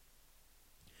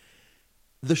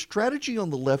 The strategy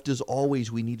on the left is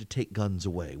always we need to take guns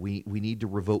away. We need to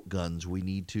revoke guns. We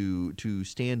need to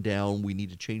stand down. We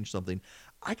need to change something.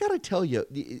 I got to tell you,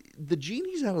 the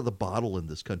genie's out of the bottle in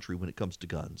this country when it comes to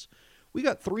guns. We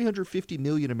got 350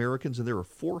 million Americans, and there are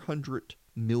 400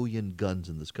 million guns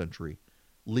in this country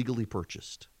legally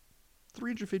purchased.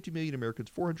 350 million Americans,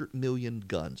 400 million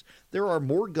guns. There are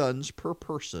more guns per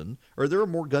person, or there are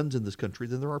more guns in this country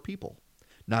than there are people.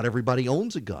 Not everybody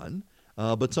owns a gun,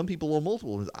 but some people own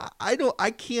multiple.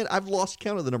 I've lost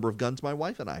count of the number of guns my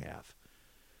wife and I have.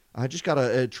 I just got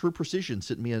a True Precision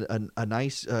sent me a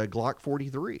nice Glock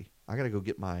 43. I got to go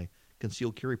get my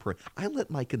concealed carry permit. I let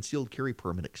my concealed carry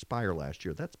permit expire last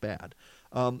year. That's bad.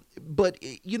 But,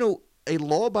 a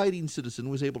law-abiding citizen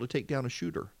was able to take down a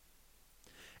shooter.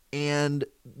 And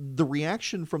the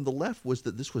reaction from the left was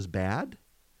that this was bad.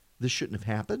 This shouldn't have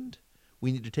happened.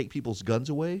 We need to take people's guns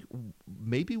away.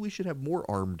 Maybe we should have more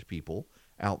armed people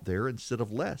out there instead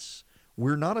of less.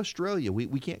 We're not Australia.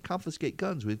 We can't confiscate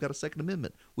guns. We've got a Second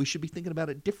Amendment. We should be thinking about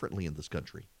it differently in this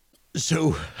country.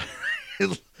 So,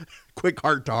 quick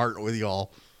heart-to-heart with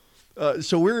y'all.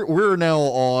 So we're now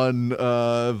on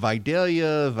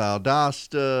Vidalia,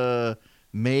 Valdosta,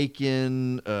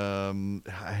 Macon.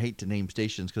 I hate to name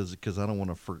stations because I don't want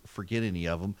to forget any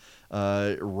of them.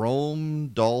 Rome,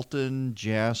 Dalton,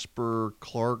 Jasper,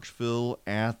 Clarksville,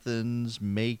 Athens,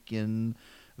 Macon,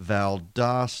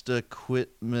 Valdosta,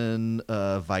 Quitman,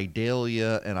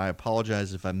 Vidalia, and I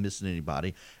apologize if I'm missing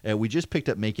anybody. We just picked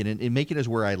up Macon, and Macon is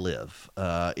where I live.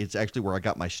 It's actually where I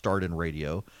got my start in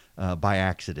radio by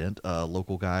accident. A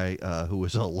local guy who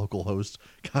was a local host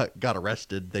got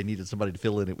arrested. They needed somebody to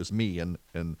fill in. It was me, and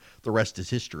the rest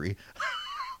is history.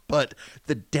 But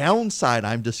the downside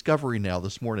I'm discovering now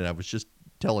this morning, I was just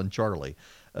telling Charlie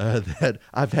that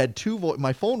I've had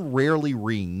my phone rarely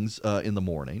rings in the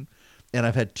morning. And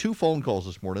I've had 2 phone calls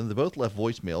this morning. They both left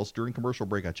voicemails. During commercial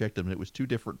break, I checked them, and it was 2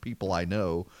 different people I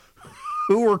know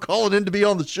who were calling in to be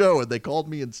on the show, and they called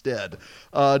me instead.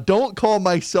 Don't call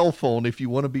my cell phone if you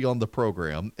want to be on the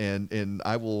program, and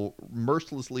I will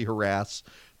mercilessly harass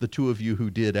the 2 of you who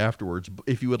did afterwards.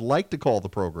 If you would like to call the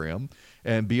program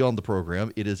and be on the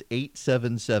program, it is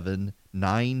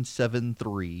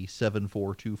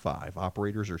 877-973-7425.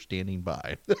 Operators are standing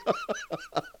by.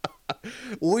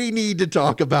 We need to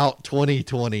talk about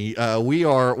 2020.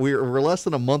 We're less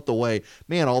than a month away.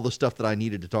 Man, all the stuff that I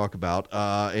needed to talk about,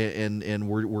 and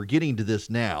we're getting to this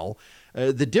now.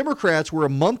 The Democrats were a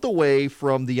month away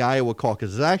from the Iowa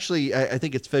caucus. Actually, I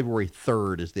think it's February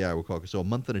 3rd is the Iowa caucus, so a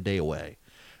month and a day away.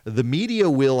 The media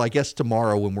will, I guess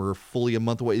tomorrow when we're fully a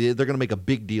month away, they're going to make a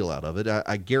big deal out of it.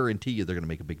 I guarantee you they're going to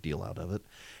make a big deal out of it.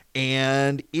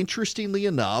 And interestingly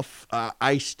enough,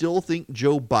 I still think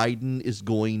Joe Biden is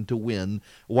going to win.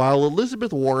 While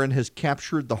Elizabeth Warren has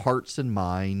captured the hearts and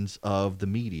minds of the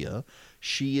media,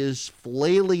 she is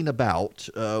flailing about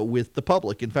with the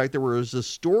public. In fact, there was a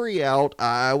story out,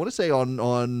 I want to say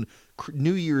on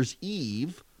New Year's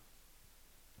Eve,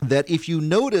 that if you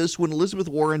notice when Elizabeth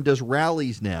Warren does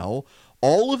rallies now,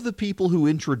 all of the people who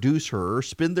introduce her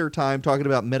spend their time talking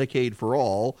about Medicaid for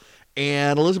all,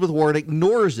 and Elizabeth Warren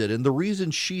ignores it. And the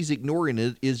reason she's ignoring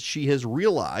it is she has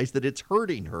realized that it's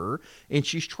hurting her, and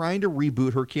she's trying to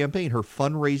reboot her campaign. Her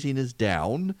fundraising is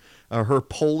down, her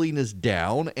polling is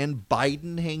down, and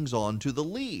Biden hangs on to the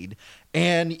lead.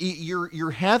 And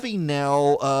you're having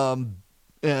now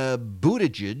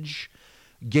Buttigieg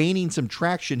gaining some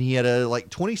traction. He had a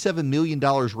 $27 million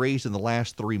raised in the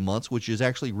last 3 months, which is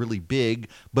actually really big.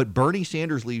 But Bernie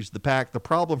Sanders leaves the pack. The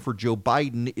problem for Joe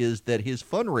Biden is that his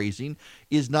fundraising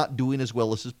is not doing as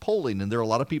well as his polling. And there are a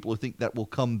lot of people who think that will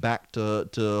come back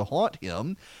to haunt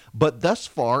him. But thus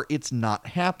far, it's not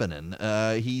happening.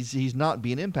 He's not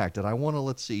being impacted. I want to,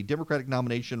 let's see, Democratic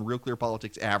nomination, Real Clear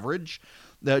Politics average.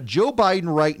 Joe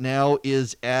Biden right now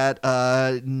is at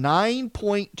a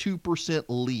 9.2%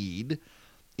 lead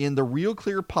in the Real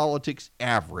Clear Politics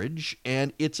average,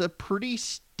 and it's a pretty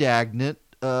stagnant.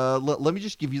 Let me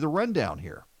just give you the rundown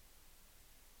here.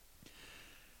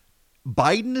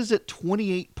 Biden is at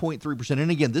 28.3%. And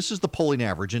again, this is the polling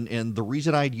average. And the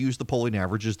reason I'd use the polling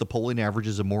average is the polling average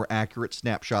is a more accurate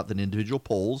snapshot than individual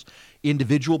polls.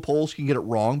 Individual polls can get it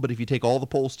wrong, but if you take all the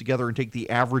polls together and take the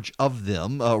average of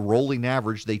them, rolling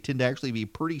average, they tend to actually be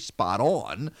pretty spot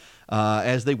on,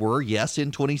 as they were, yes, in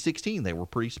 2016. They were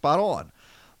pretty spot on.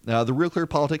 The Real Clear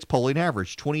Politics polling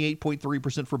average,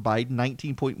 28.3% for Biden,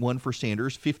 19.1% for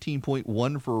Sanders,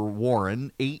 15.1% for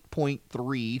Warren,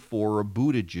 8.3% for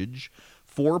Buttigieg,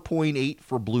 4.8%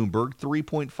 for Bloomberg,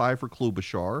 3.5% for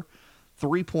Klobuchar,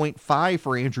 3.5%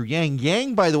 for Andrew Yang.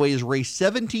 Yang, by the way, has raised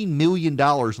 $17 million in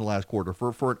the last quarter.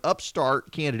 For an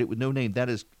upstart candidate with no name, that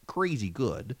is crazy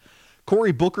good.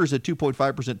 Cory Booker's at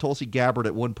 2.5%, Tulsi Gabbard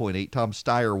at 1.8%, Tom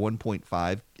Steyer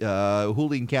 1.5%,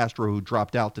 Julian Castro, who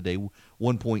dropped out today,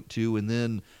 1.2%, and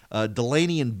then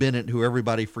Delaney and Bennett, who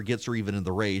everybody forgets are even in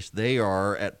the race, they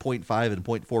are at 0.5% and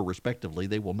 0.4% respectively.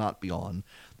 They will not be on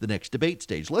the next debate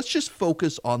stage. Let's just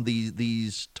focus on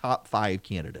these top 5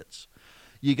 candidates.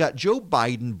 You got Joe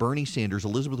Biden, Bernie Sanders,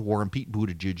 Elizabeth Warren, Pete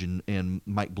Buttigieg, and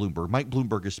Mike Bloomberg. Mike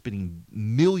Bloomberg is spending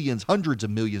millions, hundreds of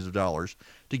millions of dollars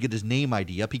to get his name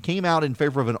ID up. He came out in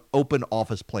favor of an open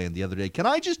office plan the other day. Can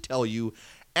I just tell you,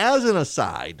 as an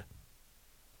aside,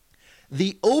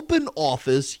 the open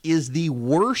office is the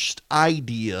worst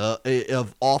idea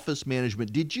of office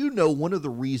management. Did you know one of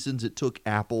the reasons it took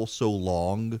Apple so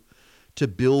long to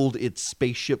build its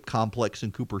spaceship complex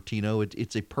in Cupertino?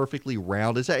 It's a perfectly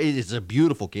round, it's a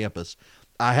beautiful campus.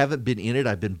 I haven't been in it.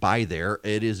 I've been by there.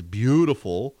 It is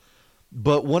beautiful.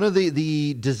 But one of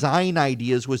the design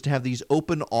ideas was to have these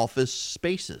open office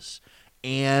spaces.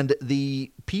 And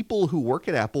the people who work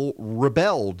at Apple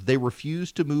rebelled. They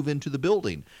refused to move into the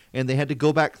building. And they had to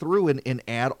go back through and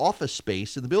add office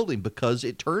space in the building because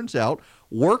it turns out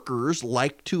workers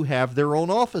like to have their own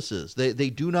offices. They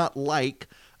do not like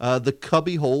the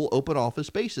cubbyhole open office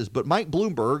spaces. But Mike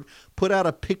Bloomberg put out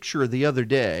a picture the other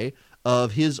day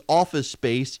of his office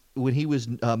space when he was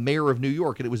mayor of New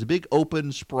York. And it was a big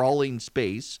open, sprawling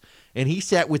space. And he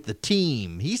sat with the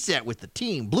team.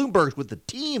 Bloomberg's with the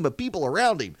team of people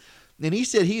around him. And he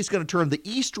said he's going to turn the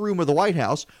East Room of the White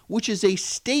House, which is a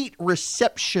state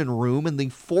reception room in the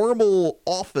formal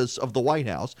office of the White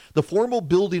House, the formal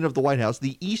building of the White House.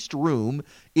 The East Room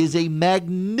is a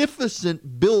magnificent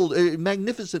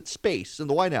space in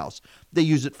the White House. They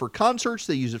use it for concerts.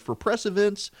 They use it for press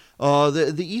events.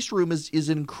 The East Room is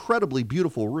an incredibly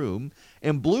beautiful room.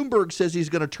 And Bloomberg says he's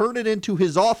going to turn it into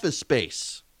his office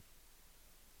space.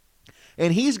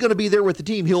 And he's going to be there with the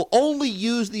team. He'll only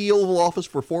use the Oval Office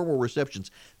for formal receptions.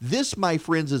 This, my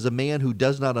friends, is a man who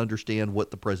does not understand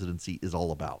what the presidency is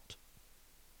all about.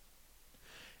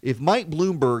 If Mike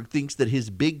Bloomberg thinks that his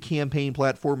big campaign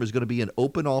platform is going to be an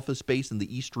open office space in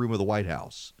the East Room of the White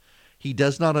House, he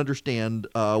does not understand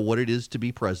what it is to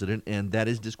be president, and that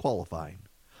is disqualifying.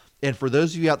 And for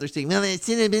those of you out there saying, well, it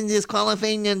should have been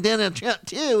disqualifying and Donald Trump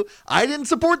too, I didn't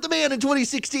support the man in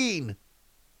 2016.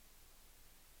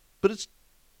 But it's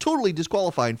totally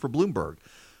disqualifying for Bloomberg.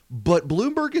 But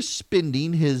Bloomberg is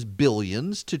spending his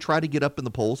billions to try to get up in the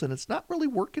polls, and it's not really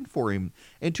working for him.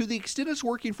 And to the extent it's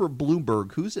working for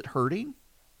Bloomberg, who's it hurting?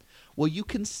 Well, you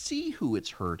can see who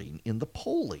it's hurting in the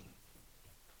polling.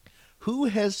 Who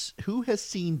has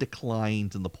seen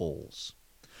declines in the polls?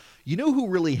 You know who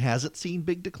really hasn't seen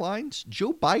big declines?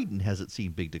 Joe Biden hasn't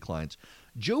seen big declines.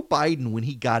 Joe Biden, when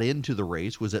he got into the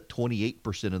race, was at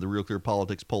 28% of the Real Clear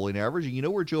Politics polling average. And you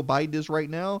know where Joe Biden is right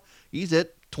now? He's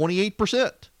at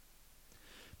 28%.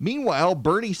 Meanwhile,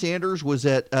 Bernie Sanders was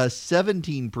at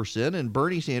 17%, and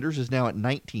Bernie Sanders is now at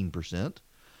 19%.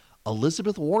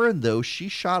 Elizabeth Warren, though, she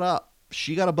shot up.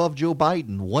 She got above Joe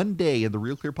Biden one day in the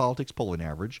Real Clear Politics polling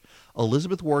average.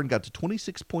 Elizabeth Warren got to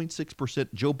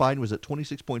 26.6%. Joe Biden was at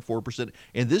 26.4%.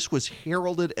 And this was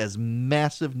heralded as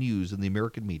massive news in the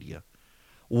American media.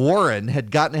 Warren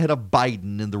had gotten ahead of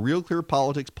Biden in the Real Clear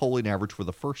Politics polling average for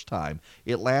the first time.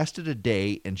 It lasted a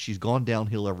day, and she's gone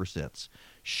downhill ever since.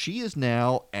 She is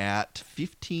now at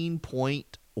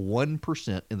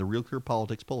 15.1% in the Real Clear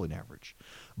Politics polling average.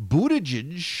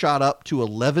 Buttigieg shot up to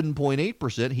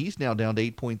 11.8%. He's now down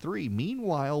to 8.3%.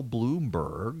 Meanwhile,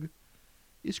 Bloomberg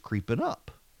is creeping up.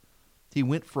 He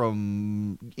went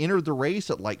from entered the race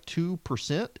at like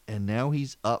 2%, and now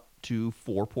he's up to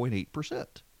 4.8%.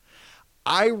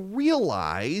 I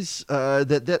realize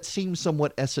that seems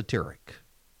somewhat esoteric.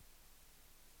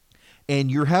 And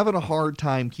you're having a hard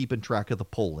time keeping track of the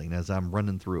polling as I'm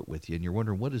running through it with you. And you're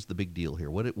wondering, what is the big deal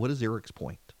here? What is Eric's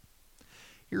point?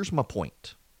 Here's my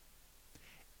point.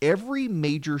 Every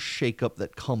major shakeup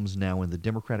that comes now in the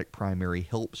Democratic primary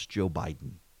helps Joe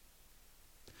Biden.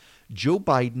 Joe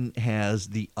Biden has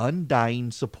the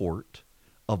undying support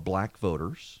of black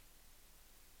voters.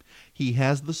 He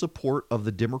has the support of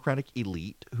the Democratic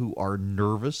elite who are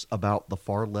nervous about the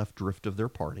far left drift of their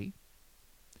party.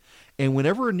 And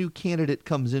whenever a new candidate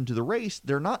comes into the race,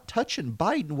 they're not touching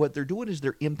Biden. What they're doing is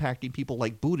they're impacting people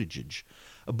like Buttigieg.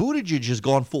 Buttigieg has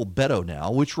gone full Beto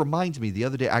now, which reminds me, the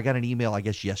other day I got an email, I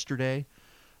guess yesterday,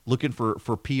 looking for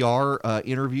PR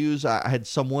interviews. I had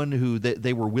someone who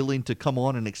they were willing to come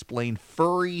on and explain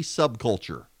furry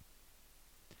subculture.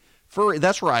 Furry,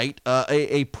 that's right,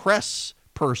 a press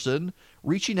person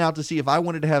reaching out to see if I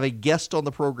wanted to have a guest on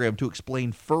the program to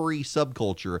explain furry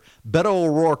subculture. Beto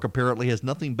O'Rourke apparently has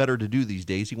nothing better to do these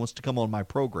days. He wants to come on my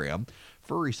program.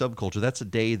 Furry subculture, that's a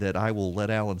day that I will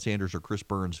let Alan Sanders or Chris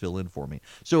Burns fill in for me.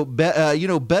 So,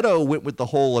 Beto went with the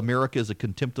whole America is a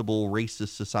contemptible racist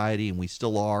society, and we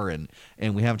still are, and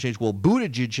we haven't changed. Well,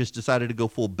 Buttigieg has decided to go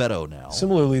full Beto now.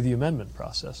 Similarly, the amendment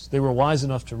process. They were wise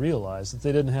enough to realize that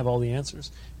they didn't have all the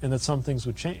answers and that some things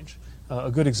would change. A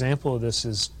good example of this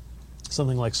is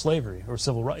something like slavery or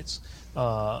civil rights.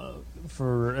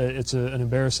 It's an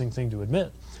embarrassing thing to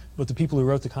admit, but the people who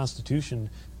wrote the Constitution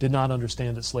did not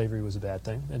understand that slavery was a bad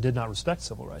thing and did not respect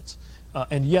civil rights.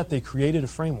 And yet they created a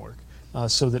framework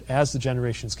so that as the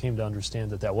generations came to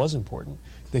understand that that was important,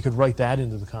 they could write that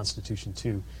into the Constitution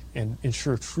too and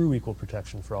ensure true equal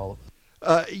protection for all of them.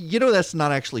 That's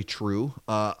not actually true.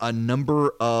 A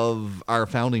number of our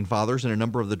founding fathers and a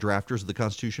number of the drafters of the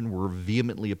Constitution were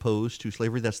vehemently opposed to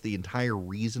slavery. That's the entire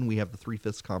reason we have the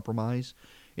 3/5 compromise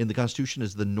in the Constitution,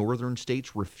 is the northern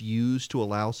states refused to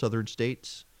allow southern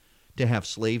states to have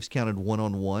slaves counted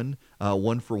one-on-one,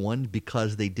 one-for-one,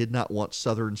 because they did not want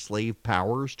southern slave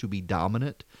powers to be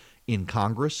dominant in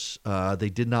Congress. They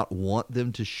did not want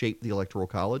them to shape the Electoral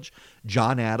College.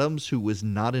 John Adams, who was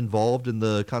not involved in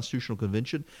the Constitutional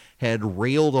Convention, had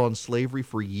railed on slavery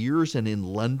for years, and in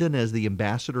London, as the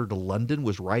ambassador to London,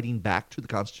 was writing back to the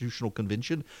Constitutional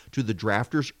Convention, to the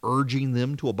drafters, urging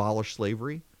them to abolish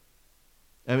slavery.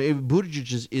 I mean,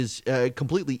 Buttigieg is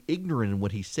completely ignorant in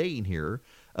what he's saying here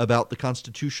about the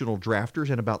constitutional drafters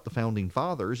and about the founding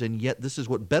fathers, and yet this is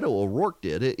what Beto O'Rourke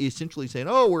did, essentially saying,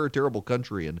 oh, we're a terrible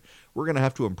country and we're going to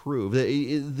have to improve.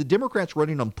 The Democrats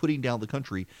running on putting down the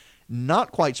country,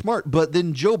 not quite smart. But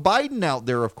then Joe Biden out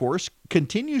there, of course,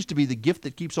 continues to be the gift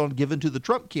that keeps on giving to the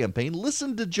Trump campaign.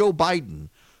 Listen to Joe Biden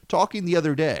talking the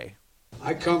other day.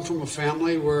 I come from a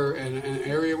family where, in an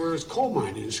area where it's coal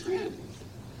mining in Scranton.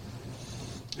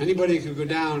 Anybody who could go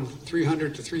down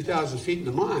 300 to 3,000 feet in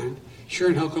the mine sure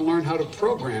and hell can learn how to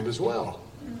program as well.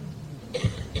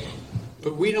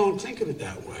 But we don't think of it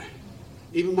that way.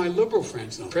 Even my liberal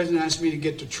friends don't. The president asked me to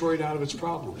get Detroit out of its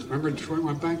problems. Remember Detroit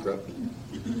went bankrupt?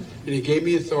 And he gave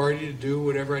me authority to do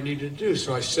whatever I needed to do.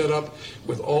 So I set up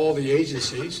with all the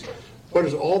agencies, what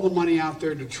is all the money out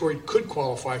there Detroit could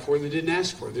qualify for they didn't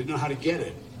ask for. They didn't know how to get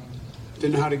it.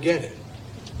 Didn't know how to get it.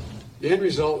 The end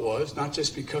result was, not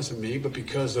just because of me, but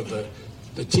because of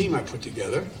the team I put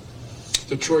together,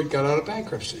 Detroit got out of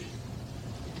bankruptcy,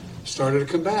 started to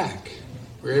come back.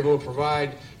 We were able to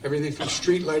provide everything from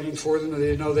street lighting for them that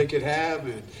they didn't know they could have,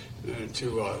 and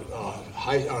to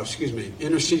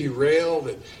inner city rail,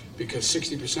 that because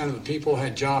 60% of the people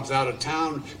had jobs out of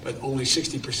town, but only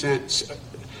 60%.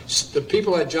 The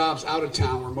people had jobs out of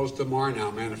town, where most of them are now,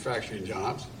 manufacturing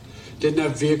jobs. didn't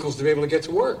have vehicles to be able to get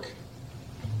to work.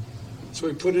 So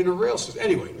we put in a rail system.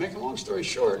 Anyway, make a long story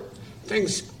short,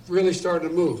 things really started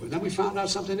to move. And then we found out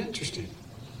something interesting.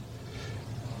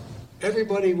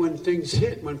 Everybody, when things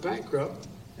hit, went bankrupt,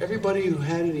 everybody who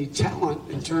had any talent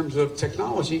in terms of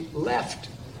technology left.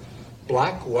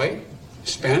 Black, white,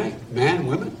 Hispanic, man,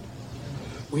 women.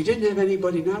 We didn't have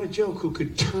anybody, not a joke, who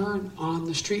could turn on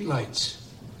the streetlights.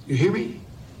 You hear me?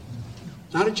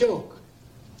 Not a joke.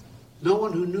 No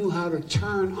one who knew how to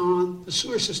turn on the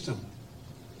sewer system.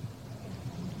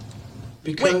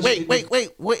 Because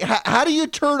wait. How do you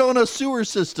turn on a sewer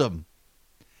system?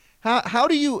 How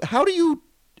do you?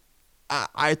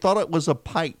 I thought it was a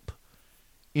pipe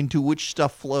into which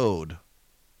stuff flowed.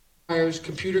 Requires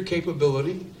computer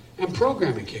capability and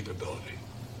programming capability.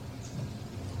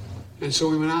 And so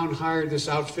we went out and hired this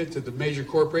outfit that the major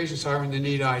corporations hire when they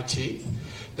need IT.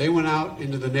 They went out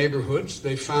into the neighborhoods.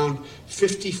 They found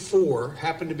 54,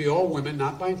 happened to be all women,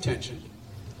 not by intention,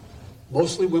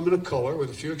 mostly women of color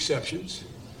with a few exceptions,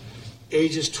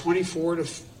 ages 24 to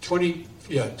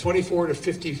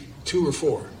 52 or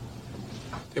 4.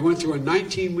 They went through a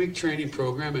 19-week training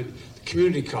program at the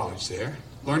community college there,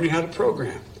 learning how to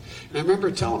program. And I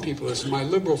remember telling people this, and my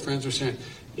liberal friends were saying,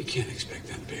 you can't expect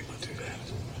them to be able to do that.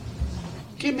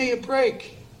 Give me a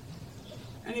break.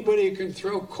 Anybody who can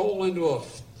throw coal into a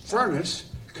furnace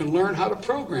can learn how to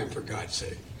program, for God's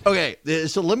sake. Okay,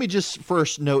 so let me just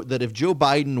first note that if Joe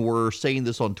Biden were saying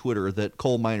this on Twitter, that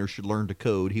coal miners should learn to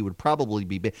code, he would probably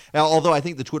be banned. Although I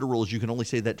think the Twitter rule is you can only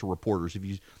say that to reporters.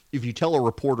 If you tell a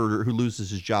reporter who loses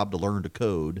his job to learn to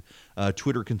code,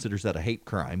 Twitter considers that a hate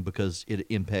crime because it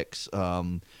impacts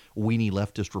weenie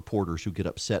leftist reporters who get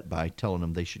upset by telling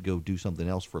them they should go do something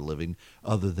else for a living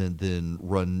other than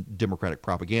run Democratic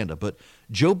propaganda. But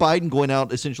Joe Biden going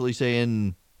out essentially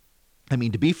saying, I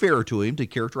mean, to be fair to him, to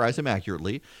characterize him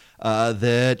accurately,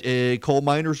 that coal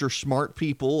miners are smart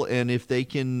people, and if they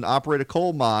can operate a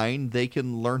coal mine, they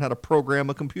can learn how to program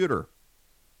a computer.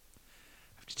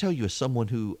 I have to tell you, as someone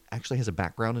who actually has a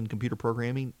background in computer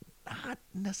programming, not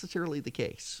necessarily the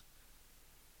case.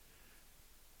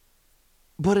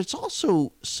 But it's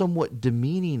also somewhat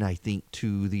demeaning, I think,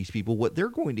 to these people. What they're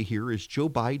going to hear is Joe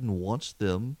Biden wants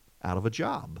them out of a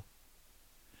job.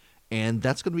 And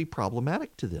that's going to be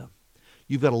problematic to them.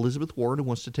 You've got Elizabeth Warren, who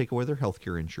wants to take away their health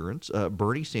care insurance,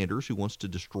 Bernie Sanders, who wants to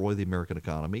destroy the American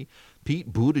economy,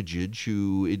 Pete Buttigieg,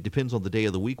 who it depends on the day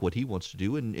of the week what he wants to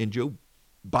do, and Joe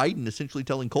Biden essentially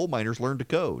telling coal miners learn to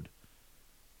code.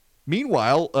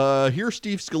 Meanwhile, here's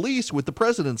Steve Scalise with the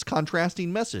president's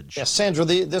contrasting message. Yes, Sandra,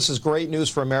 this is great news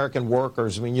for American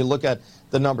workers. I mean, you look at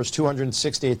the numbers,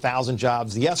 268,000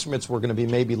 jobs. The estimates were going to be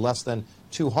maybe less than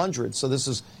 200. So this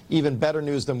is even better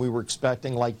news than we were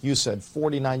expecting. Like you said,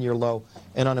 49-year low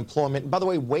in unemployment. And by the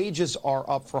way, wages are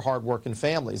up for hardworking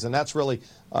families. And that's really,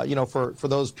 for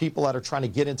those people that are trying to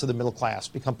get into the middle class,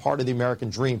 become part of the American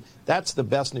dream. That's the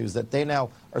best news, that they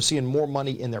now are seeing more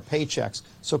money in their paychecks.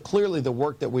 So clearly the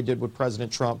work that we did with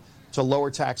President Trump to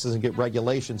lower taxes and get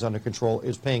regulations under control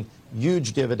is paying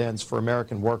huge dividends for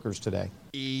American workers today.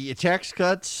 Tax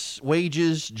cuts,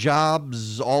 wages,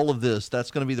 jobs, all of this,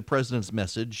 that's going to be the president's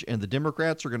message. And the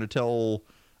Democrats are going to tell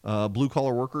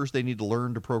blue-collar workers they need to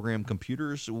learn to program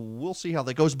computers. We'll see how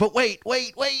that goes. But wait.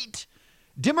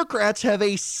 Democrats have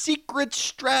a secret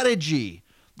strategy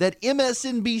that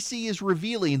MSNBC is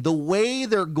revealing, the way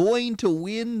they're going to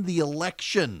win the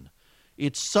election.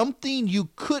 It's something you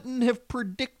couldn't have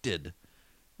predicted.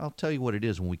 I'll tell you what it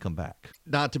is when we come back.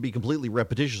 Not to be completely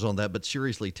repetitious on that, but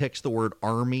seriously, text the word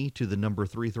Army to the number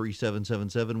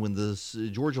 33777. When the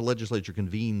Georgia legislature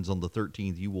convenes on the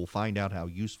 13th, you will find out how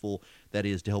useful that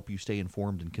is to help you stay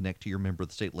informed and connect to your member of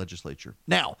the state legislature.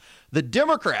 Now, the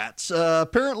Democrats,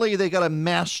 apparently they got a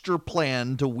master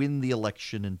plan to win the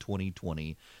election in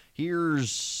 2020.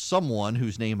 Here's someone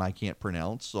whose name I can't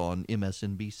pronounce on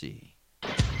MSNBC.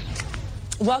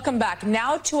 Welcome back.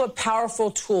 Now to a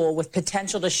powerful tool with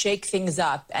potential to shake things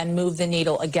up and move the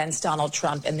needle against Donald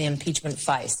Trump in the impeachment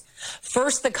fight.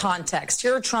 First, the context.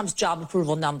 Here are Trump's job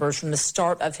approval numbers from the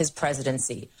start of his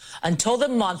presidency. Until the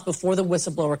month before the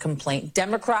whistleblower complaint,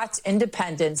 Democrats,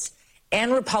 independents,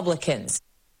 and Republicans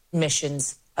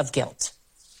admissions of guilt.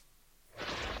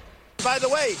 By the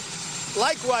way,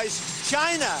 likewise,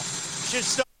 China should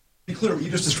start. Be clear, what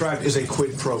you just described is a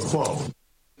quid pro quo.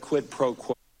 Quid pro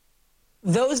quo.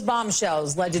 Those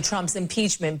bombshells led to Trump's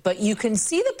impeachment, but you can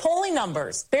see the polling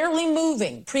numbers barely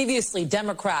moving. Previously,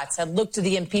 Democrats had looked to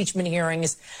the impeachment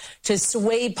hearings to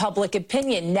sway public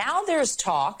opinion. Now there's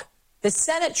talk the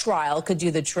Senate trial could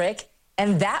do the trick,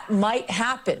 and that might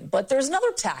happen. But there's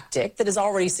another tactic that has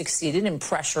already succeeded in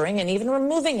pressuring and even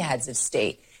removing heads of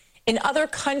state. In other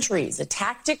countries, a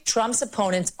tactic Trump's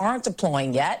opponents aren't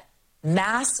deploying yet,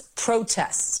 mass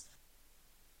protests.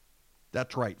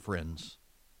 That's right, friends.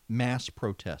 Mass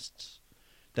protests.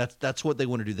 That's what they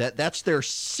want to do. That's their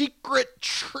secret,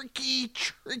 tricky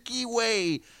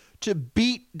way to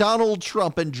beat Donald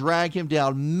Trump and drag him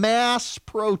down. Mass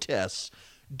protests.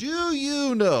 Do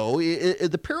you know,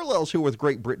 the parallels here with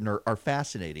Great Britain are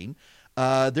fascinating.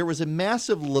 There was a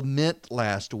massive lament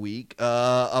last week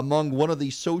among one of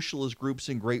the socialist groups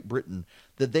in Great Britain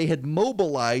that they had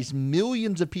mobilized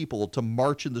millions of people to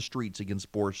march in the streets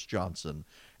against Boris Johnson.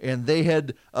 And they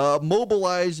had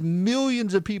mobilized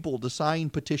millions of people to sign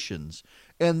petitions.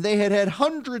 And they had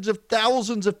hundreds of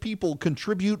thousands of people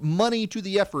contribute money to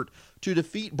the effort to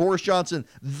defeat Boris Johnson.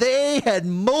 They had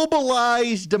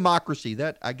mobilized democracy.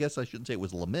 That, I guess I shouldn't say it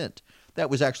was lament. That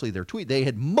was actually their tweet. They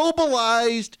had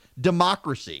mobilized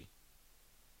democracy.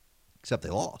 Except they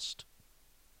lost.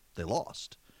 They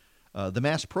lost. The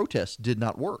mass protests did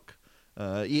not work.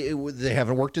 They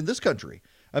haven't worked in this country.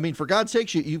 I mean, for God's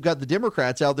sakes, you've got the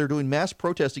Democrats out there doing mass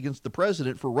protests against the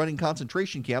president for running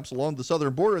concentration camps along the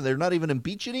southern border, and they're not even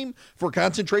impeaching him for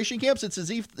concentration camps. It's as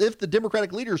if the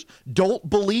Democratic leaders don't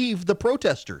believe the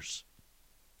protesters.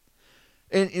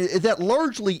 And that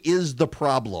largely is the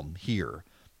problem here,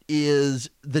 is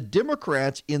the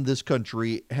Democrats in this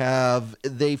country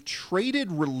they've traded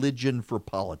religion for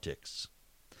politics.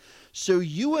 So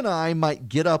you and I might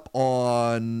get up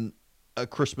on a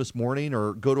Christmas morning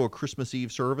or go to a Christmas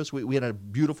Eve service. We had a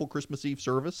beautiful Christmas Eve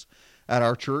service at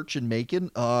our church in Macon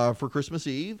for Christmas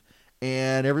Eve,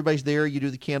 and everybody's there. You do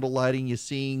the candle lighting, you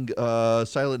sing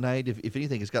Silent Night. If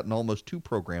anything, it's gotten almost too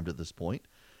programmed at this point.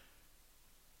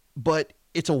 But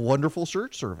it's a wonderful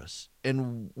church service.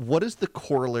 And what is the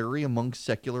corollary among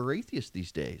secular atheists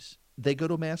these days? They go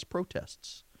to mass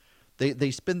protests.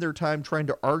 They spend their time trying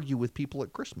to argue with people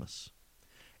at Christmas.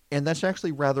 And that's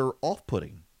actually rather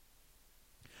off-putting.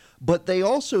 But they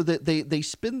also they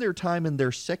spend their time in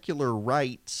their secular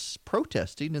rights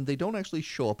protesting, and they don't actually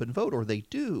show up and vote, or they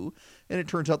do, and it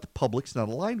turns out the public's not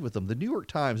aligned with them. The New York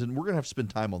Times, and we're going to have to spend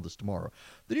time on this tomorrow,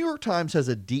 the New York Times has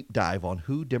a deep dive on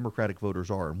who Democratic voters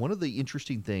are. And one of the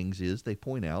interesting things is they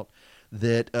point out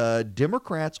that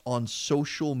Democrats on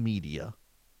social media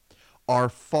are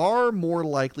far more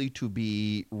likely to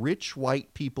be rich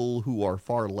white people who are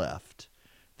far left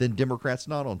than Democrats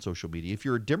not on social media. If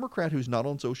you're a Democrat who's not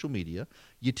on social media,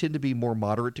 you tend to be more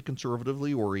moderate to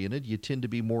conservatively oriented. You tend to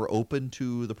be more open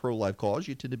to the pro-life cause.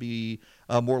 You tend to be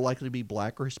more likely to be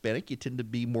black or Hispanic. You tend to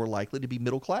be more likely to be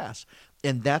middle class.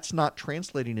 And that's not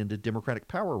translating into Democratic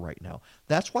power right now.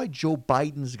 That's why Joe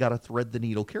Biden's got to thread the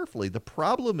needle carefully. The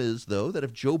problem is, though, that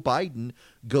if Joe Biden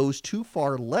goes too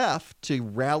far left to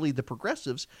rally the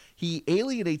progressives, he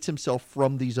alienates himself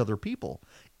from these other people.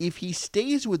 If he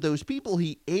stays with those people,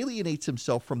 he alienates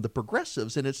himself from the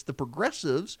progressives, and it's the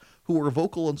progressives who are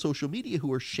vocal on social media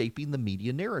who are shaping the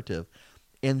media narrative.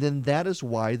 And then that is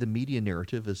why the media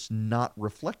narrative is not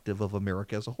reflective of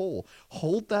America as a whole.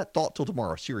 Hold that thought till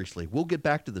tomorrow. Seriously, we'll get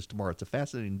back to this tomorrow. It's a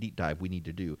fascinating deep dive we need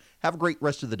to do. Have a great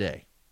rest of the day.